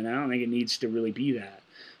time, and I don't think it needs to really be that.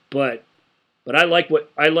 But I like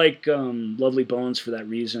Lovely Bones for that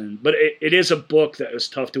reason. But it is a book that was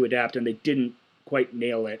tough to adapt, and they didn't quite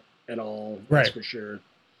nail it at all. That's for sure.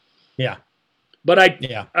 Yeah. But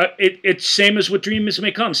it's same as with Dreams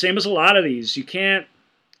May Come. Same as a lot of these. You can't.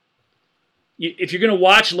 If you're going to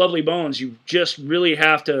watch Lovely Bones, you just really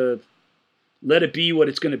have to let it be what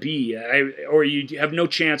it's going to be, or you have no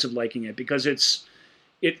chance of liking it, because its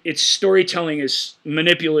storytelling is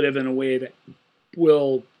manipulative in a way that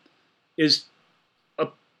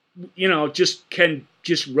can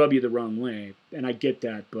rub you the wrong way. And I get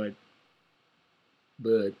that, but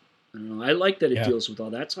I don't know. I like that it deals with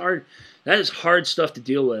all that. It's hard. That is hard stuff to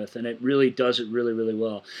deal with, and it really does it really, really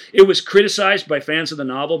well. It was criticized by fans of the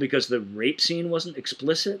novel because the rape scene wasn't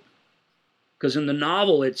explicit. Because in the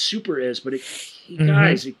novel it super is, but it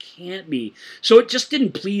can't be. So it just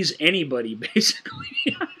didn't please anybody,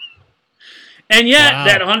 basically. And yet,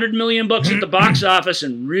 that $100 million at the box office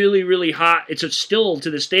and really, really hot. It's still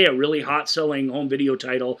to this day a really hot selling home video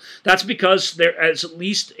title. That's because there is at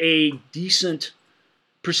least a decent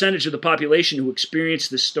percentage of the population who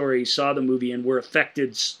experienced this story, saw the movie, and were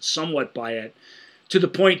affected somewhat by it, to the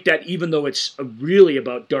point that even though it's really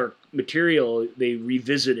about dark material, they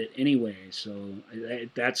revisit it anyway. So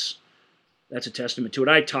that's a testament to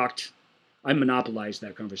it. I monopolized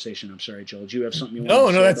that conversation. I'm sorry, Joel. Do you have something you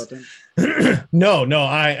want to say about that? No.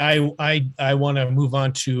 I want to move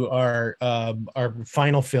on to our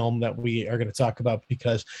final film that we are going to talk about,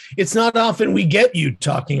 because it's not often we get you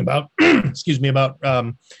talking about,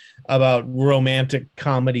 about romantic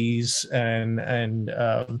comedies, and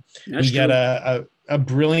we get a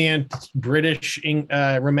brilliant British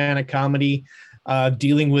romantic comedy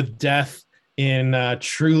dealing with death in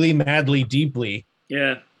Truly, Madly, Deeply.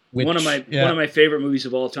 Yeah. One of my favorite movies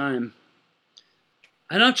of all time.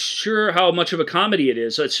 I'm not sure how much of a comedy it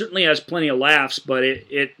is. It certainly has plenty of laughs, but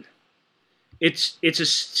it's a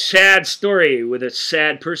sad story with a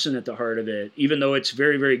sad person at the heart of it. Even though it's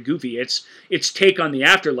very, very goofy, its take on the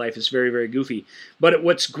afterlife is very, very goofy. But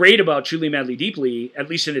what's great about Truly, Madly, Deeply, at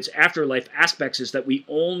least in its afterlife aspects, is that we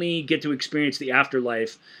only get to experience the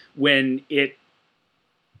afterlife when it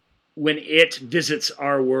visits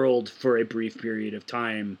our world for a brief period of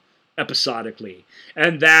time, episodically.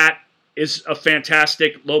 And that is a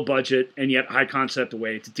fantastic, low budget, and yet high concept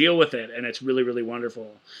way to deal with it. And it's really, really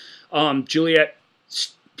wonderful. Juliet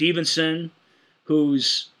Stevenson, who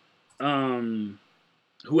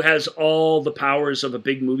has all the powers of a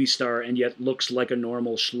big movie star and yet looks like a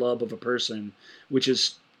normal schlub of a person, which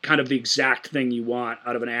is kind of the exact thing you want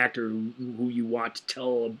out of an actor who you want to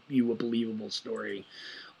tell you a believable story.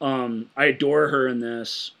 I adore her in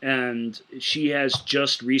this, and she has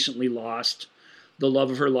just recently lost the love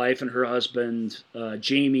of her life and her husband,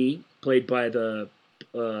 Jamie, played by the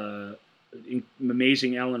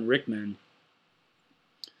amazing Alan Rickman,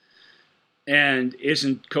 and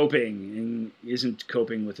isn't coping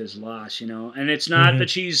with his loss, And it's not that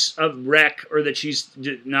she's a wreck or that she's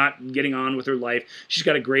not getting on with her life. She's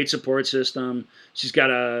got a great support system. She's got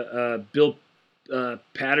a Bill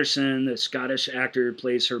Patterson, the Scottish actor,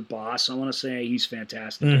 plays her boss. I want to say he's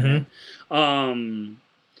fantastic.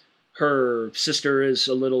 Her sister is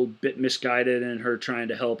a little bit misguided in her trying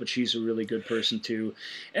to help, but she's a really good person too.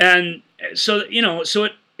 And so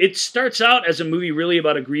it starts out as a movie really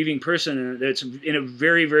about a grieving person that's in a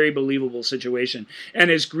very, very believable situation, and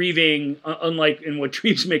is grieving, unlike in What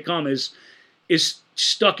Dreams May Come, is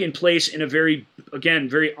stuck in place in a very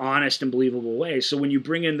honest and believable way. So when you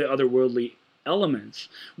bring in the otherworldly elements,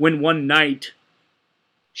 when one night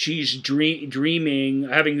she's dreaming,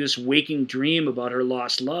 having this waking dream about her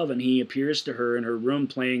lost love, and he appears to her in her room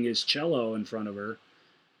playing his cello in front of her,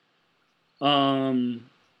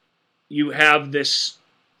 you have this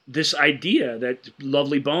idea that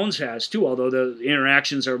Lovely Bones has too, although the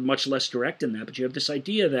interactions are much less direct in that, but you have this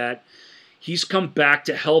idea that he's come back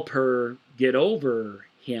to help her get over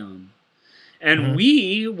him. And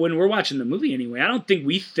when we're watching the movie anyway, I don't think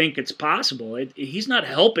we think it's possible. He's not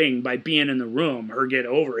helping by being in the room her get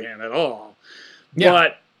over him at all. Yeah.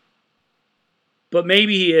 but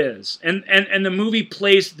maybe he is. And the movie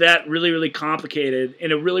plays that really, really complicated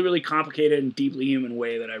in a really, really complicated and deeply human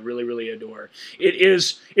way that I really, really adore.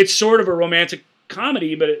 It's sort of a romantic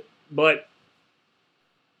comedy, but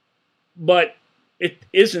it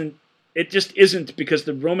isn't. It just isn't, because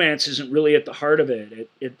the romance isn't really at the heart of it.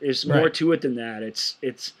 There's more to it than that.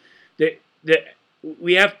 It's that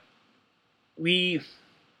we,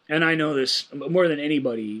 and I know this more than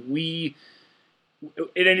anybody,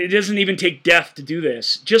 and it doesn't even take death to do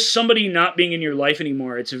this. Just somebody not being in your life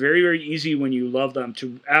anymore. It's very, very easy when you love them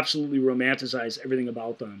to absolutely romanticize everything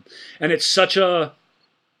about them. And it's such a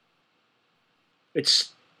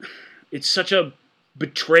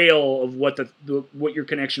betrayal of what what your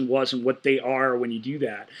connection was and what they are when you do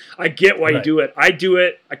that. I get why you do it. I do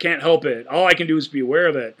it. I can't help it. All I can do is be aware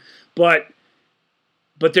of it. But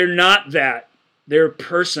they're not that. They're a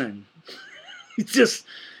person. It's just...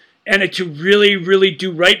 And to really, really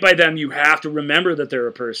do right by them, you have to remember that they're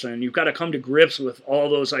a person. You've got to come to grips with all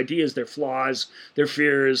those ideas, their flaws, their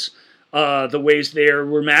fears, the ways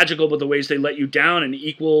were magical, but the ways they let you down in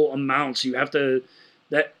equal amounts. You have to...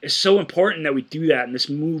 That is so important that we do that. And this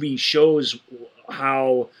movie shows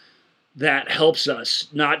how that helps us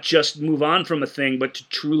not just move on from a thing, but to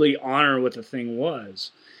truly honor what the thing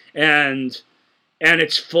was. And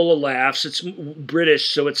it's full of laughs. It's British,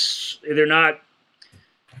 so it's not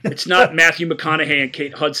Matthew McConaughey and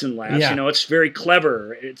Kate Hudson laughs. Yeah. You know, it's very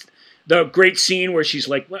clever. It's the great scene where she's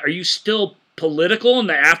like, "Are you still political in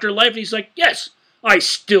the afterlife?" And he's like, "Yes, I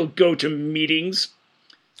still go to meetings."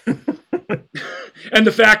 And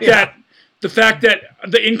the fact that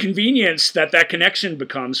the inconvenience that connection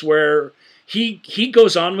becomes, where he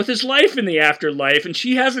goes on with his life in the afterlife and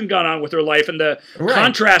she hasn't gone on with her life, and the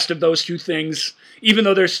contrast of those two things, even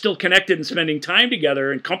though they're still connected and spending time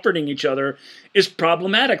together and comforting each other, is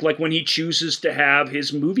problematic. Like when he chooses to have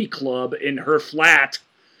his movie club in her flat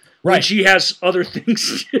when she has other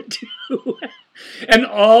things to do. And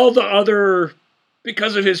all the other,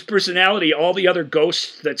 because of his personality, all the other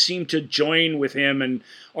ghosts that seem to join with him and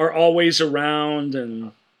are always around,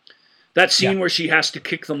 and that scene where she has to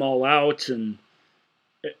kick them all out, and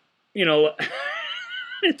you know,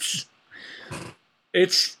 it's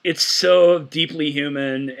so deeply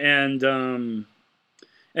human. And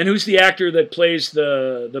who's the actor that plays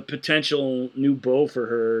the potential new beau for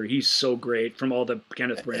her? He's so great from all the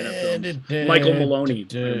Kenneth Branagh films. Michael Maloney,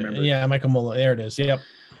 I remember. Yeah, Michael Maloney. There it is. Yep.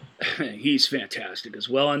 He's fantastic as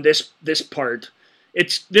well. And this part,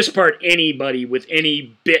 anybody with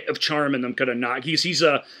any bit of charm in them could have knocked. He's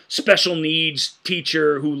a special needs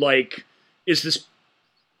teacher who is this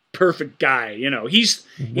perfect guy. You know, he's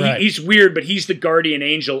weird, but he's the guardian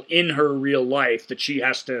angel in her real life that she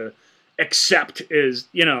has to accept as,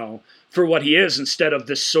 you know, for what he is, instead of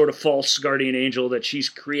this sort of false guardian angel that she's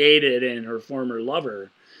created in her former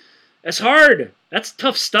lover. That's hard. That's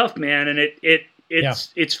tough stuff, man. And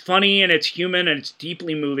it's funny, and it's human, and it's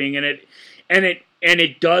deeply moving, and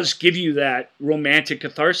it does give you that romantic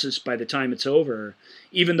catharsis by the time it's over,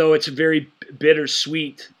 even though it's very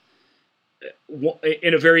bittersweet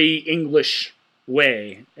in a very English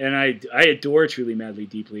way. And I adore Truly Madly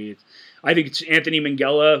Deeply. I think it's Anthony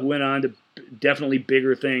Minghella, who went on to definitely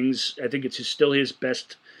bigger things. I think it's still his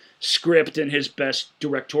best script and his best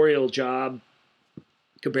directorial job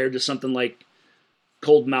compared to something like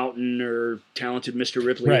Cold Mountain or Talented Mr.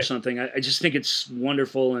 Ripley or something. I just think it's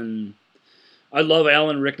wonderful, and I love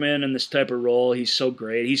Alan Rickman in this type of role. He's so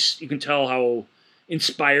great. You can tell how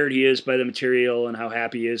inspired he is by the material and how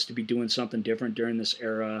happy he is to be doing something different during this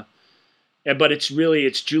era. But it's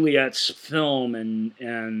Juliet's film,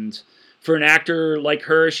 and for an actor like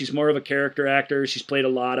her, she's more of a character actor. She's played a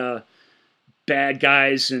lot of bad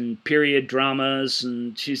guys and period dramas,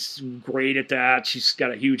 and she's great at that. She's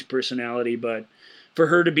got a huge personality, but for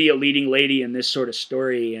her to be a leading lady in this sort of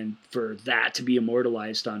story, and for that to be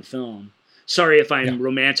immortalized on film. Sorry if I'm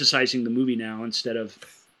romanticizing the movie now instead of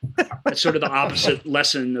that's sort of the opposite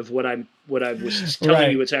lesson of what I was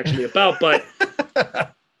telling you it's actually about, but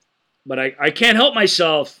I can't help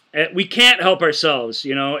myself. We can't help ourselves,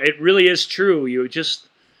 you know. It really is true. You just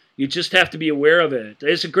have to be aware of it.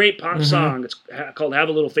 There's a great pop song. It's called "Have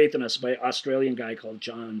a Little Faith in Us" by an Australian guy called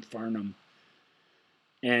John Farnham.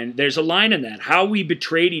 And there's a line in that, how we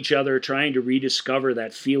betrayed each other trying to rediscover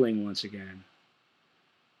that feeling once again.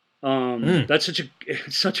 That's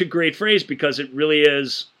such a great phrase, because it really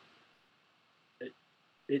is.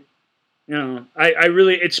 You know, I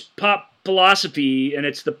really, it's pop philosophy and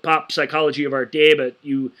it's the pop psychology of our day, but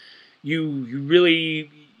you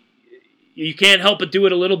really, you can't help but do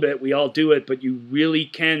it a little bit. We all do it, but you really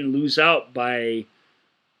can lose out by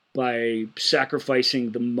by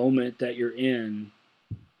sacrificing the moment that you're in,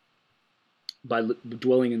 by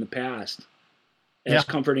dwelling in the past. As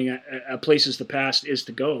comforting a place as the past is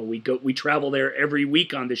to go. We travel there every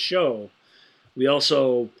week on the show. We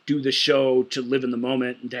also do the show to live in the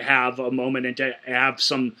moment and to have a moment and to have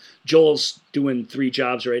some. Joel's doing 3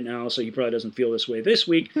 jobs right now, so he probably doesn't feel this way this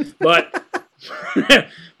week. But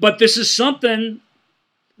but this is something.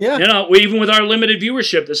 Yeah. You know, even with our limited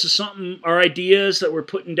viewership, this is something. Our ideas that we're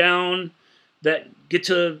putting down that get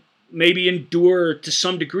to maybe endure to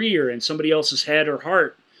some degree or in somebody else's head or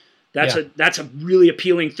heart. That's a really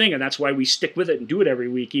appealing thing, and that's why we stick with it and do it every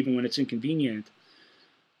week, even when it's inconvenient.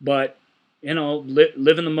 But you know,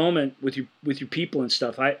 live in the moment with your people and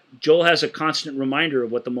stuff. Joel has a constant reminder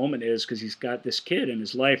of what the moment is because he's got this kid in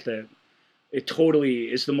his life that it totally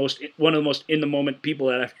is one of the most in the moment people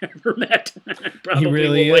that I've ever met. Probably he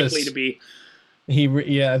really will is likely to be.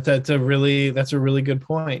 That's a really good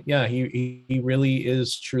point. Yeah, he really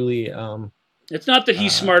is truly. It's not that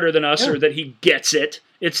he's smarter than us or that he gets it.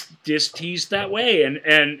 It's just he's that way,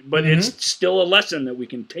 but it's still a lesson that we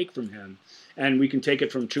can take from him, and we can take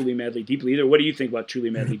it from Truly Madly Deeply. Either, what do you think about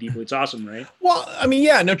Truly Madly Deeply? It's awesome, right? Well, I mean,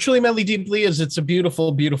 Truly Madly Deeply it's a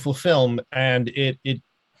beautiful, beautiful film, and it.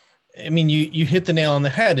 I mean, you hit the nail on the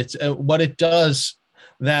head. It's what it does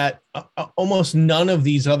that almost none of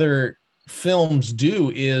these other films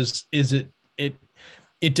do is it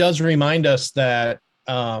does remind us that.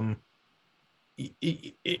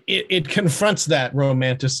 It confronts that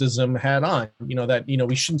romanticism head on, that,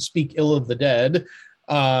 we shouldn't speak ill of the dead.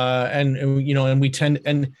 And we tend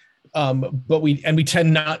not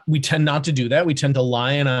to do that. We tend to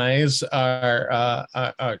lionize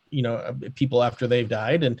our people after they've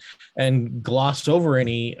died and gloss over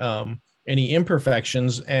any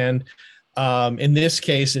imperfections. And in this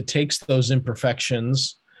case, it takes those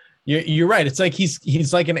imperfections. You're right. It's like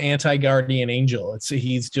he's like an anti-guardian angel.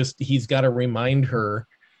 He's got to remind her.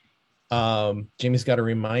 Jamie's got to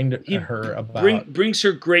remind her about brings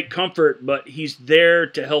her great comfort, but he's there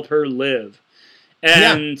to help her live,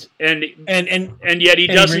 and yet he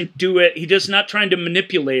doesn't do it. He does not trying to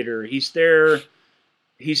manipulate her. He's there.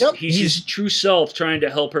 He's his true self trying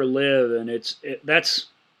to help her live, and that's.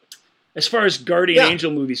 As far as guardian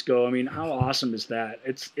angel movies go, I mean, how awesome is that?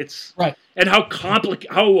 It's right, and how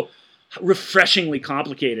refreshingly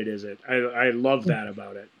complicated is it? I love that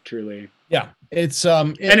about it, truly. Yeah, it's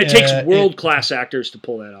and it takes world-class actors to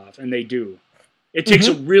pull that off, and they do. It takes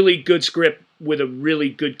a really good script with a really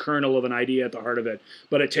good kernel of an idea at the heart of it,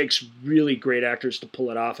 but it takes really great actors to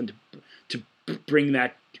pull it off and to bring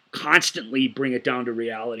that constantly bring it down to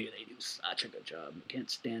reality. They do such a good job. I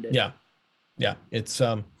can't stand it. Yeah,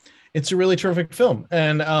 it's a really terrific film.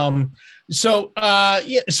 And so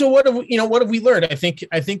what have we learned? I think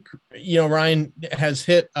Ryan has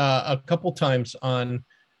hit a couple times on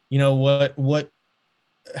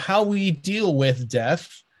how we deal with death,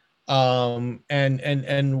 and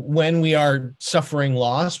when we are suffering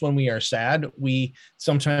loss, when we are sad, we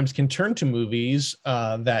sometimes can turn to movies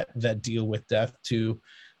that deal with death to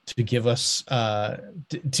give us a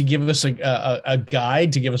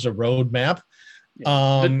guide, to give us a roadmap.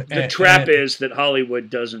 The trap is that Hollywood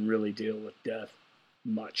doesn't really deal with death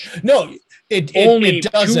much. No, only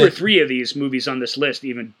 2 or 3 of these movies on this list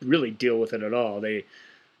even really deal with it at all. They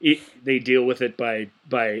deal with it by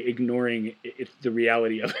ignoring the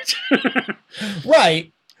reality of it.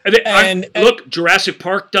 Right. And look, Jurassic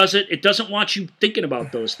Park does it. It doesn't want you thinking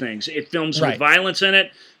about those things. It films with violence in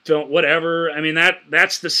it, whatever. I mean,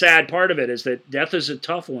 that's the sad part of it, is that death is a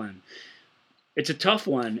tough one. It's a tough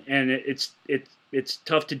one, and it's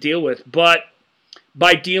tough to deal with. But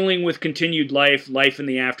by dealing with continued life in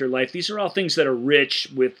the afterlife, these are all things that are rich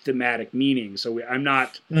with thematic meaning. So I'm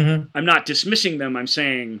not dismissing them. I'm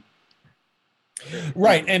saying,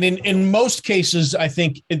 right. And in most cases, I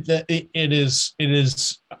think it is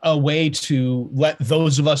a way to let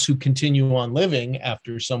those of us who continue on living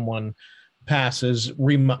after someone passes,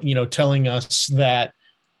 telling us that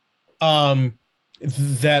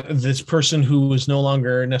that this person who is no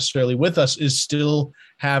longer necessarily with us is still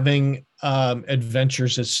having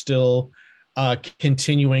adventures, is still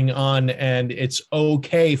continuing on, and it's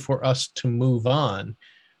okay for us to move on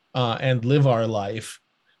and live our life,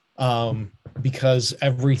 because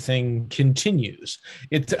everything continues.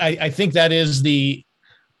 I think that is the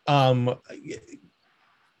I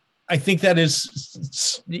think that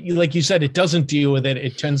is, like you said, it doesn't deal with it.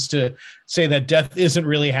 It tends to say that death isn't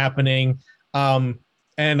really happening. And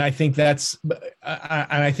I think that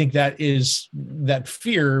is that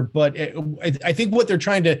fear. But I think what they're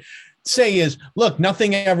trying to say is, look,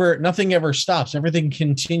 nothing ever stops. Everything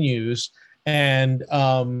continues. and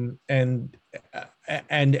the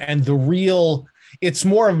real, it's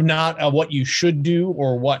more of not what you should do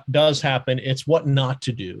or what does happen, it's what not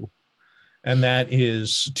to do. And that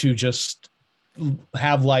is to just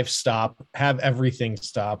have life stop, have everything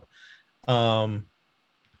stop, live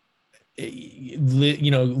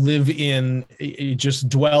in, just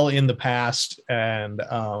dwell in the past, and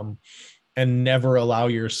never allow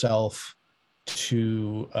yourself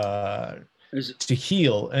to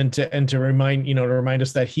heal, and to remind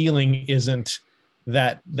us that healing isn't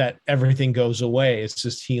that everything goes away. It's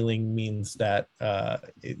just healing means that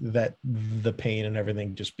that the pain and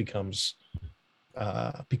everything just becomes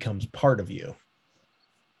part of you.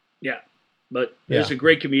 Yeah. But there's a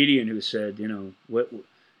great comedian who said, what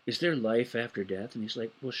is there life after death? And he's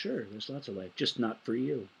like, well, sure, there's lots of life, just not for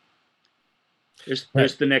you.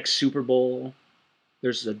 There's the next Super Bowl.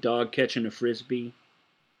 There's a dog catching a Frisbee.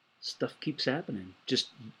 Stuff keeps happening.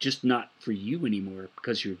 Just not for you anymore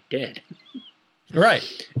because you're dead. Right.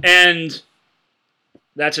 And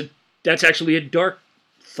that's actually a dark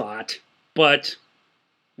thought, but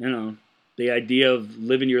the idea of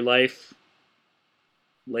living your life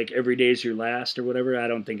like every day is your last or whatever, I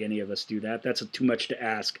don't think any of us do that. That's too much to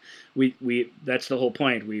ask. We that's the whole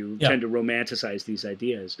point. We tend to romanticize these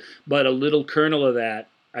ideas, but a little kernel of that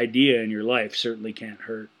idea in your life certainly can't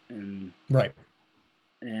hurt. And right.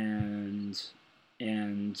 And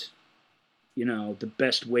the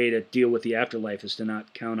best way to deal with the afterlife is to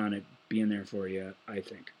not count on it being there for you, I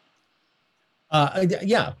think.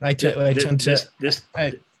 Yeah, I tend to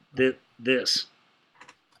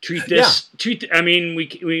treat this. I mean,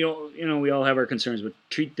 we all have our concerns, but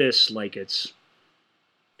treat this like it's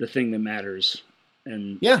the thing that matters.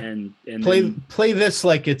 And play this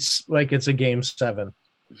like it's a Game 7.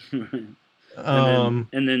 and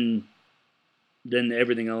then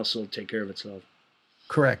everything else will take care of itself.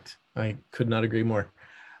 Correct. I could not agree more.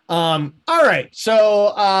 All right.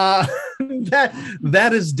 So that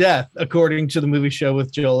is death, according to the movie show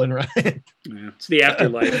with Joel and Ryan. Yeah, it's the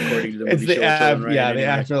afterlife, according to the movie show with Joel and Ryan. Yeah, the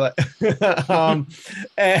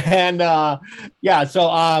afterlife. So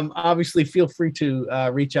obviously feel free to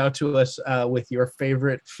reach out to us with your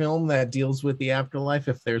favorite film that deals with the afterlife,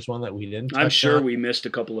 if there's one that we didn't touch I'm sure on. We missed a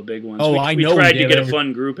couple of big ones. Oh, we tried to get a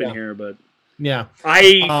fun group in here, but yeah,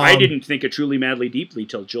 I didn't think of Truly Madly Deeply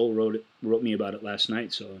till Joel wrote me about it last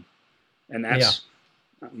night. So, and that's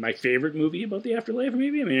my favorite movie about the afterlife.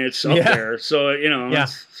 Maybe, I mean, it's up there. So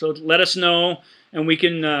so let us know, and we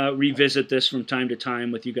can revisit this from time to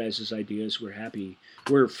time with you guys' ideas. We're happy.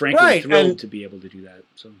 We're frankly thrilled to be able to do that.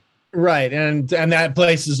 So. Right, and that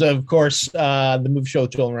place is, of course, the Movie Show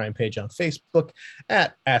with Joel and Ryan page on Facebook,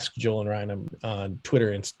 at Ask Joel and Ryan on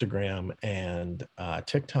Twitter, Instagram, and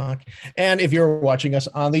TikTok. And if you're watching us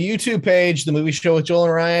on the YouTube page, the Movie Show with Joel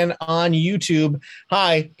and Ryan on YouTube,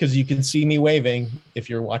 hi, because you can see me waving if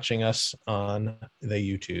you're watching us on the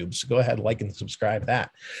YouTube. So go ahead, like and subscribe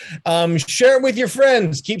that. Share it with your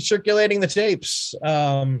friends. Keep circulating the tapes.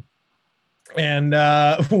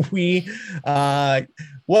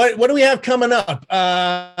 What do we have coming up?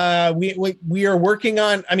 We are working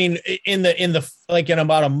on, I mean, in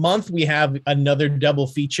about a month, we have another double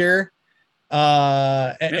feature.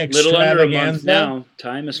 Little under a month now.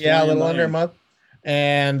 Time is flying a little by. Under a month.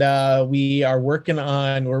 And we're working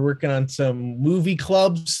on some movie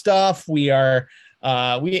club stuff. We have,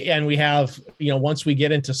 once we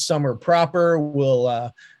get into summer proper,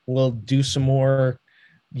 we'll do some more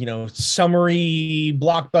summary,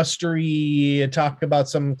 blockbustery, talk about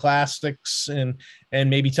some classics and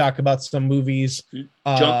maybe talk about some movies.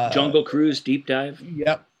 Jungle Cruise deep dive.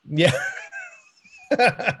 Yep. Yeah.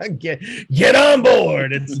 get on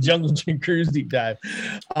board. It's Jungle Cruise deep dive.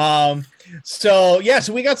 So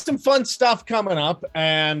we got some fun stuff coming up,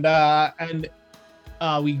 and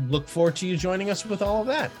we look forward to you joining us with all of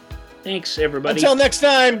that. Thanks, everybody. Until next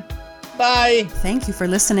time. Bye. Thank you for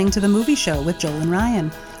listening to The Movie Show with Joel and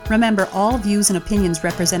Ryan. Remember, all views and opinions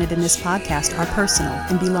represented in this podcast are personal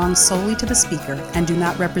and belong solely to the speaker and do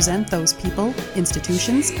not represent those people,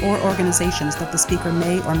 institutions, or organizations that the speaker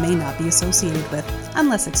may or may not be associated with,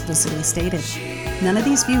 unless explicitly stated. None of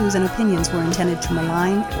these views and opinions were intended to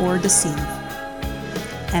malign or deceive.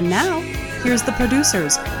 And now, here's the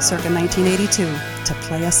producers, circa 1982, to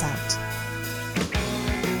play us out.